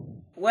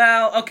Legion.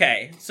 Well,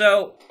 okay,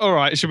 so All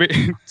right, should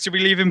we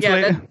leave him for Yeah,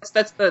 later?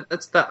 that's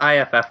the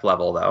IFF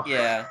level though.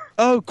 yeah.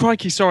 Oh,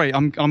 crikey! Sorry,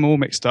 I'm all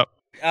mixed up.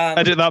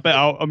 Edit that bit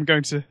out. I'm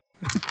going to.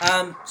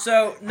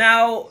 So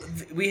now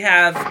we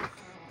have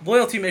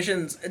loyalty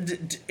missions.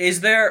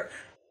 Is there,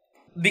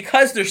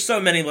 because there's so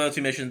many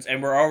loyalty missions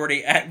and we're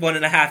already at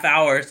 1.5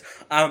 hours,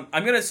 I'm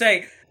going to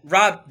say,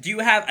 Rob, do you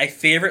have a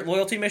favorite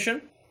loyalty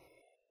mission?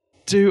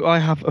 Do I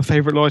have a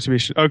favourite loyalty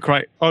mission? Oh,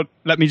 great.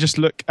 Let me just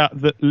look at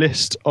the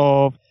list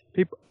of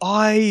people.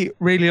 I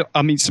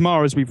mean,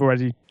 Samara's we've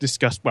already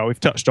discussed. Well, we've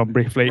touched on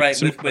briefly. Right,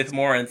 with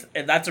Morinth.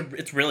 And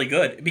it's really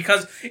good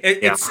because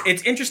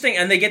it's interesting,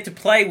 and they get to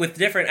play with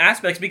different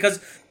aspects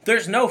because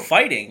there's no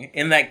fighting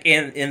in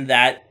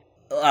that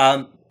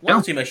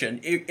loyalty mission.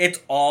 It's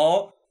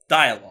all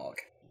dialogue.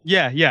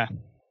 Yeah.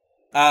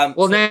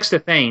 Well, next to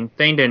Thane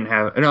didn't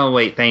have. No,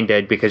 wait, Thane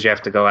did because you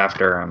have to go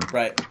after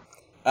Right.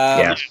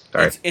 Yeah,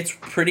 sorry. It's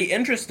pretty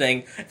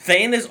interesting.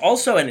 Thane is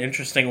also an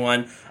interesting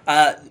one.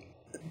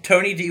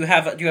 Tony, do you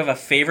have a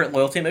favorite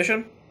loyalty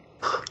mission?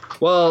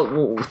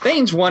 Well,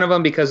 Thane's one of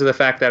them because of the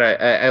fact that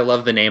I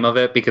love the name of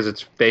it because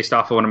it's based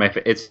off of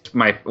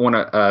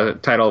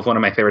title of one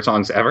of my favorite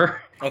songs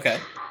ever. Okay.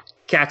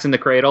 Cats in the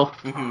Cradle.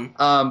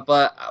 Mm-hmm.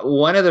 But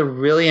one of the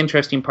really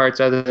interesting parts,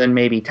 other than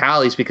maybe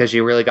Tally's, because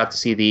you really got to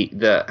see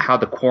the how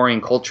the quarrying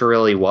culture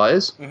really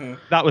was. Mm-hmm.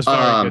 That was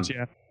very good.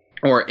 Yeah.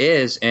 Or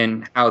is,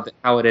 and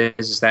how it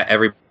is that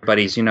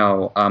everybody's,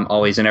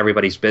 always in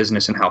everybody's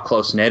business and how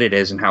close-knit it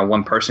is and how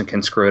one person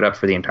can screw it up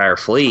for the entire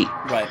fleet.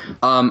 Right.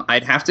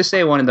 I'd have to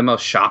say one of the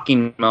most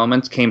shocking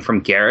moments came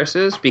from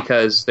Garrus's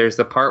because there's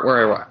the part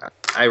where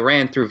I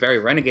ran through Very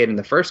Renegade in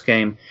the first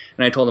game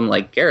and I told him,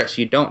 like, Garrus,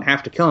 you don't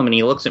have to kill him. And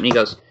he looks at me and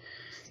he goes,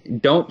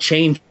 don't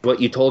change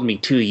what you told me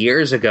 2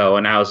 years ago.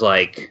 And I was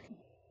like,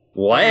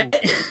 what?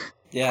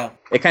 Yeah.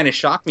 It kind of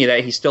shocked me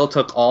that he still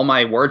took all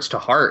my words to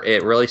heart.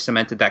 It really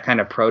cemented that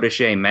kind of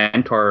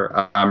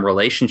protege-mentor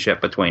relationship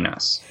between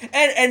us.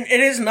 And it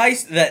is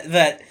nice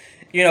that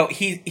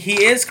he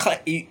is,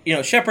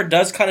 Shepard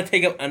does kind of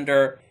take him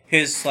under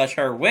his /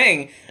 her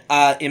wing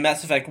in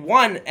Mass Effect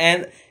 1,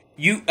 and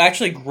you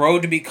actually grow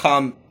to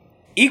become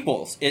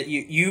equals.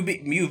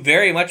 You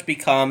very much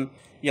become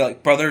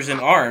like brothers in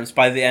arms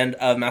by the end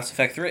of Mass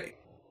Effect 3.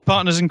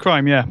 Partners in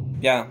crime. Yeah.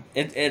 Yeah.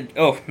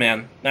 Oh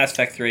man, Mass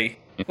Effect 3.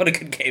 What a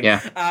good game. Yeah.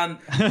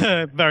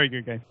 Very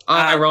good game.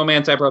 My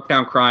romance, I broke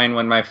down crying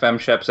when my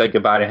femshep said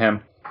goodbye to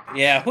him.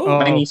 Yeah.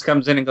 My niece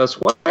comes in and goes,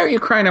 "Why are you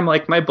crying?" I'm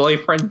like, "My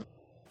boyfriend."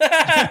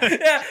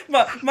 Yeah,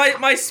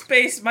 my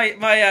space,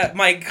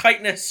 my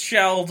chitinous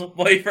shelled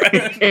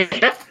boyfriend.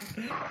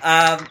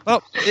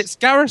 It's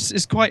Garrus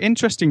is quite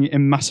interesting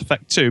in Mass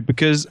Effect 2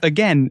 because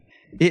again,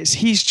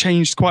 he's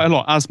changed quite a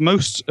lot, as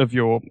most of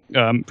your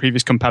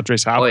previous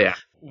compadres have. Oh yeah.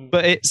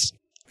 But it's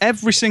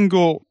every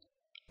single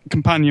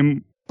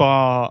companion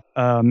bar,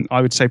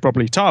 I would say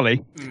probably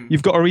Tali,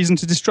 you've got a reason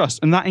to distrust,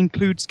 and that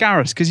includes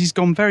Garrus because he's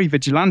gone very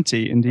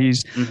vigilante and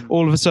he's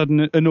all of a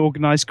sudden an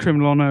organised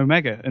criminal on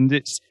Omega, and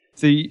it's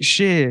the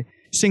sheer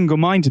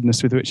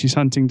single-mindedness with which he's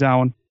hunting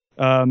down.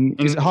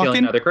 Is it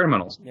Harkin? Other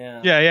criminals.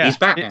 Yeah. He's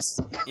Batman.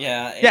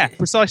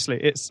 Precisely.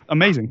 It's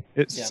amazing.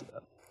 It's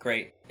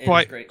great.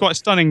 Quite a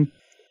stunning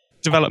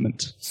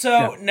development.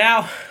 So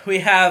now we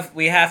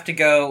have to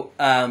go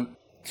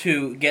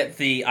to get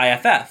the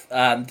IFF.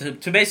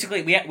 To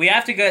basically we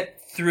have to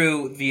get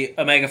through the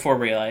Omega 4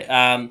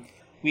 relay.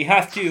 We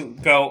have to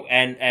go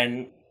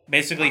and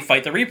basically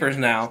fight the Reapers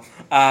now,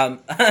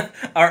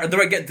 or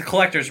the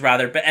Collectors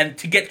rather, and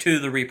to get to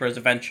the Reapers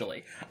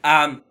eventually.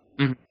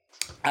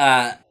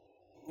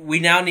 We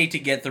now need to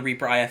get the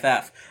Reaper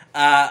IFF.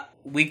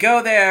 We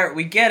go there,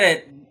 we get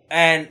it,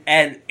 and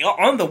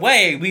on the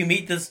way we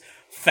meet this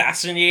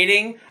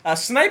fascinating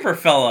sniper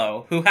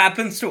fellow who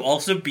happens to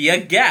also be a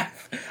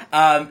Geth.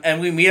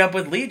 And we meet up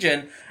with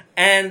Legion,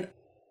 and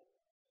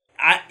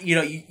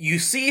you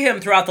see him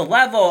throughout the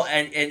level,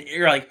 and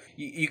you're like,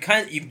 you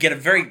get a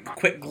very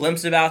quick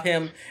glimpse about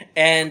him,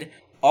 and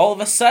all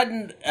of a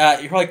sudden,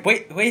 you're like,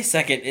 wait a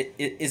second,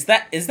 is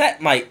that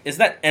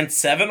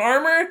N7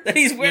 armor that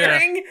he's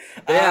wearing?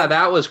 Yeah,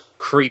 that was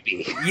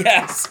creepy.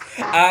 Yes.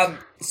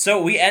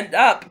 So we end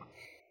up,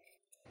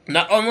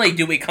 not only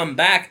do we come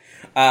back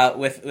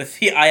with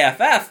the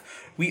IFF,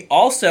 we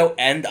also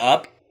end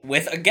up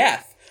with a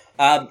Geth.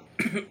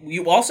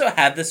 You also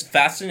have this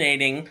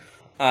fascinating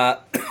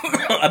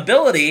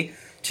ability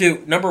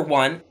to, number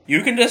one,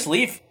 you can just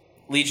leave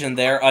Legion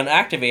there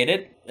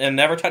unactivated and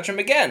never touch him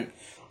again.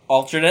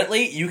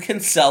 Alternately, you can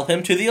sell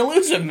him to the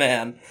Elusive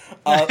Man,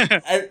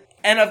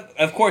 and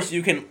of course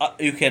you can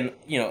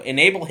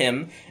enable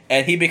him,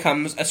 and he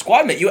becomes a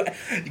squad mate.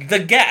 The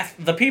Geth,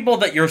 the people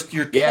that you're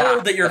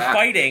told that you're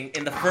fighting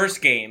in the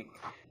first game.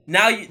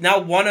 Now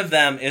one of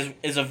them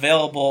is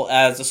available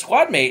as a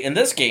squad mate in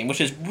this game, which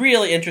is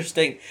really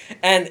interesting.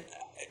 And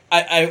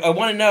I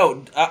want to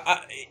know,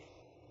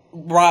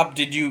 Rob,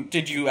 did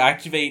you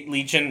activate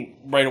Legion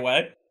right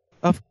away?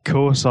 Of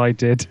course I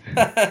did.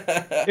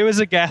 It was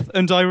a Geth,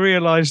 and I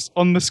realised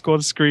on the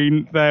squad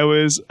screen there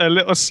was a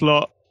little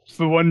slot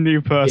for one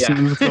new person.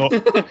 And I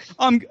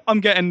thought,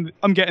 I'm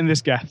getting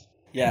this Geth.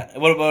 Yeah.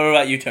 What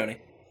about you, Tony?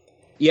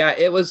 Yeah,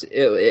 it was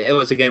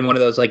again one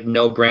of those like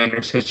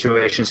no-brainer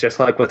situations, just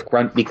like with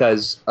Grunt,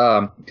 because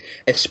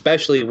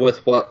especially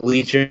with what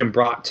Legion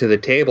brought to the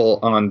table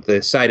on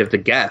the side of the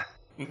Geth,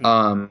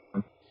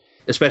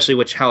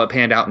 especially how it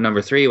panned out in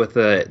number 3 with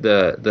the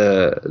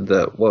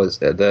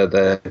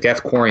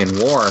Geth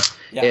Quarian War.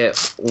 Yeah.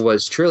 It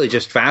was truly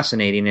just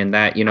fascinating in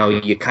that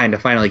you kind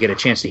of finally get a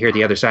chance to hear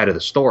the other side of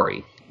the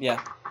story.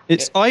 Yeah,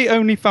 I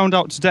only found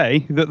out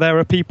today that there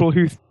are people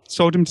who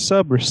sold him to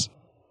Cerberus.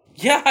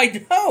 Yeah,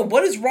 I know.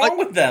 What is wrong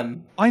with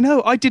them? I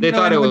know. I didn't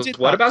know anyone did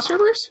that. What about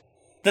Cerberus?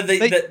 That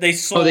they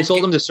sold. Oh, they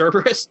sold him to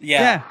Cerberus?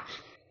 Yeah.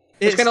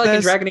 It's kind of like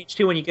in Dragon Age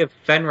 2 when you give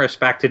Fenris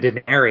back to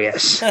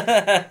Daenerys.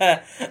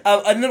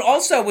 And then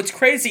also, what's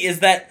crazy is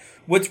that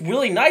what's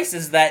really nice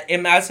is that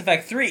in Mass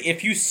Effect 3,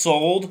 if you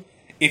sold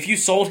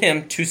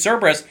him to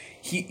Cerberus,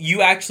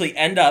 you actually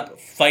end up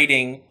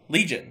fighting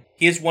Legion.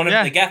 He is one of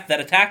the Geth that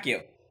attack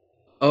you.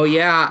 Oh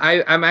yeah,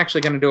 I'm actually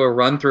going to do a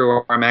run through,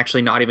 or I'm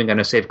actually not even going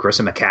to save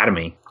Grissom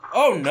Academy.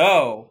 Oh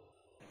no!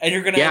 And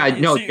you're gonna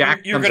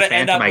Jack. You're gonna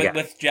end up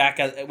with Jack.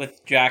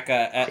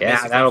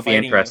 That'll be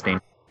interesting.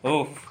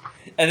 Oh,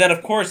 and then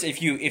of course,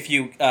 if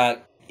you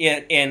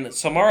in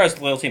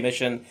Samara's loyalty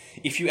mission,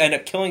 if you end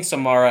up killing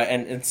Samara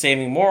and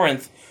saving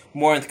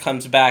Morinth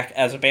comes back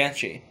as a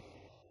Banshee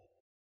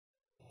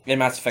in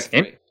Mass Effect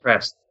 3.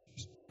 Interesting.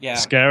 Yeah.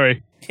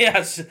 Scary.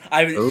 Yes,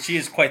 she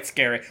is quite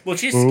scary. Well,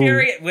 she's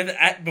scary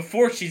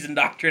before she's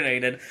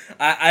indoctrinated.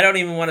 I don't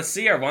even want to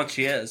see her once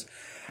she is.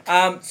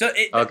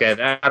 Okay,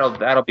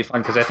 that'll be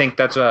fun because I think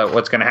that's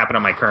what's going to happen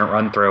on my current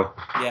run through.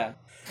 Yeah.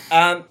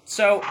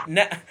 So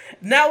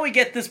now we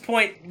get this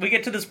point. We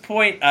get to this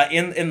point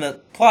in the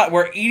plot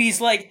where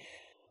Edie's like,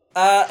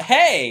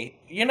 "Hey,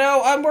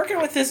 I'm working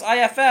with this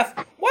IFF.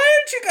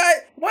 Why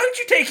don't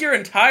you take your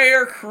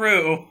entire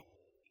crew?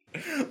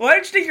 Why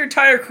don't you take your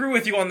entire crew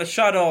with you on the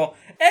shuttle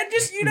and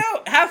just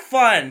have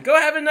fun? Go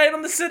have a night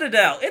on the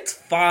Citadel. It's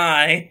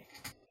fine."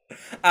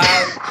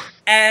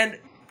 And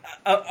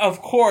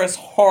of course,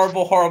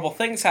 horrible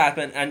things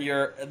happen, and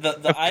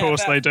the of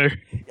course IFF, they do.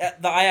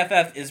 The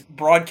IFF is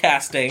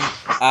broadcasting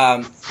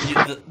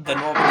the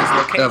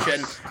Normandy's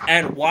location,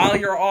 and while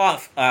you're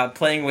off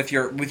playing with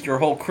your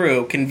whole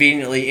crew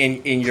conveniently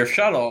in your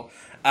shuttle,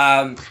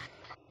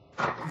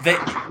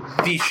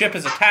 the ship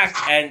is attacked,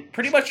 and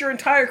pretty much your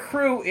entire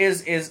crew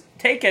is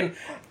taken.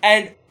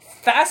 And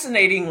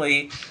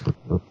fascinatingly,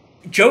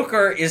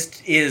 Joker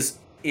is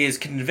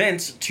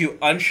convinced to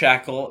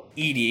unshackle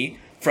Edie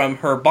from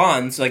her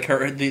bonds, like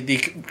the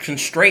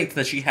constraint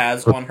that she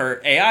has on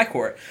her AI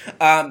core.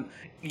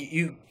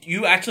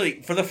 You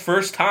actually, for the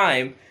first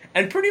time,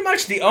 and pretty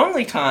much the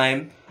only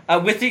time,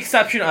 with the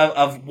exception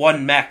of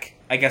one mech,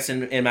 I guess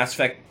in Mass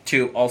Effect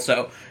 2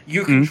 also,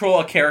 you control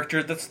a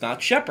character that's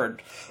not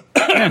Shepard.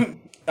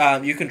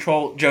 You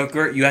control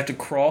Joker, you have to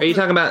crawl. Are you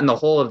talking about in the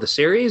whole of the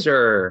series,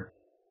 or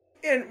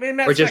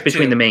Mass or just Effect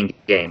between 2. the main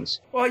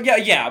games? Well,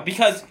 yeah,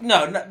 because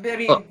because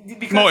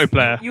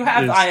multiplayer you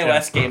have the is,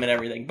 iOS game and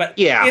everything, but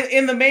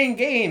in the main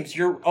games,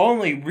 you're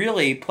only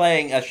really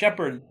playing as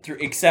Shepard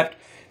except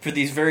for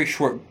these very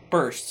short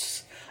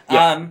bursts.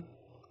 Yeah.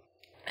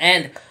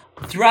 And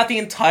throughout the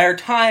entire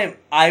time,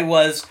 I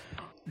was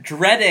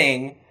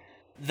dreading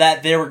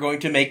that they were going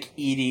to make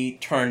Edie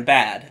turn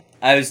bad.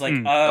 I was like,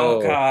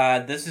 oh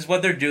god, this is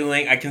what they're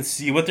doing. I can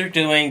see what they're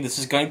doing. This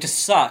is going to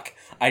suck.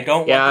 I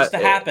don't want this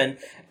to happen.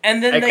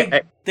 And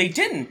then they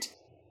didn't.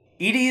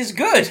 Edie is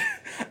good.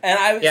 And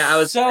I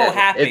was so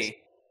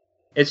happy.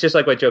 It's just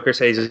like what Joker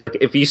says,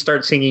 if you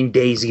start singing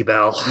Daisy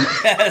Bell.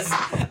 Yes.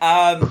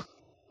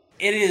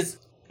 It is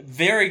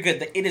very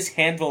good. It is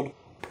handled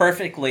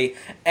perfectly.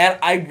 And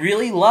I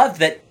really love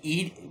that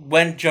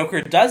when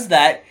Joker does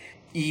that,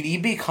 Edie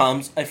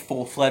becomes a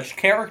full-fledged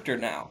character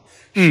now.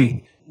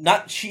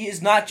 She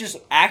is not just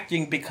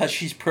acting because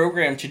she's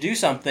programmed to do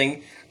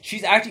something.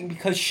 She's acting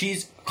because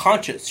she's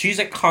conscious. She's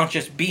a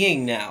conscious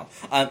being now.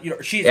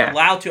 She's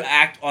allowed to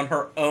act on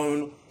her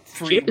own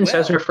free will. She even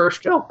says her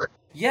first joke.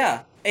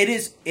 Yeah,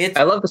 it's.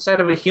 I love the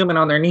sight of a human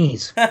on their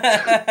knees.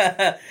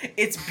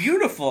 It's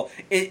beautiful.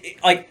 Edie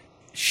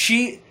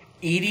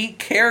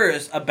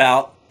cares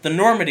about the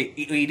Normandy.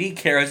 Edie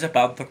cares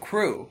about the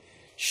crew.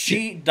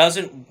 She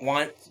doesn't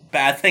want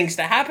bad things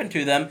to happen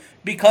to them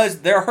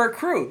because they're her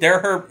crew. They're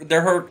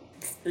her.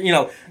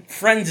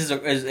 Friends is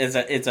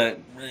a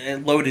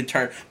loaded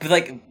term,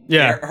 but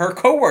they're her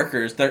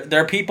coworkers.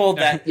 They're people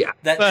that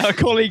her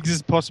colleagues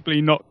is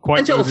possibly not quite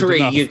until 3.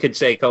 enough. You could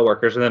say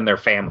coworkers, and then their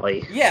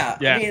family. Yeah.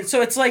 I mean,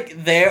 so it's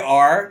like there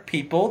are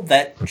people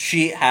that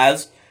she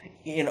has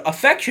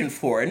affection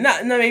for, and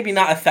maybe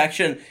not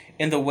affection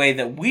in the way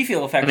that we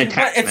feel affection,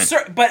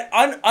 but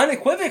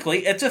unequivocally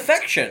it's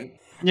affection.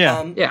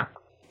 Yeah.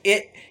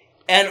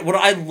 And what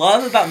I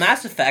love about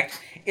Mass Effect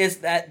is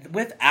that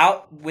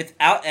without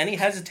any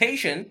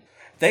hesitation,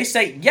 they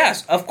say,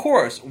 yes, of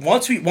course.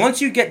 Once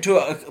you get to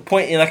a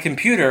point in a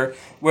computer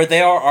where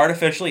they are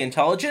artificially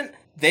intelligent,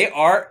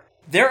 they're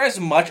as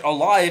much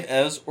alive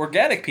as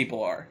organic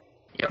people are.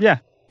 Yep. Yeah,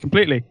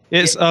 completely.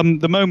 It's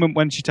the moment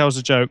when she tells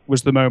a joke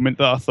was the moment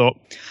that I thought,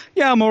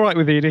 yeah, I'm all right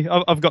with Edie.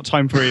 I've got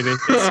time for Edie.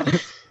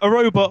 It's a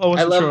robot I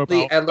wasn't sure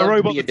about. I love a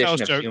robot the that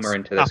tells addition of jokes. humor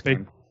into this Happy.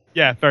 game.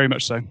 Yeah, very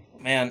much so.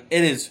 Man,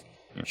 it is.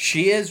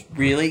 She is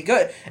really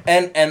good,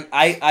 and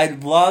I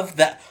love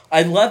that.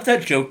 I love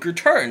that Joker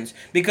turns,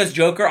 because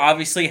Joker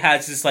obviously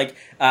has this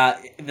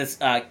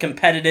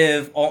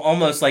competitive,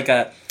 almost like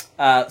a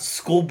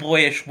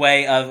schoolboyish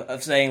way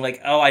of saying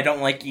like, oh, I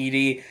don't like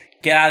Edie.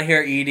 Get out of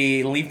here,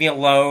 Edie. Leave me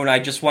alone. I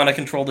just want to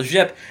control the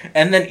ship.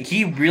 And then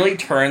he really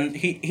turns.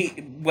 He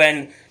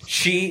when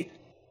she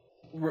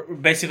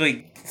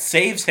basically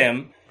saves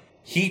him,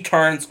 he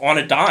turns on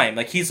a dime.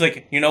 Like, he's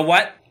like, you know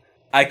what?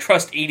 I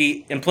trust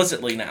Edie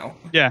implicitly now.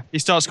 Yeah, he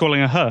starts calling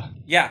her.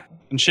 Yeah.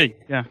 And she.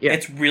 Yeah.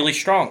 It's really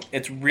strong.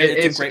 It's a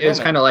great moment. It's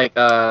kind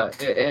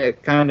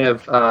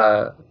of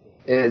like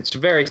it's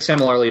very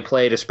similarly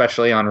played,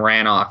 especially on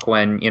Rannoch,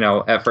 when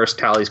at first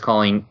Tally's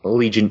calling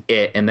Legion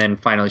it, and then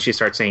finally she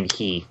starts saying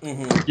he.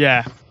 Mm-hmm.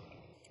 Yeah.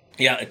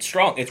 Yeah, it's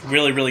strong. It's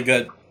really, really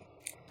good.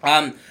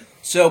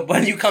 So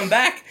when you come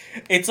back,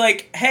 it's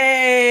like,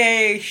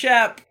 hey,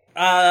 Shep,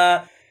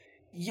 while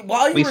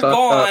you were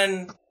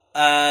gone,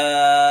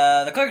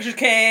 the Clickers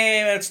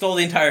came and stole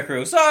the entire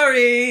crew.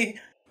 Sorry!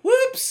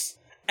 Whoops!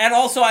 And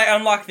also I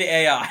unlocked the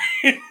AI.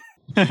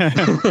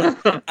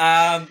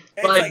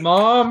 Like,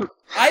 Mom?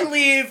 I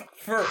leave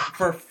for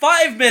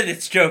 5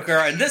 minutes, Joker,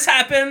 and this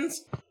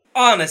happens,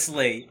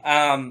 honestly.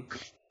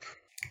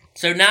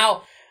 So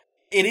now,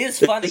 it is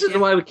funny. This is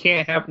why we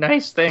can't have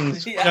nice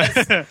things.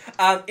 Yes.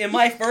 In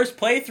my first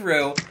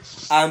playthrough,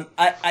 I've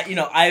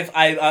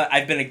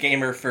been a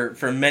gamer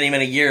for many,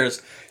 many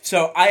years,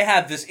 so I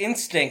have this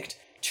instinct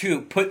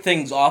to put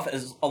things off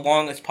as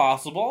long as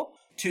possible.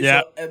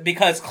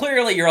 Because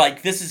clearly you're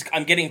like,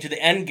 I'm getting to the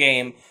end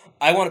game.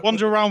 I want to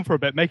wander around for a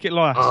bit, make it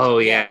last. Oh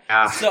yeah.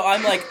 So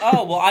I'm like,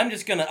 oh well, I'm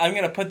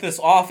gonna put this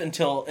off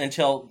until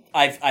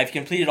I've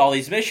completed all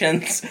these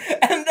missions,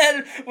 and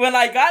then when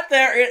I got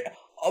there,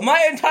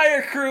 my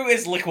entire crew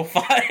is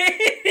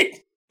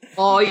liquefied.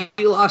 Oh,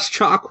 you lost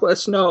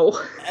Chocolates, no.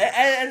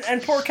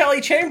 And poor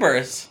Kelly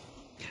Chambers.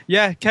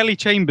 Yeah, Kelly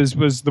Chambers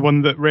was the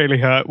one that really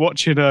hurt,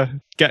 watching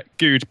her get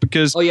gooed,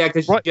 because... Oh, yeah,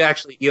 because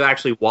you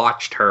actually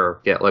watched her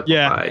get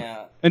liquefied.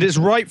 Yeah. And it's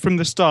right from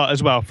the start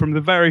as well. From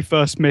the very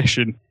first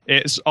mission,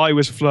 I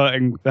was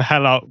flirting the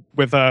hell out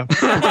with her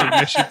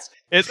missions.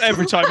 It's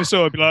every time I saw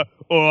her, I'd be like,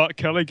 all right,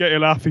 Kelly, get your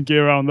laughing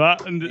gear on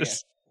that. And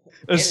as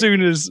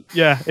soon as,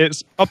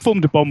 I've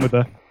formed a bond with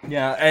her.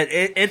 Yeah,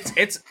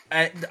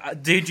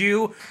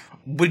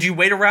 would you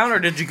wait around or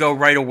did you go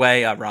right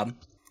away, Rob?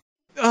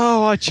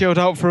 Oh, I chilled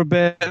out for a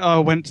bit. I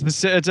went to the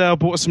Citadel,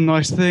 bought some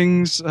nice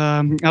things,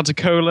 had a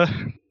cola,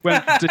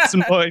 did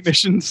some party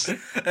missions.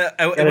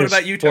 What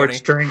about you, Tony?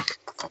 Sports drink.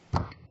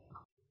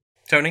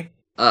 Tony?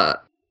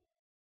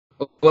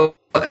 Well,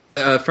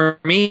 for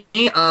me,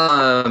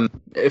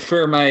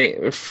 for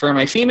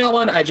my female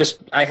one,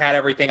 I had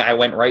everything. I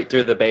went right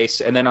through the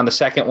base, and then on the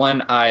second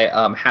one,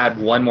 I had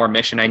one more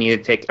mission I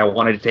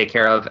wanted to take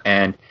care of,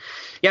 and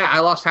yeah,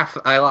 I lost half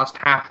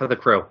of the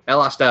crew. I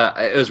lost.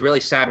 It was really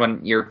sad when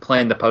you're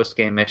playing the post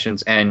game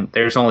missions, and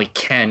there's only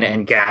Ken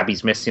and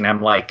Gabby's missing.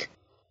 I'm like,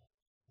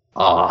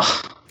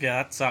 oh.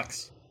 Yeah, that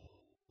sucks.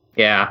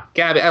 Yeah,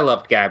 Gabby. I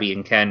loved Gabby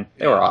and Ken.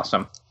 They were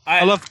awesome.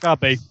 I loved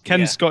Gabby.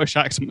 Ken's Scottish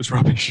accent was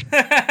rubbish.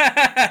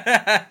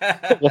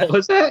 What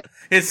was that?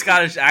 His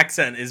Scottish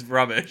accent is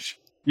rubbish.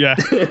 Yeah,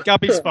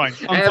 Gabby's fine.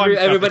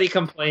 Everybody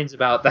complains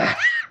about that.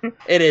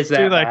 It is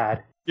that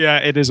bad. Yeah,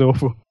 it is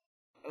awful.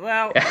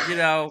 Well,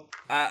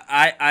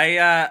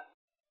 I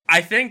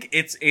think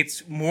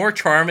it's more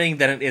charming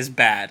than it is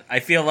bad. I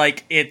feel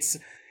like it's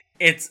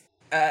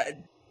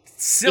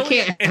silly.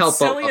 You can't help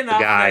silly the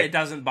enough guy. that it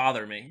doesn't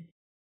bother me.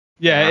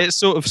 Yeah, it's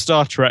sort of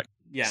Star Trek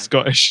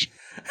Scottish.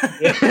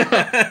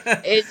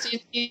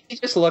 You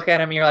just look at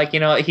him, you're like,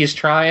 he's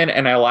trying,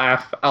 and I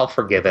laugh. I'll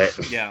forgive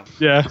it. Yeah.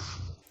 Yeah.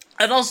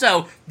 And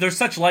also, they're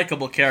such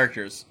likable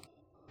characters.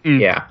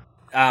 Yeah.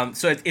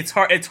 So it's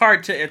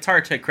hard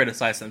to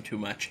criticize them too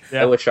much.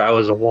 Yeah. I wish I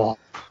was a wall.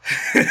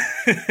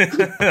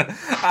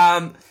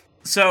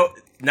 So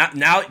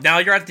now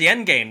you're at the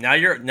end game. Now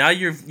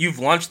you've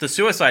launched the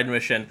suicide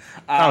mission.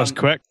 That was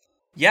quick.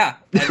 Yeah.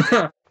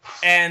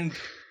 And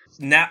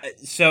now,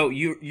 so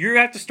you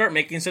have to start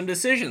making some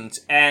decisions,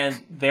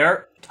 and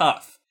they're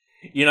tough.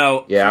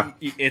 Yeah.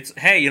 It's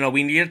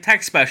we need a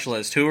tech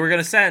specialist. Who we're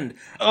gonna send?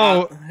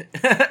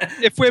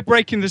 If we're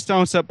breaking this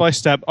down step by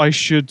step, I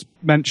should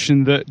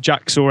mention that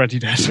Jack's already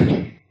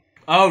dead.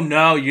 Oh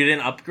no, you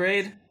didn't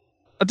upgrade?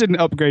 I didn't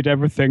upgrade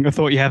everything. I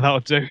thought, that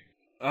would do.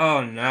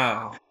 Oh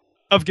no.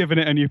 I've given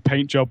it a new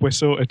paint job. We're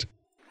sorted.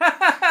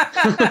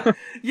 Yeah,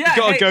 you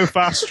gotta go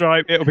fast,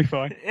 Stripe. It'll be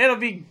fine.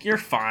 You're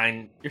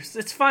fine.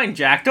 It's fine,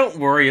 Jack. Don't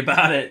worry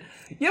about it.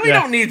 Yeah, we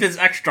don't need this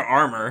extra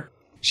armor.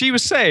 She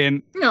was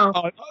saying,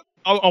 no.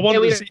 I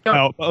want the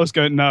seatbelt, but I was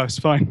going, no, it's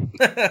fine.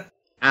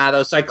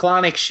 Those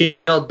cyclonic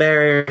shield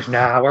barriers.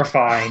 Nah, we're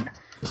fine.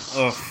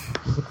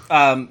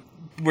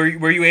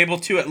 Were you able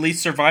to at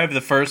least survive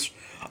the first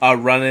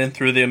run-in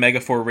through the Omega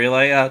 4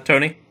 relay,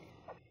 Tony?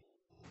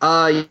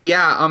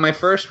 Yeah, on my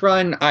first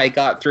run, I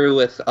got through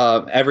with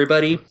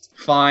everybody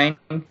fine.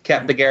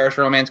 Kept the Garrus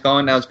romance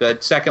going. That was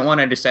good. Second one,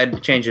 I decided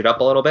to change it up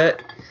a little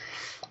bit.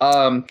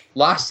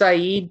 Lost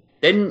Saeed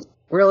didn't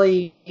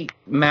really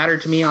matter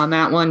to me on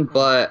that one,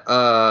 but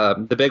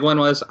the big one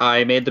was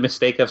I made the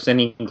mistake of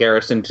sending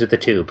Garrus into the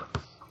tube.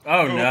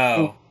 Oh,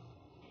 no.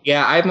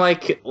 Yeah, I'm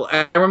like,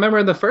 I remember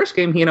in the first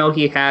game, he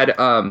had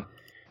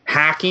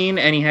hacking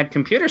and he had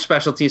computer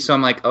specialties, so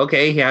I'm like,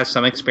 okay, he has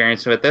some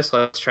experience with this,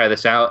 let's try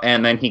this out,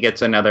 and then he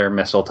gets another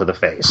missile to the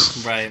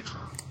face. Right.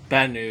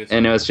 Bad news.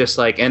 And it was just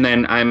like, and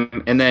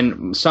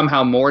then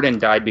somehow Morden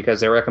died because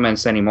they recommend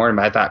sending Morden,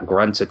 but I thought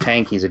Grunt's a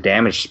tank, he's a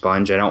damage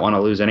sponge, I don't want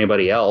to lose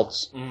anybody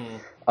else.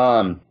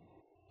 And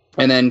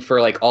then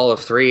for like all of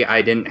 3,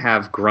 I didn't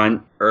have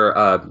Grunt or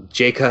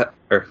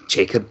Garrus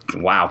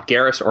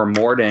or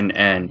Morden,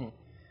 and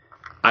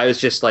I was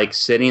just like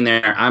sitting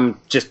there. I'm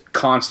just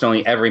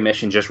constantly every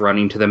mission just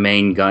running to the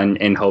main gun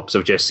in hopes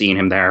of just seeing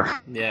him there.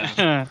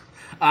 Yeah.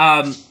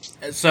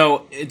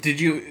 So did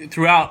you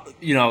throughout?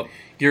 You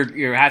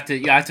have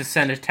to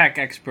send a tech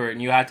expert,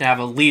 and you have to have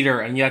a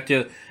leader, and you have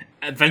to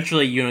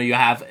eventually you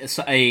have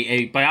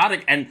a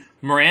biotic, and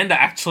Miranda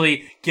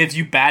actually gives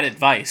you bad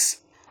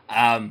advice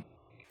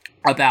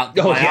about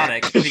the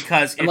biotic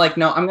because I'm like,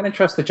 no, I'm going to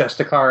trust the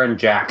Justicar and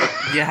Jack.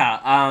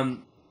 Yeah.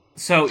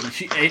 So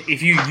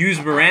if you use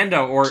Miranda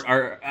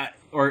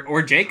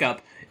or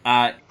Jacob,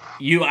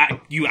 you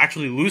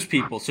actually lose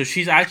people. So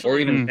she's actually or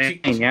even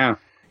Zane,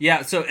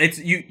 yeah. So it's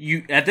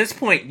you at this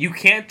point you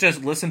can't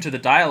just listen to the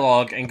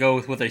dialogue and go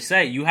with what they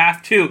say. You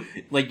have to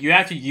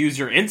use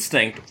your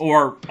instinct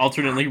or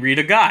alternately read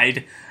a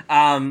guide.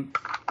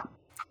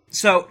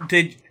 So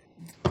did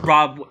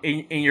Rob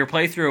in your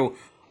playthrough?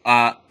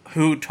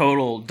 Who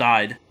total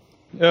died?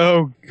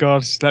 Oh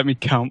God, let me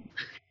count.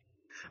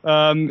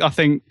 I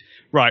think.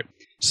 Right,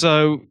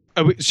 so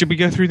should we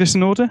go through this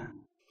in order?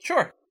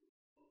 Sure.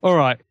 All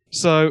right,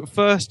 so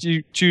first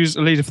you choose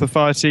a leader for the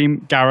fire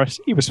team, Garrus.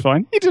 He was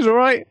fine. He did all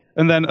right.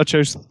 And then I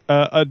chose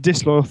a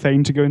disloyal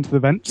Thane to go into the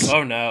vents.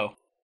 Oh, no.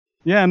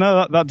 Yeah,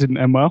 no, that didn't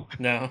end well.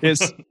 No.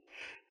 It's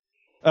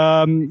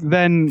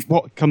then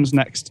what comes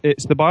next?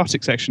 It's the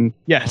biotic section.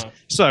 Yes.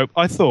 So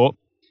I thought,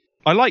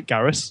 I like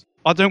Garrus.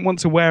 I don't want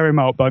to wear him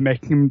out by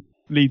making him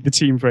lead the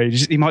team for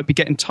ages. He might be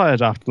getting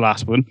tired after the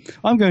last one.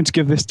 I'm going to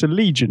give this to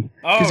Legion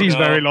because he's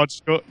very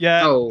logical.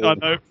 Yeah, I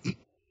know.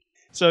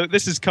 So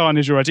this is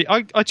Carnage already.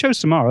 I chose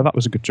Samara. That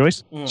was a good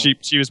choice.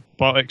 She was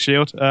Biotic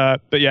Shield.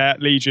 But yeah,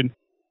 Legion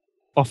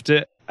offed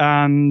it.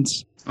 And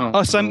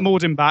I sent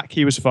Mordin back.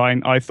 He was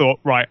fine. I thought,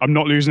 right, I'm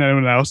not losing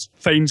anyone else.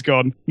 Thane's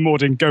gone.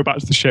 Mordin, go back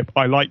to the ship.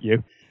 I like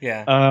you.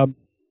 Yeah.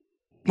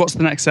 What's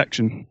the next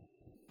section?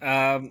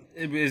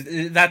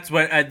 That's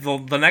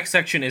what the next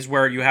section is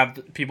where you have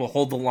people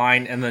hold the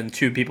line and then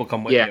 2 people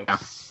come with you.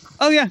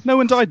 Oh yeah, no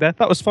one died there.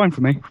 That was fine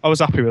for me. I was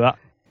happy with that.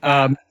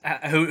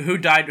 Who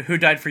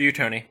died for you,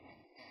 Tony?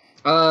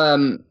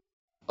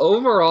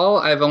 Overall,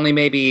 I've only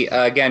maybe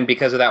again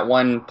because of that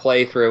one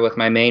playthrough with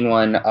my main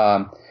one.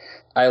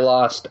 I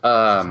lost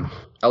Garrus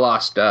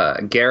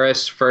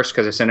first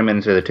because I sent him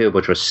into the tube,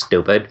 which was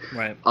stupid.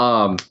 Right.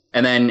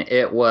 And then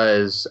it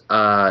was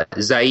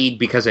Zaid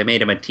because I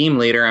made him a team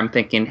leader. I'm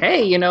thinking,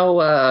 hey,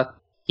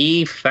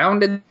 he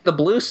founded the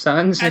Blue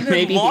Suns and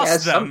maybe he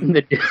has something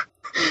to do.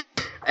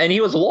 And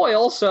he was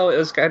loyal, so it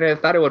was kind of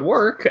thought it would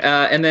work.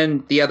 And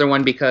then the other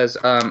one because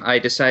I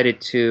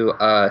decided to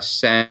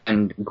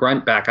send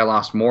Grunt back. I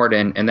lost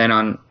Mordin, and then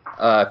on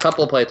a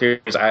couple of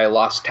playthroughs I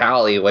lost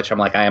Tally, which I'm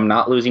like, I am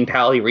not losing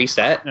Tally.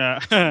 Reset. Yeah.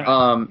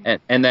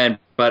 And then,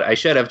 but I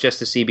should have just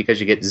to see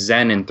because you get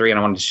Zen in 3, and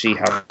I wanted to see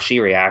how she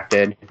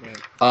reacted.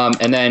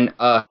 And then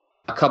a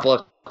couple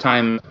of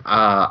times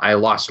I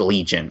lost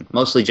Legion,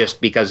 mostly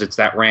just because it's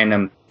that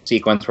random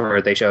sequence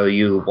where they show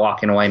you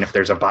walking away, and if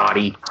there's a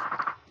body.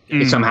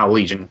 Somehow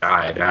Legion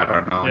died. I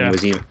don't know. Yeah. He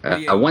was even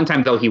one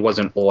time though he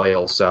wasn't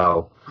loyal,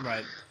 so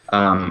right.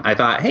 I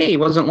thought, hey, he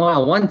wasn't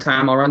loyal one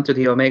time. I'll run through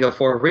the Omega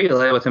 4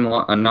 relay with him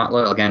not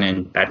loyal again,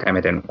 and that time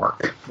it didn't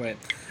work. Right.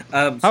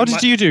 How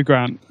did you do,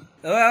 Grant?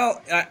 Well,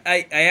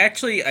 I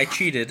actually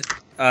cheated,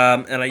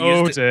 and I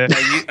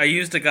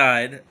used a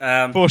guide.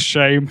 For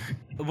shame.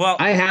 Well,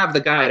 I have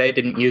the guide. I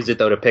didn't use it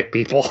though to pick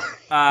people.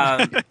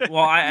 Well,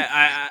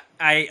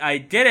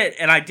 I did it,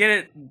 and I did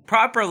it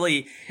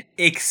properly,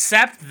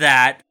 except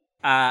that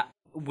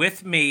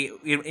with me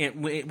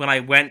when I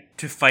went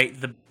to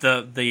fight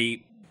the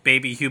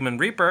baby human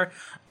Reaper,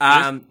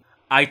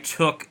 I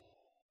took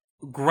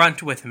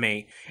Grunt with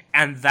me,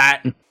 and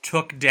that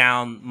took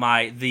down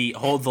the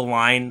hold the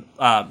line.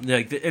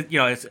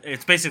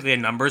 It's basically a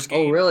numbers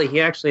game. Oh, really? He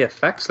actually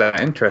affects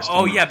that. Interesting.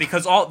 Oh, yeah,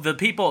 because all the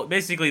people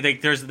basically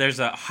there's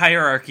a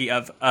hierarchy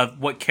of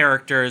what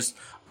characters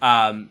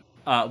are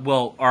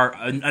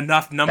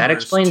enough numbers. That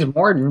explains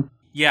Mordin.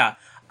 Yeah.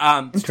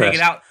 To take it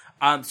out.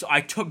 So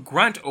I took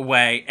Grunt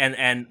away,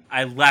 and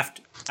I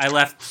left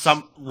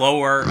some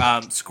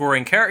lower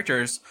scoring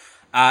characters,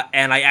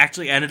 and I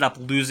actually ended up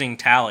losing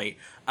Tally.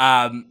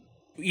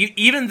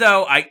 Even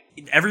though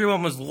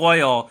everyone was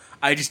loyal,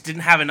 I just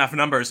didn't have enough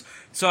numbers.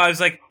 So I was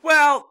like,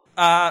 well,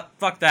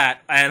 fuck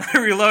that, and I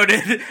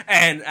reloaded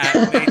and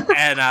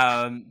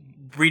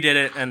redid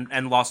it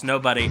and lost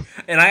nobody.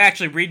 And I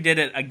actually redid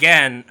it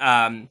again.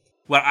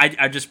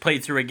 I just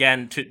played through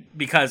again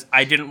because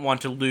I didn't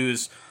want to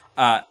lose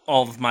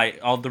all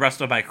the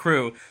rest of my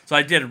crew. So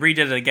I redid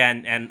it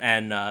again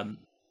and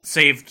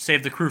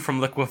saved the crew from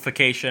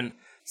liquefaction.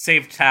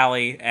 Saved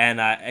Tally, and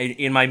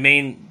in my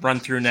main run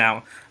through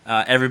now,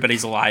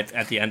 everybody's alive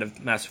at the end of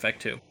Mass Effect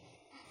 2.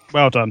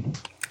 Well done.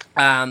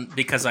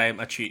 Because I am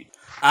a cheat.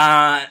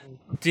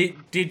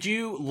 Did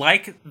you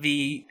like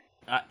the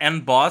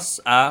end boss,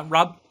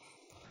 Rob?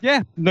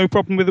 Yeah, no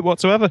problem with it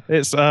whatsoever.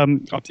 It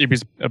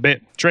was a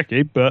bit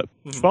tricky, but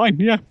fine.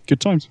 Yeah,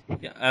 good times.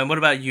 Yeah. And what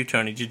about you,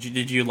 Tony?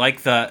 Did you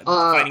like the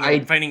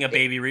finding a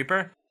baby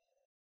Reaper?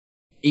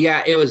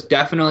 Yeah, it was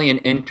definitely an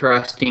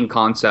interesting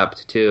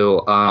concept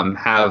to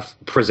have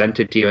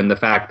presented to you, and the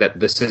fact that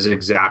this is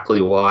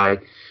exactly why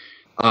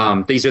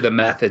these are the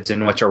methods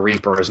in which a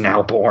Reaper is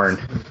now born,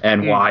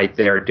 and why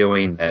they're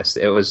doing this.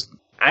 It was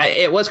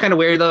kind of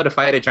weird though to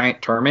fight a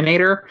giant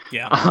Terminator.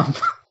 Yeah.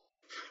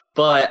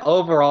 But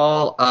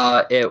overall,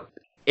 it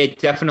did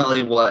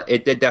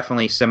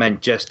definitely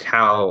cement just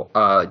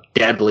how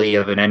deadly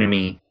of an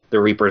enemy the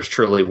Reapers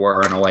truly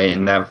were in a way,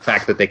 and the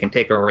fact that they can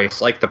take a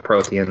race like the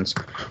Protheans,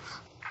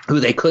 who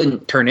they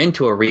couldn't turn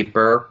into a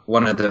Reaper,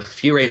 one of the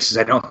few races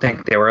I don't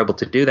think they were able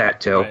to do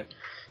that to, right,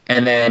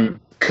 and then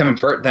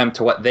convert them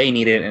to what they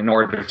needed in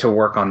order to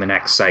work on the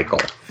next cycle.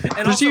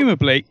 And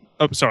presumably,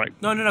 sorry.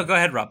 No, go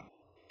ahead, Rob.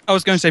 I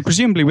was going to say,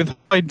 presumably with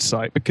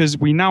hindsight, because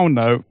we now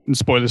know, and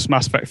spoilers for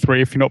Mass Effect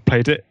 3 if you've not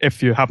played it,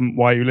 if you haven't,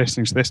 why are you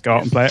listening to this, go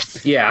out and play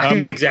it. Yeah,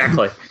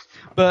 exactly.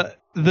 But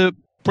the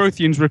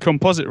Protheans were a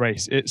composite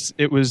race.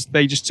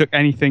 They just took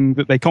anything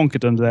that they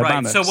conquered under their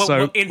banner. So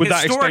would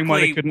that explain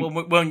why they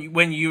couldn't?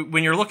 When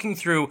you're looking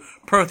through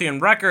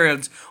Prothean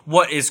records,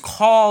 what is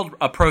called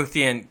a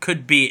Prothean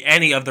could be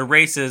any of the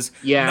races,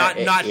 not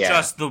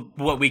just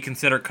what we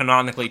consider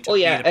canonically to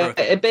be the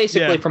Prothean.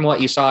 Basically, from what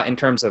you saw in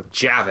terms of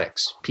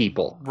Javik's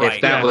people, right,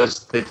 if that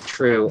was the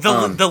true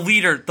the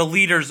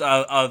leaders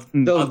of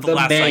the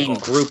last main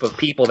cycle group of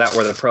people that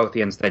were the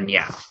Protheans, then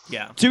yeah.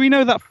 Do we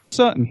know that for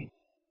certain?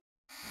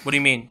 What do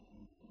you mean?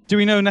 do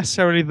we know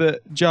necessarily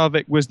that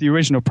Jarvik was the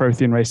original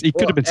Prothean race? He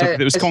could have been something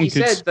that was as he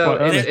conquered. said, though,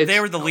 quite early.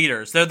 They were the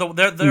leaders. They're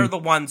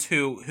the ones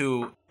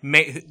who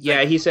made.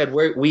 Yeah, he said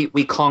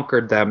we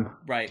conquered them.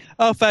 Right.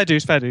 Oh, fair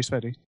dues.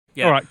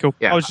 Yeah. All right, cool.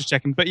 Yeah. I was just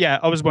checking. But yeah,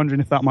 I was wondering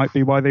if that might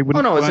be why they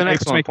wouldn't Oh, no, it's an weren't able to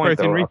excellent make point,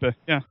 Prothean though, Reaper.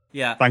 Yeah.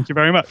 Yeah. Thank you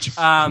very much.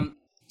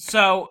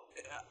 So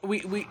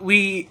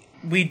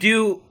we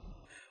do.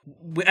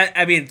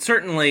 I mean,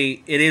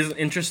 certainly, it is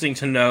interesting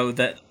to know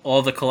that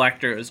all the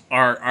collectors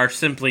are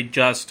simply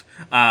just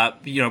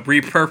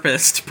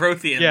repurposed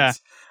Protheans. Yeah.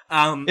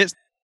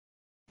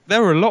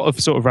 There were a lot of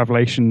sort of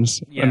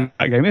revelations in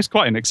that game. It's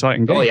quite an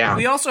exciting game. Oh yeah.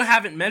 We also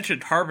haven't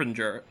mentioned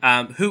Harbinger,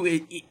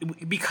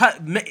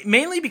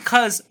 mainly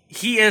because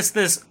he is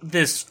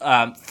this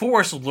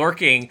force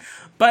lurking,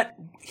 but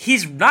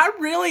he's not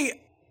really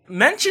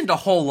mentioned a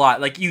whole lot.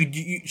 Like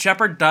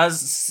Shepard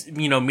does,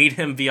 meet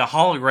him via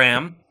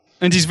hologram.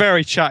 And he's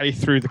very chatty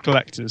through the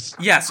collectors.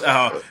 Yes,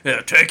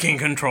 taking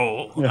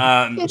control.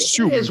 Yeah. It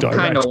is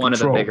kind of one of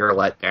the bigger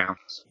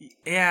letdowns.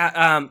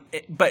 Yeah,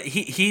 but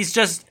he's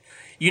just,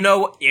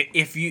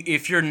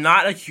 if you're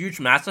not a huge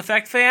Mass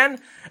Effect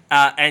fan,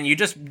 and you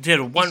just did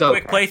one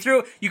quick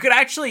playthrough, you could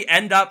actually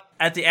end up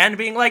at the end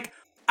being like,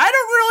 I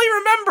don't really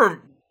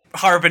remember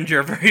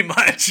Harbinger very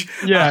much.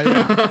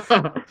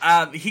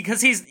 Yeah.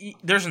 Because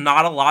there's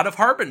not a lot of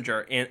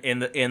Harbinger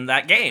in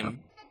that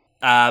game.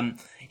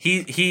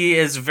 He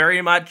is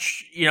very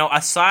much,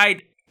 a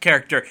side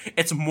character.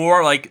 It's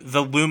more like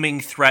the looming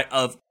threat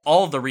of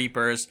all the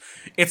Reapers.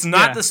 It's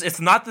not It's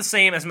not the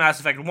same as Mass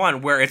Effect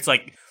 1, where it's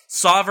like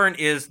Sovereign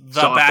is the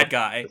bad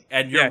guy,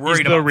 and you're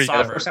worried about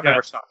Sovereign. The first time I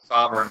ever saw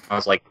Sovereign, I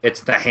was like, it's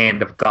the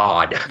hand of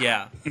God.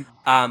 Yeah.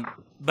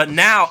 But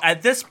now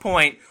at this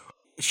point,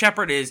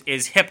 Shepard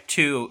is hip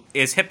to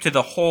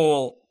the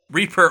whole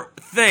Reaper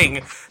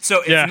thing.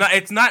 So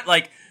it's not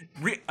like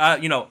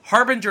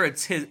Harbinger.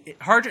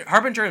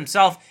 Harbinger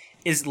himself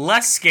is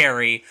less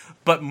scary,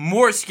 but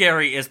more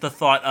scary is the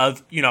thought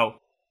of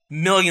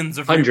millions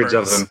of hundreds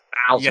Reapers. of them,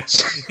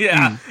 thousands.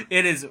 Yeah,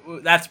 it is.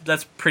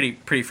 That's pretty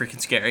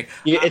freaking scary.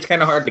 It's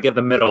kind of hard to give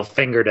the middle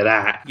finger to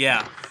that.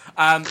 Yeah.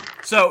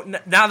 So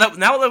now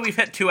that we've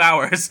hit 2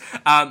 hours,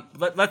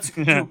 let's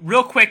do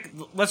real quick.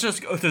 Let's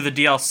just go through the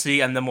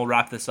DLC and then we'll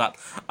wrap this up.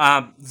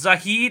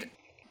 Zahid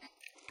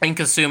and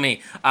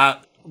Kasumi.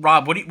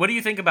 Rob, what do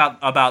you think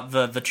about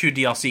the two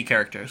DLC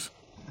characters?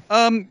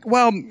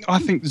 Well, I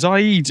think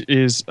Zaid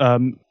is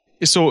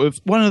sort of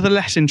one of the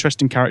less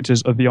interesting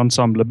characters of the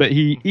ensemble, but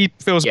he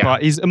fills a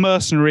part. He's a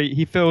mercenary.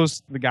 He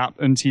fills the gap,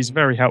 and he's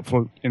very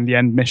helpful in the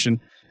end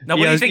mission. Now,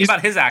 what do you think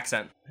about his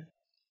accent?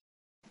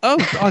 Oh,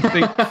 I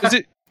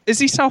think is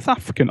he South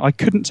African? I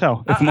couldn't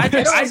tell. I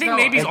think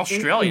maybe he's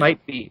Australian. He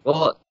might be.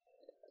 Well,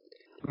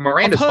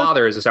 Miranda's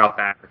father is a South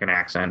African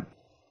accent.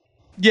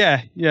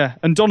 Yeah,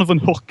 and Donovan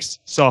Hook's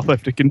South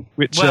African,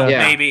 which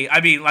maybe. I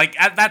mean, like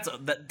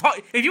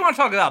if you want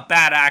to talk about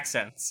bad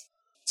accents.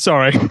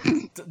 Sorry.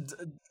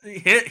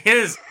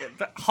 His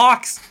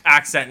Hawk's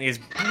accent is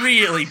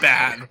really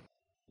bad.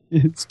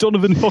 It's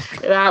Donovan Hook.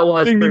 That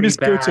was pretty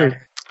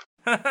bad.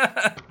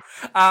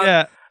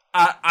 Yeah.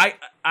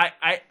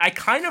 I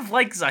kind of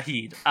like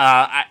Zahid.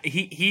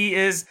 He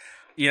is,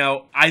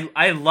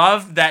 I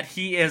love that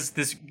he is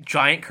this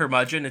giant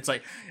curmudgeon. It's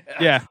like,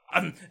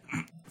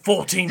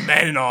 14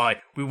 men and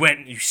we went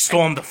and you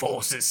stormed the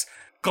forces.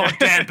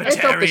 Goddamn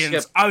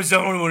Batarians. I was the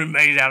only one who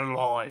made it out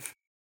alive.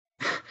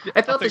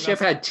 I felt the ship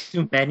had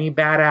too many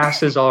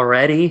badasses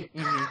already.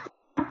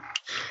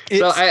 Mm-hmm.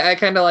 So I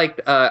kind of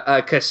liked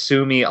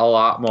Kasumi a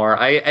lot more.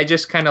 I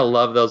just kind of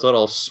love those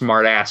little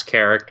smart-ass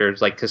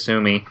characters like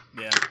Kasumi.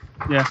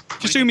 Yeah.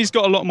 Kasumi's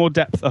got a lot more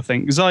depth, I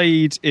think.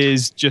 Zaid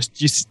is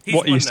just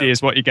what you see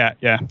is what you get.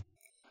 Yeah.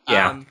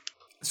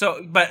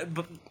 So, but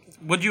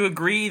would you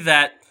agree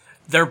that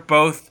they're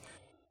both,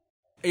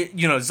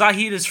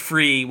 Zahid is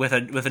free with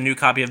a new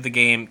copy of the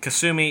game.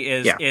 Kasumi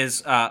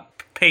is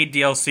paid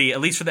DLC, at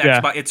least for the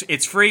Xbox.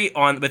 It's free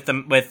with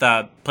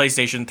the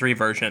PlayStation 3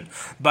 version.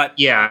 But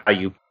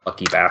you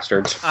lucky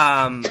bastards.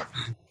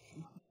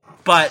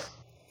 But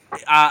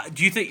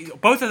do you think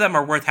both of them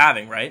are worth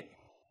having? Right?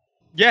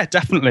 Yeah,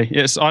 definitely.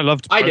 Yes, I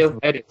loved. I do.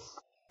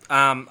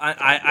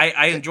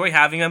 I enjoy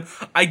having them.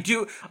 I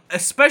do,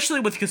 especially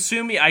with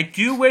Kasumi. I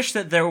do wish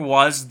that there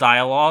was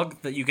dialogue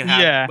that you can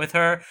have with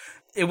her.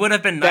 It would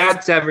have been nice.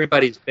 That's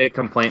everybody's big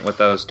complaint with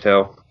those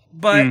two.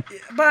 But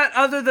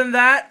other than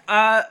that,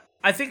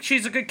 I think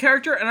she's a good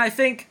character, and I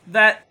think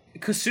that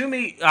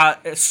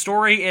Kasumi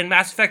story in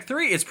Mass Effect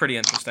 3 is pretty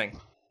interesting.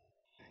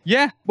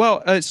 Yeah,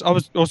 well, I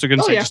was also going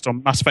to say just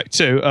on Mass Effect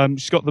 2,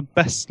 she's got the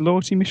best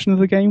loyalty mission of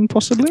the game,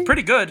 possibly. It's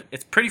pretty good.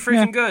 It's pretty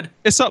freaking good.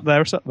 It's up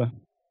there.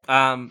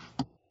 Now,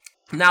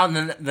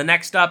 the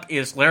next up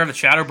is Lair of the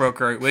Shadow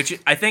Broker, which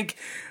I think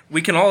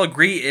we can all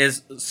agree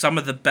is some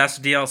of the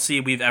best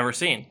DLC we've ever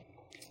seen.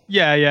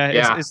 Yeah.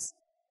 It's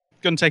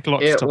going to take a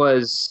lot of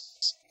time.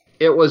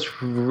 It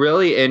was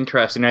really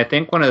interesting. I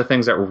think one of the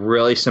things that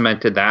really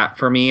cemented that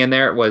for me in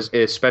there was,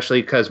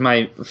 especially because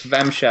my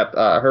femshep,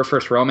 her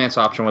first romance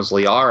option was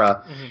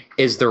Liara,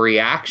 is the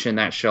reaction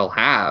that she'll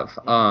have.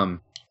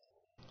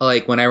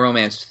 like when I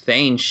romanced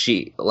Thane,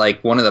 she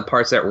like one of the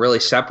parts that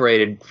really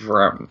separated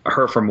from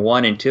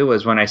 1 and 2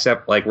 was when I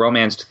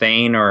romanced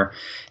Thane or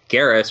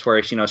Garrus,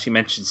 where she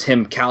mentions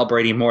him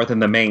calibrating more than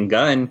the main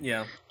gun.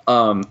 Yeah.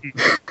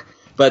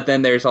 But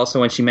then there's also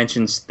when she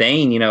mentions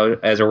Thane,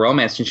 as a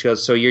romance, and she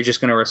goes, "So you're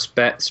just going to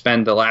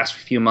spend the last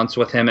few months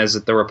with him as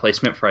the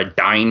replacement for a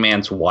dying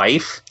man's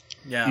wife?"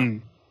 Yeah.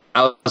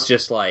 I was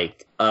just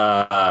like,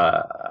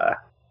 wow.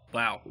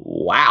 Yeah,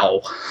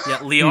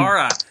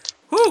 Liara.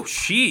 Whew,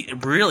 she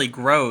really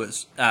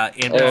grows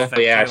in Mass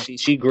Effect 2.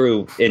 She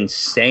grew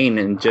insane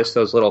in just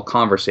those little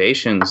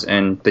conversations,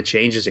 and the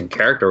changes in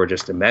character were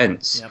just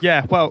immense. Yep.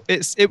 Yeah, well,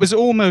 it was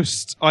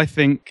almost, I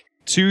think,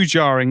 too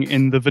jarring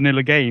in the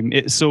vanilla game.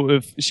 It's sort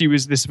of, she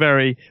was this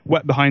very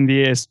wet behind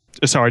the ears.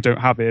 Sorry, I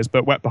don't have ears,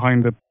 but wet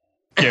behind the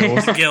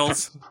gills.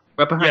 Gills.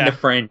 Wet behind the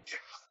fringe.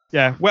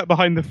 Yeah, wet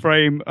behind the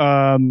frame,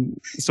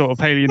 sort of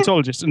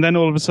paleontologist, and then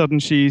all of a sudden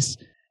she's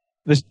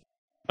this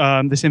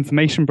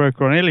information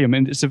broker on Ilium,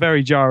 and it's a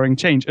very jarring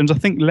change. And I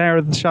think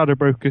Lara the Shadow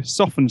Broker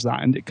softens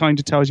that, and it kind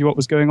of tells you what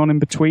was going on in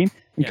between,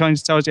 and kind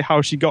of tells you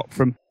how she got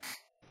from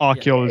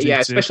archaeology. Yeah,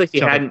 to especially if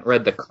you Shadow. hadn't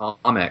read the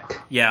comic.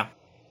 Yeah,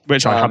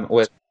 Which I haven't.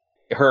 With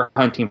her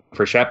hunting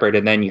for Shepard,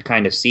 and then you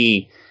kind of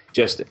see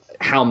just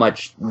how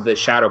much the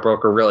Shadow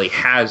Broker really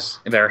has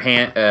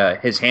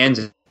his hands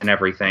in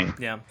everything.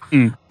 Yeah.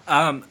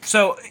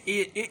 So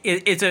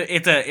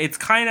it's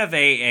kind of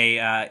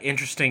a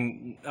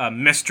interesting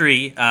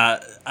mystery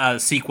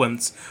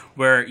sequence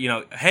where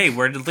hey,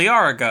 where did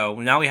Liara go?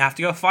 Now we have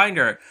to go find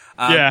her.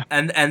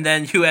 And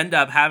then you end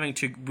up having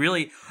to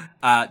really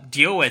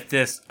deal with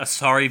this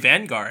Asari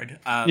Vanguard.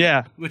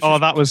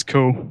 That was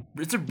cool.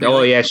 It's a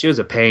really, she was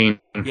a pain.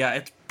 Yeah,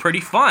 it's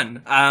pretty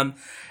fun.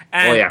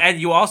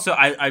 And you also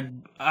I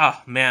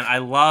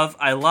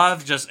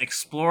love just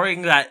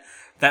exploring that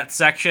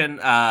section.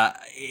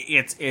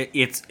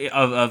 It's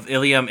of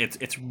Ilium.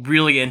 It's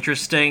really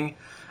interesting.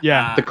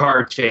 Yeah, the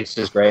car chase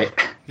is great.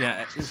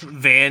 Yeah,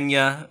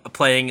 Vanya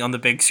playing on the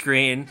big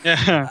screen.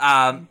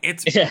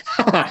 It's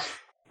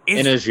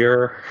in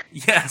Azure.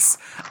 Yes,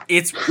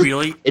 it's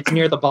really. It's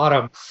near the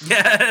bottom.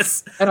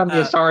 Yes, and on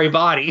the Asari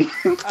body.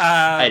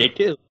 I did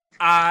too.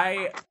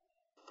 I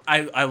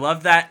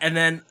love that. And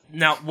then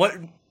now what?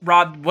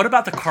 Rob, what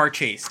about the car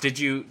chase? Did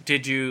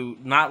you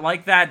not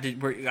like that?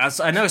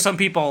 I know some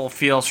people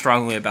feel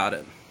strongly about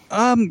it.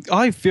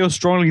 I feel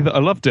strongly that I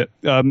loved it.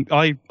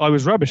 I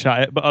was rubbish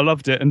at it, but I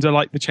loved it, and I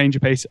liked the change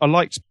of pace. I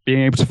liked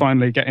being able to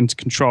finally get into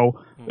control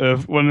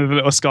of one of the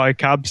little sky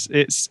cabs.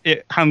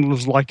 It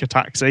handles like a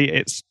taxi.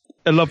 It's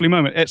a lovely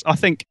moment. I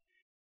think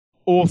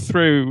all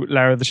through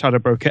Lara the Shadow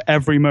Broker,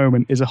 every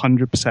moment is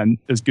 100%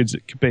 as good as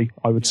it could be,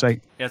 I would say.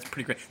 Yeah, it's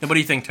pretty great. Now, what do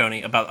you think,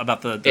 Tony,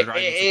 about the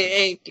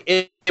driving?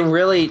 It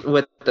really,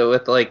 with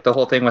the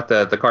whole thing with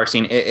the car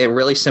scene, it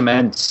really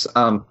cements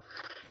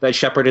that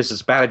Shepard is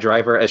as bad a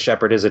driver as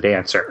Shepard is a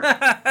dancer.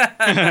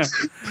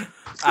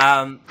 So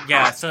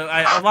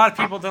a lot of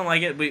people don't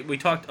like it. We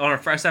talked on our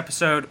first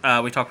episode.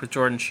 We talked with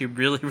Jordan. She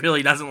really,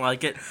 really doesn't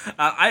like it.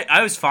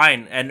 I was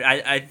fine, and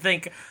I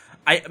think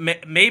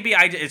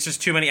it's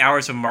just too many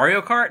hours of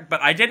Mario Kart,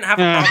 but I didn't have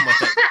a problem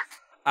with it.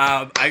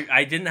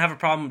 I didn't have a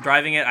problem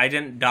driving it. I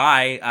didn't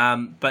die,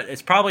 but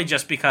it's probably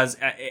just because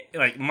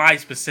my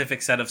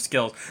specific set of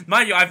skills.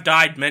 Mind you, I've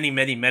died many,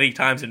 many, many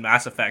times in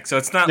Mass Effect, so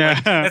it's not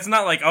like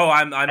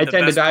I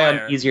tend to die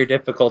player. on easier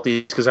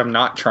difficulties because I'm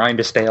not trying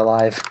to stay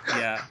alive.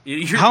 Yeah.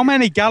 How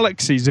many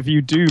galaxies have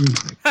you doomed?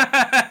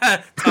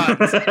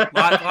 Tons.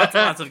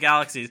 Lots of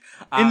galaxies.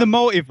 In the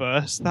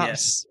multiverse,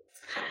 that's...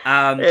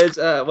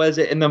 Was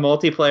it in the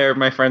multiplayer?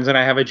 My friends and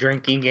I have a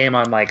drinking game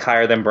on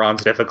higher than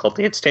bronze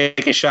difficulty. It's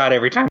take a shot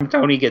every time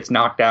Tony gets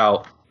knocked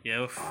out.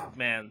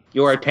 Man.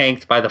 You are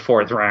tanked by the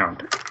 4th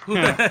round.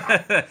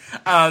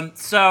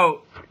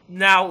 So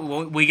now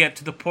we get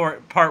to the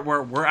part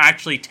where we're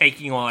actually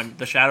taking on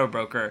the Shadow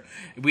Broker.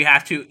 We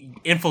have to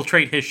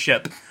infiltrate his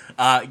ship,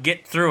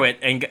 get through it,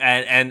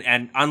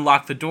 and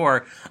unlock the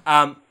door.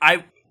 I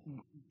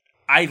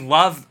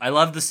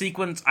love the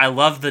sequence. I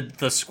love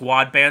the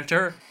squad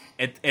banter.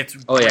 It's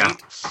great. Yeah.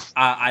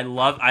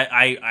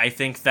 I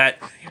think that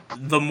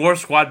the more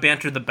squad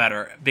banter, the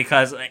better,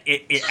 because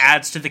it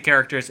adds to the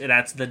characters, it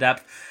adds to the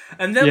depth.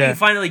 And then we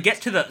finally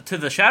get to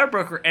the Shadow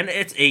Broker, and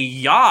it's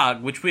a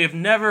Yogg, which we have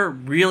never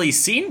really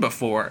seen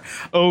before.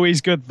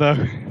 Always good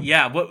though.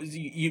 Yeah, what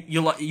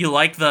you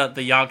like the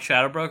Yogg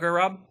Shadow Broker,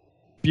 Rob?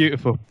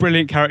 Beautiful,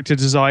 brilliant character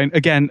design.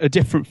 Again, a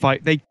different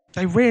fight. They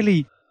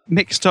really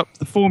mixed up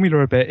the formula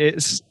a bit.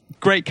 It's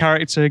great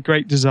character,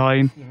 great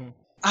design. Mm-hmm.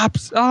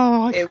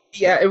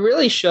 It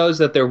really shows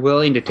that they're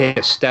willing to take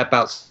a step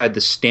outside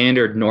the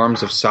standard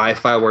norms of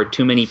sci-fi, where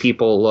too many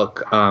people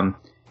look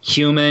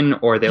human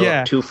or they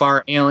look too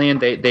far alien.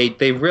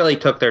 They really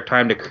took their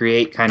time to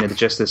create kind of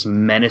just this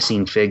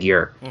menacing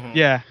figure. Mm-hmm.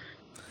 Yeah,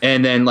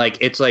 and then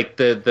it's like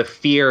the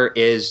fear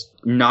is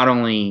not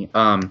only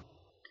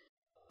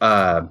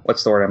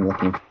what's the word I'm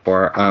looking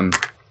for,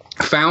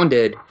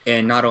 founded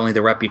in not only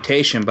the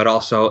reputation but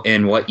also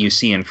in what you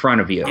see in front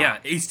of you. Yeah,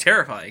 he's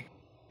terrifying.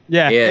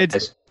 Yeah, It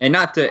is. And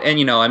not to,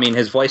 and I mean,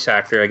 his voice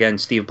actor again,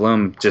 Steve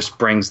Bloom, just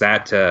brings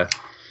that to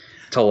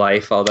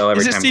life. Although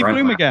every Is it time Steve Grunt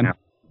Bloom laughs again? now.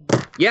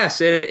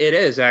 Yes, it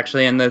is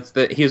actually, and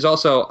he was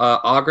also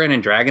Ogren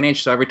in Dragon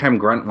Age. So every time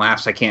Grunt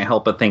laughs, I can't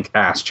help but think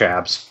ass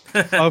chabs.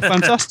 Oh,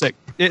 fantastic.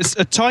 It's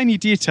a tiny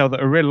detail that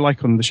I really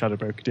like on the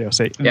Shadowbroker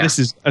DLC. And this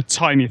is a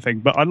tiny thing,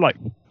 but I like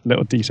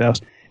little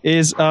details.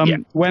 Is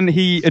when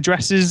he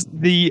addresses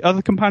the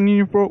other companion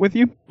you brought with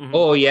you. Mm-hmm.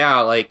 Oh, yeah,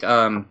 like,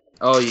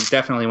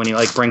 definitely when he,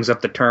 like, brings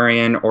up the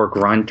Turian or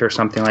Grunt or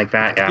something like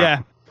that.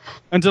 Yeah.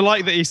 And to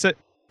like that he said,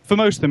 for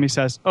most of them, he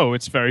says, "Oh,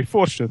 it's very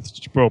fortunate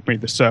that you brought me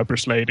the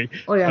Cerberus lady."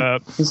 Oh, yeah.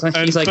 He's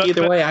like,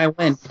 either way, I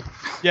win.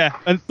 Yeah,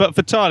 but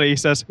for Tali, he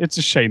says, "It's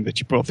a shame that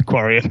you brought the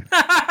Quarian."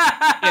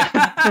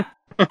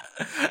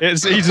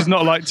 He does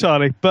not like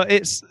Tali, but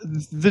it's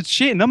the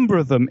sheer number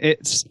of them.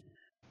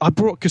 I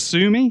brought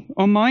Kasumi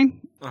on mine,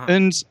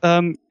 and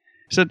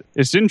said,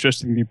 "It's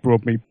interesting you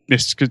brought me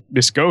Miss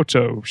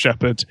Goto,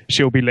 Shepard.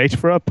 She'll be late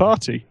for our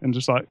party." And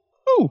just like,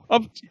 "Oh,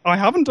 I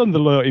haven't done the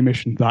loyalty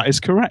mission. That is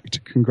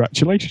correct.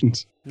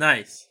 Congratulations."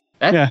 Nice.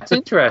 That's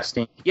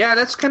interesting. Yeah,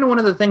 that's kind of one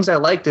of the things I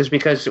liked is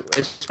because,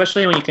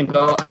 especially when you can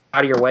go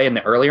out of your way in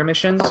the earlier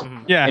missions,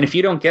 and if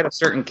you don't get a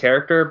certain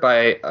character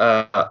by,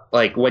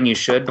 like when you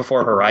should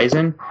before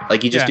Horizon,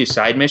 like you just do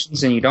side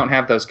missions and you don't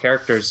have those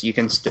characters, you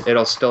can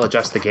it'll still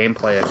adjust the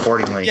gameplay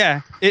accordingly. Yeah,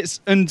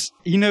 and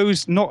he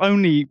knows not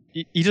only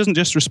he doesn't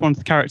just respond to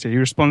the character, he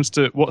responds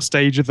to what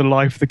stage of the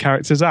life the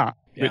character's at.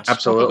 Yeah. Which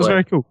Absolutely. was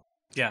very cool.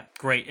 Yeah,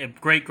 great.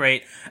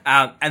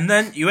 And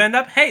then you end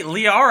up, hey,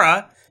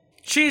 Liara.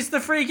 She's now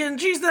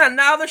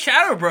the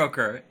Shadow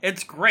Broker.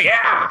 It's great.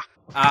 Yeah.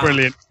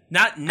 Brilliant.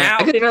 Now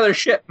I get another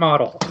ship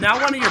model. Now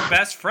one of your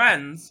best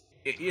friends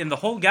in the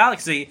whole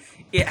galaxy.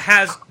 It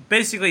has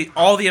basically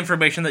all the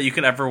information that you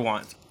could ever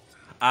want.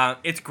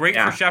 It's great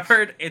for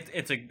Shepard.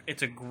 It's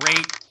a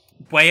great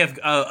way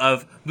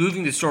of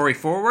moving the story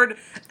forward,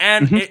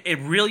 and it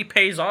really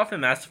pays off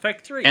in Mass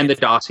Effect 3. And the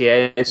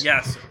dossiers.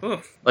 Yes.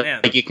 Oof, man.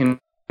 Like you can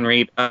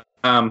read.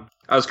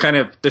 I was kind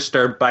of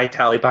disturbed by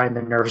Tali buying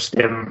the Nerve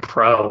Stim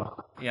Pro.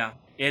 Yeah,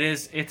 it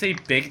is. It's a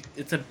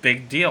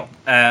big deal.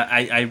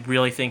 I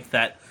really think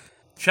that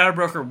Shadow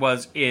Broker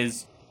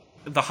is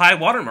the high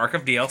watermark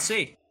of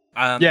DLC.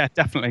 Yeah,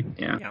 definitely.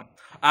 Yeah.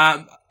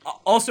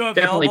 Also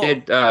available.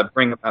 Definitely did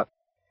bring about.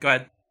 Go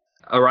ahead.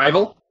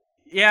 Arrival.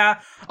 Yeah.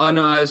 Oh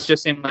no, I was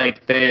just saying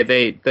like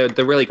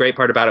the really great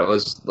part about it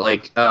was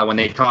like when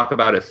they talk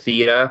about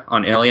Athea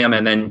on Ilium,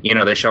 and then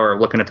they show her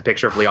looking at the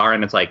picture of Liara,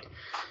 and it's like,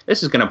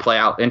 this is going to play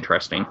out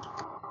interesting.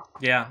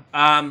 Yeah.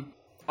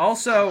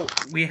 Also,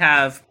 we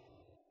have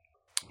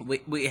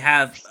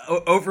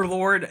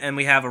Overlord and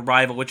we have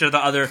Arrival, which are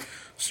the other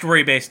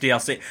story-based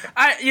DLC.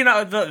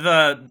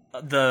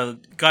 The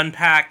gun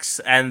packs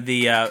and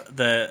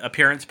the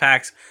appearance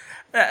packs,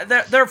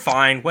 they're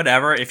fine.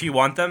 Whatever. If you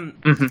want them,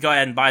 go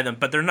ahead and buy them.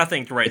 But they're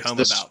nothing to write home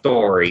about. It's the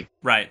story,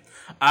 right?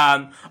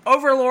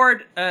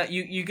 Overlord,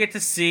 you get to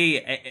see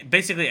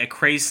basically a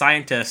crazed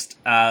scientist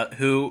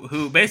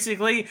who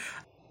basically.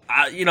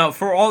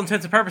 For all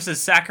intents and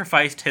purposes,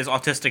 sacrificed his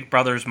autistic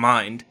brother's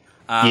mind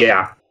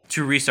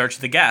to research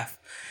the Geth.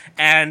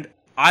 And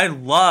I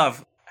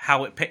love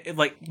how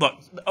look,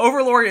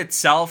 Overlord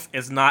itself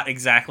is not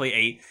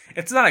exactly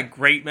it's not a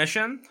great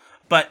mission,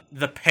 but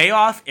the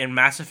payoff in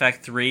Mass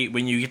Effect 3,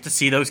 when you get to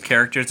see those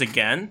characters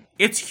again,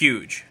 it's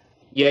huge.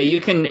 Yeah, you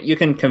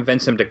can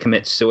convince him to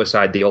commit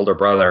suicide, the older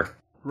brother.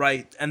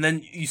 Right, and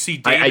then you see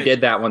David. I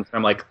did that once, and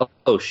I'm like,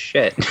 oh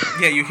shit.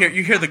 Yeah, you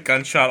hear the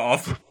gunshot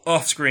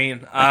off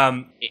screen.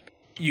 Go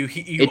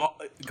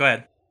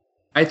ahead.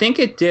 I think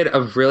it did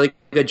a really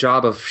good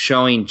job of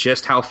showing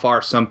just how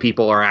far some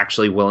people are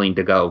actually willing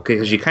to go,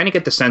 because you kind of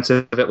get the sense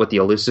of it with the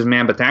Elusive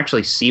Man, but to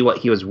actually see what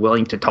he was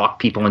willing to talk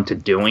people into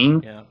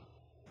doing. Yeah,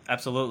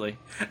 absolutely.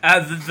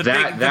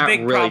 The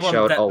big really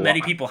problem that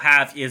many lot. people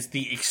have is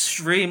the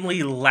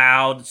extremely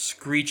loud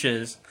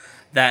screeches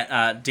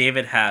that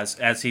David has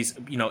as he's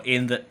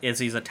as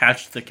he's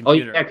attached to the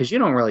computer. Oh yeah, because you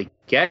don't really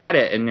get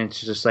it, and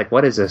it's just like,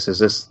 what is this? Is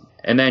this?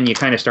 And then you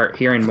kind of start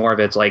hearing more of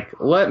it. It's like,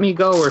 let me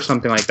go, or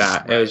something like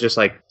that. Right. It was just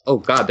like, oh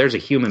god, there's a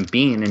human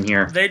being in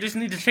here. They just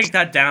need to take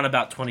that down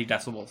about 20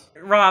 decibels.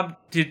 Rob,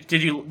 did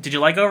you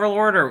like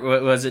Overlord,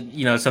 or was it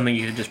something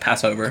you could just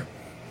pass over?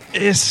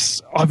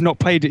 I've not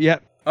played it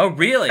yet. Oh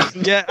really?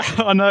 Yeah,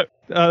 I know.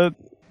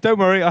 Don't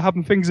worry, I have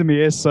things in my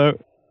ears, so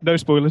no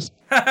spoilers.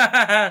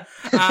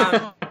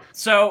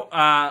 So,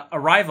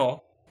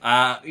 Arrival,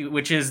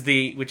 which is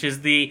the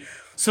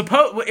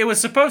it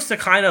was supposed to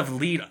kind of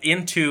lead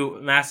into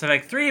Mass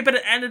Effect 3, but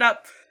it ended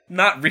up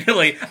not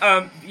really.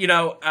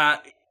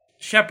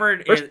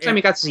 Shepard. First time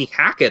you got to see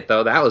Hackett,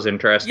 though, that was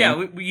interesting.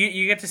 Yeah,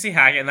 you get to see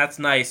Hackett, and that's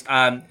nice.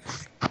 The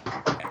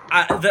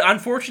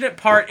unfortunate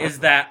part is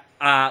that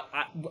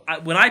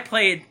when I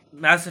played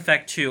Mass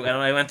Effect 2 and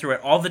I went through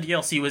it, all the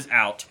DLC was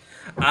out.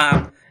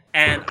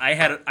 And I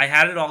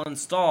had it all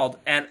installed,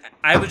 and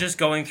I was just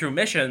going through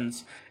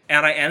missions,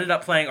 and I ended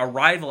up playing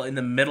Arrival in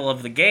the middle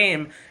of the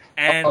game,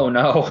 And Oh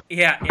no.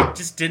 yeah, it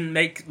just didn't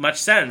make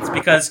much sense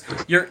because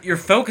you're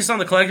focused on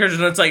the collectors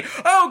and it's like,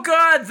 oh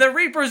god, the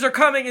Reapers are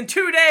coming in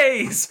 2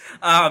 days.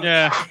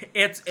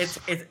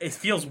 It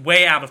feels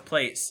way out of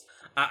place.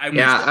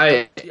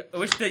 I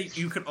wish that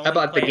you could only I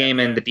bought the play game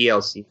it. and the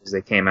DLCs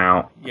that came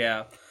out.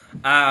 Yeah.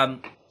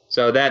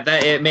 So that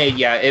it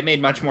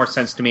made much more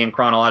sense to me in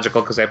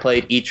chronological because I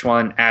played each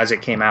one as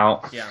it came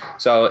out. Yeah.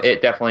 So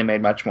it definitely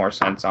made much more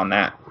sense on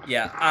that.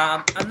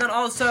 Yeah. And then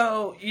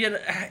also,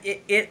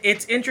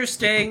 it's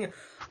interesting,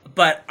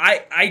 but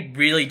I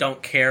really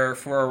don't care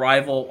for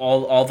Arrival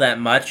all that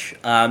much.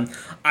 I'm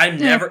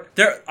never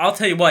there. I'll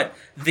tell you what,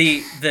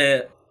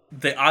 the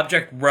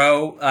Object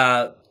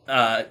Row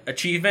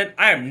achievement,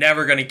 I am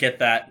never going to get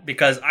that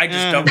because I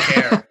just don't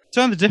care.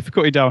 Turn the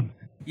difficulty down.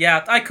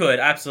 Yeah, I could,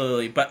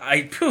 absolutely, but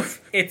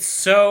it's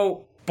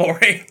so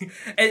boring.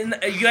 And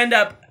you end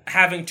up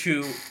having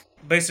to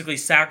basically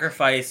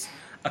sacrifice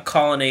a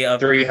colony of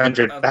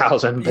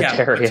 300,000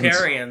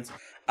 Batarians.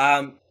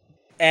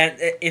 And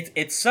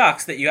it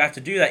sucks that you have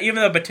to do that, even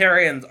though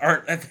Batarians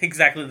aren't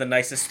exactly the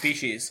nicest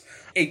species.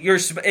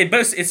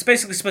 It's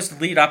basically supposed to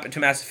lead up into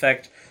Mass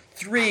Effect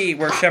 3,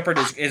 where Shepard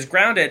is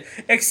grounded,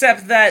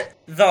 except that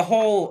the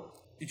whole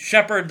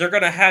Shepard, they're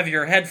going to have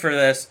your head for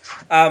this.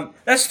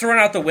 That's thrown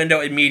out the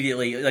window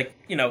immediately.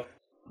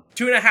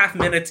 2.5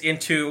 minutes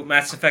into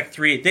Mass Effect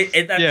 3,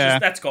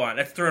 that's gone.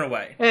 That's thrown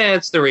away.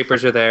 It's the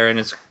Reapers are there, and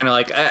it's kind of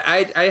like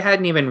I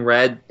hadn't even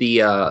read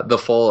the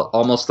full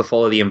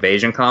of the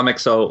Invasion comic.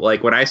 So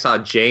like when I saw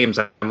James,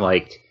 I'm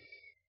like,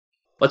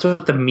 what's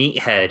with the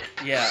meathead?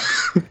 Yeah.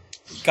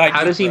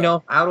 How does he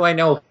know? How do I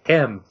know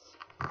him?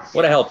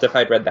 Would have helped if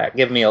I'd read that.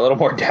 Give me a little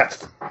more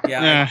depth.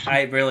 Yeah.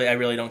 I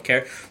really don't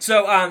care.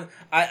 So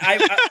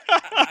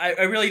I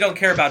really don't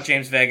care about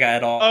James Vega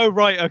at all. Oh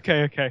right,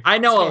 okay. I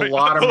know a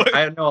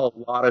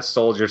lot of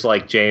soldiers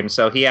like James,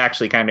 so he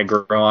actually kind of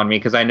grew on me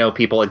because I know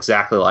people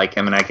exactly like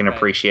him, and I can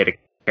appreciate a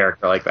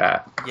character like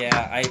that.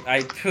 Yeah,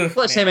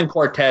 Plus him and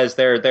Cortez,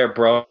 their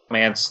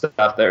bromance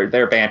stuff,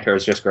 their banter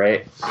is just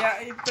great.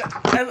 Yeah,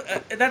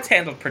 that's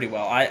handled pretty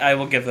well. I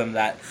will give them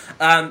that.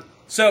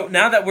 So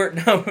now that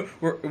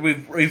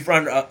we've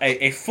run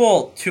a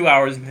full 2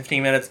 hours and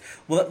 15 minutes,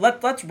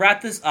 let's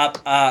wrap this up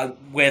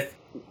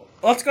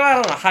let's go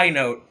out on a high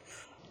note.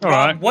 All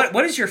right.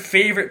 What is your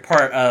favorite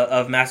part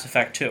of Mass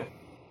Effect 2?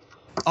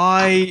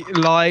 I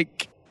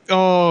like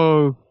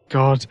to.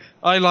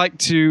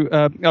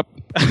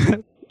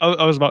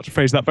 I was about to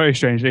phrase that very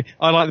strangely.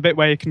 I like the bit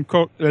where you can.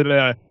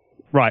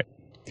 Right.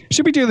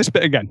 Should we do this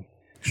bit again?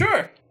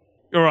 Sure.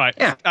 All right.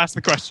 Yeah. Ask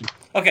the question.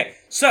 Okay.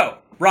 So,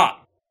 Rob,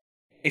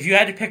 if you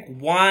had to pick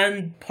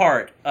one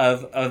part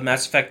of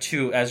Mass Effect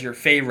 2 as your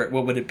favorite,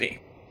 what would it be?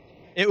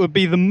 It would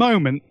be the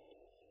moment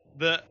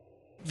that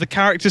the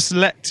character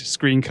select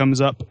screen comes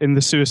up in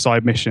the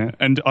suicide mission,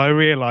 and I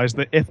realise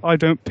that if I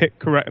don't pick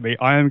correctly,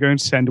 I am going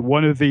to send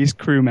one of these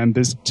crew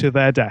members to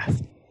their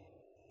death.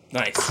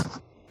 Nice.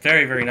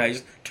 Very, very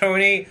nice.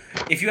 Tony,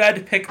 if you had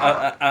to pick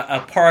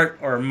a part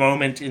or a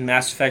moment in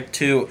Mass Effect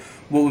 2,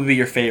 what would be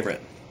your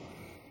favorite?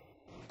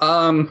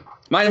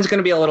 Mine's going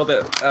to be a little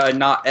bit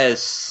not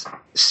as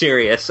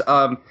serious.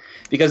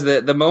 Because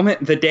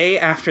the day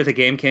after the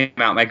game came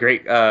out, my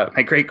great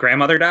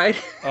grandmother died.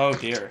 Oh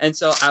dear! And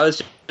so I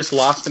was just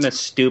lost in a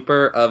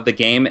stupor of the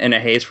game in a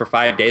haze for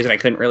 5 days, and I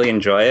couldn't really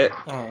enjoy it.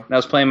 Oh. And I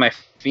was playing my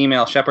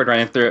female Shepard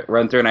run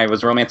through, and I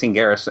was romancing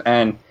Garrus,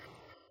 and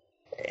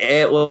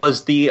it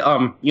was the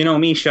you know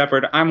me,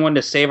 Shepard. I'm one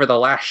to savor the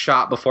last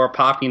shot before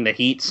popping the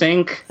heat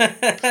sink.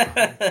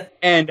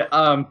 And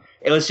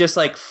it was just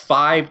like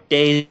 5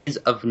 days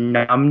of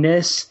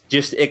numbness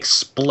just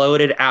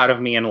exploded out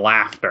of me in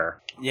laughter.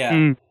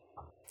 Yeah.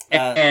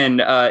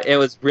 And it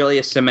was really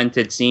a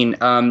cemented scene.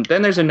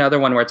 Then there's another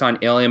one where it's on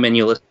Ilium and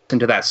you listen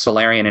to that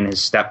Solarian and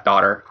his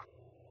stepdaughter.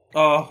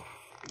 Oh,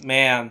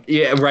 man.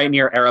 Yeah, right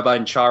near Ereba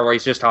and Char, where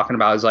he's just talking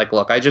about, he's like,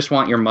 look, I just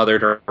want your mother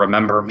to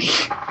remember me.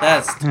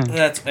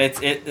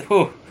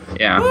 Whew.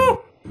 Yeah.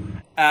 Whew.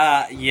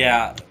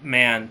 Yeah,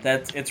 man,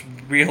 it's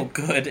real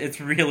good. It's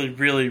really,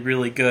 really,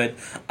 really good.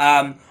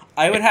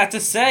 I would have to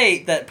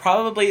say that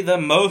probably the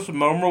most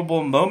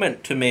memorable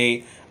moment to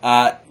me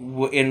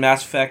in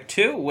Mass Effect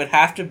 2 would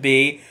have to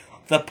be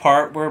the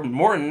part where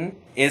Morton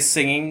is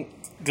singing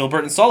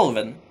Gilbert and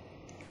Sullivan.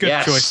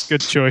 Good choice.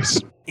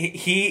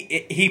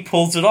 He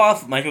pulls it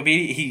off. Michael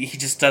Beatty, he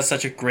just does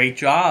such a great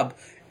job.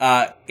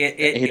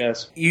 He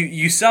does.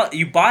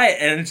 You buy it,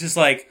 and it's just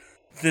like,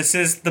 this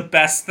is the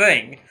best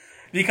thing.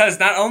 Because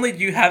not only do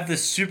you have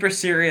this super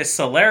serious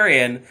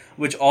Solarian,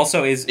 which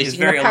also is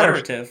very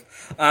alliterative.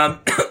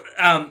 That's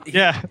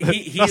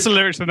the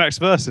lyric to the next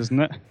verse, isn't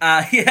it?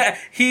 Yeah,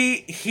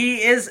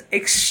 he is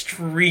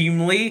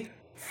extremely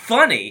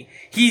funny.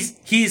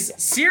 He's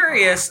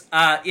serious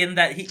in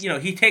that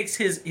he takes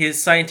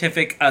his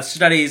scientific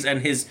studies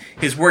and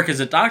his work as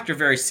a doctor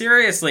very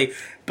seriously,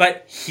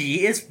 but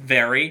he is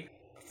very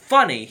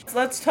funny.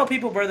 Let's tell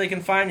people where they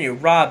can find you.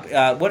 Rob,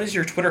 what is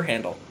your Twitter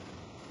handle?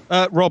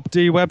 Rob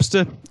D.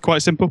 Webster.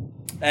 Quite simple.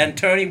 And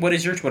Tony, what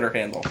is your Twitter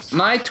handle?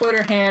 My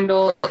Twitter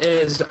handle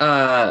is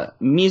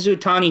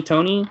Mizutani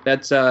Tony.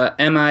 That's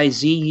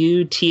Mizutani,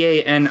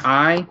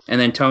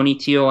 and then Tony,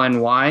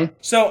 Tony.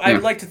 So I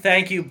would like to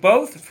thank you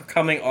both for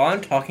coming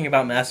on, talking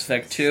about Mass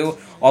Effect 2,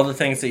 all the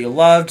things that you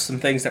loved, some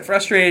things that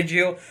frustrated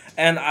you,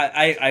 and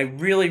I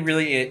really,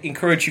 really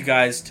encourage you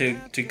guys to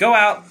go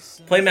out,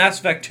 play Mass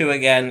Effect 2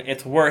 again.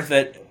 It's worth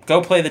it.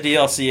 Go play the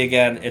DLC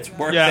again. It's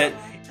worth it.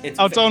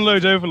 I'll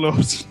download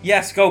Overlord.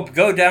 Yes, go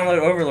download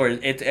Overlord.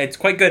 It's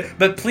quite good.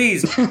 But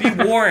please, be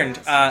warned,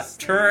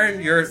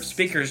 turn your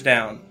speakers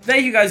down.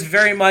 Thank you guys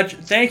very much.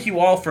 Thank you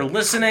all for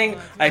listening.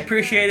 I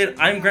appreciate it.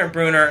 I'm Grant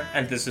Bruner,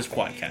 and this is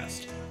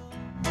Quadcast.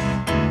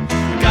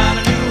 Got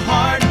a new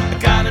heart, I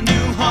got a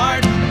new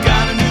heart, I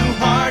got a new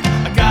heart,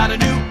 I got a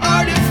new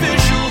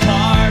artificial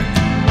heart.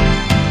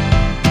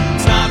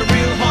 It's not a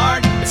real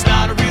heart, it's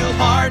not a real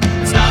heart,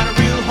 it's not a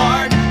real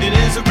heart, it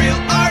is a real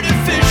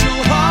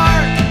artificial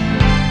heart.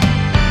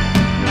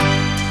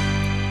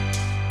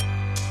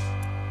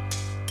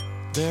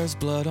 There's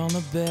blood on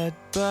the bed,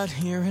 but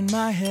here in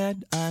my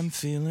head I'm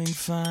feeling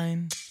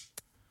fine.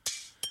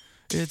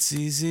 It's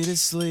easy to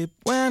sleep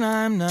when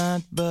I'm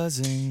not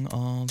buzzing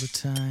all the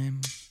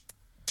time.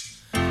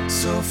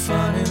 So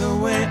funny the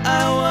way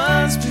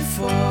I was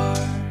before.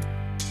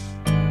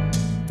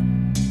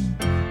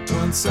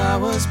 Once I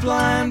was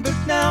blind, but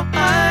now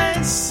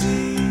I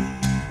see.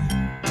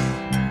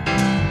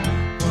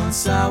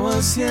 Once I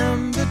was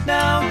him, but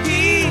now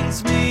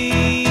he's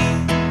me.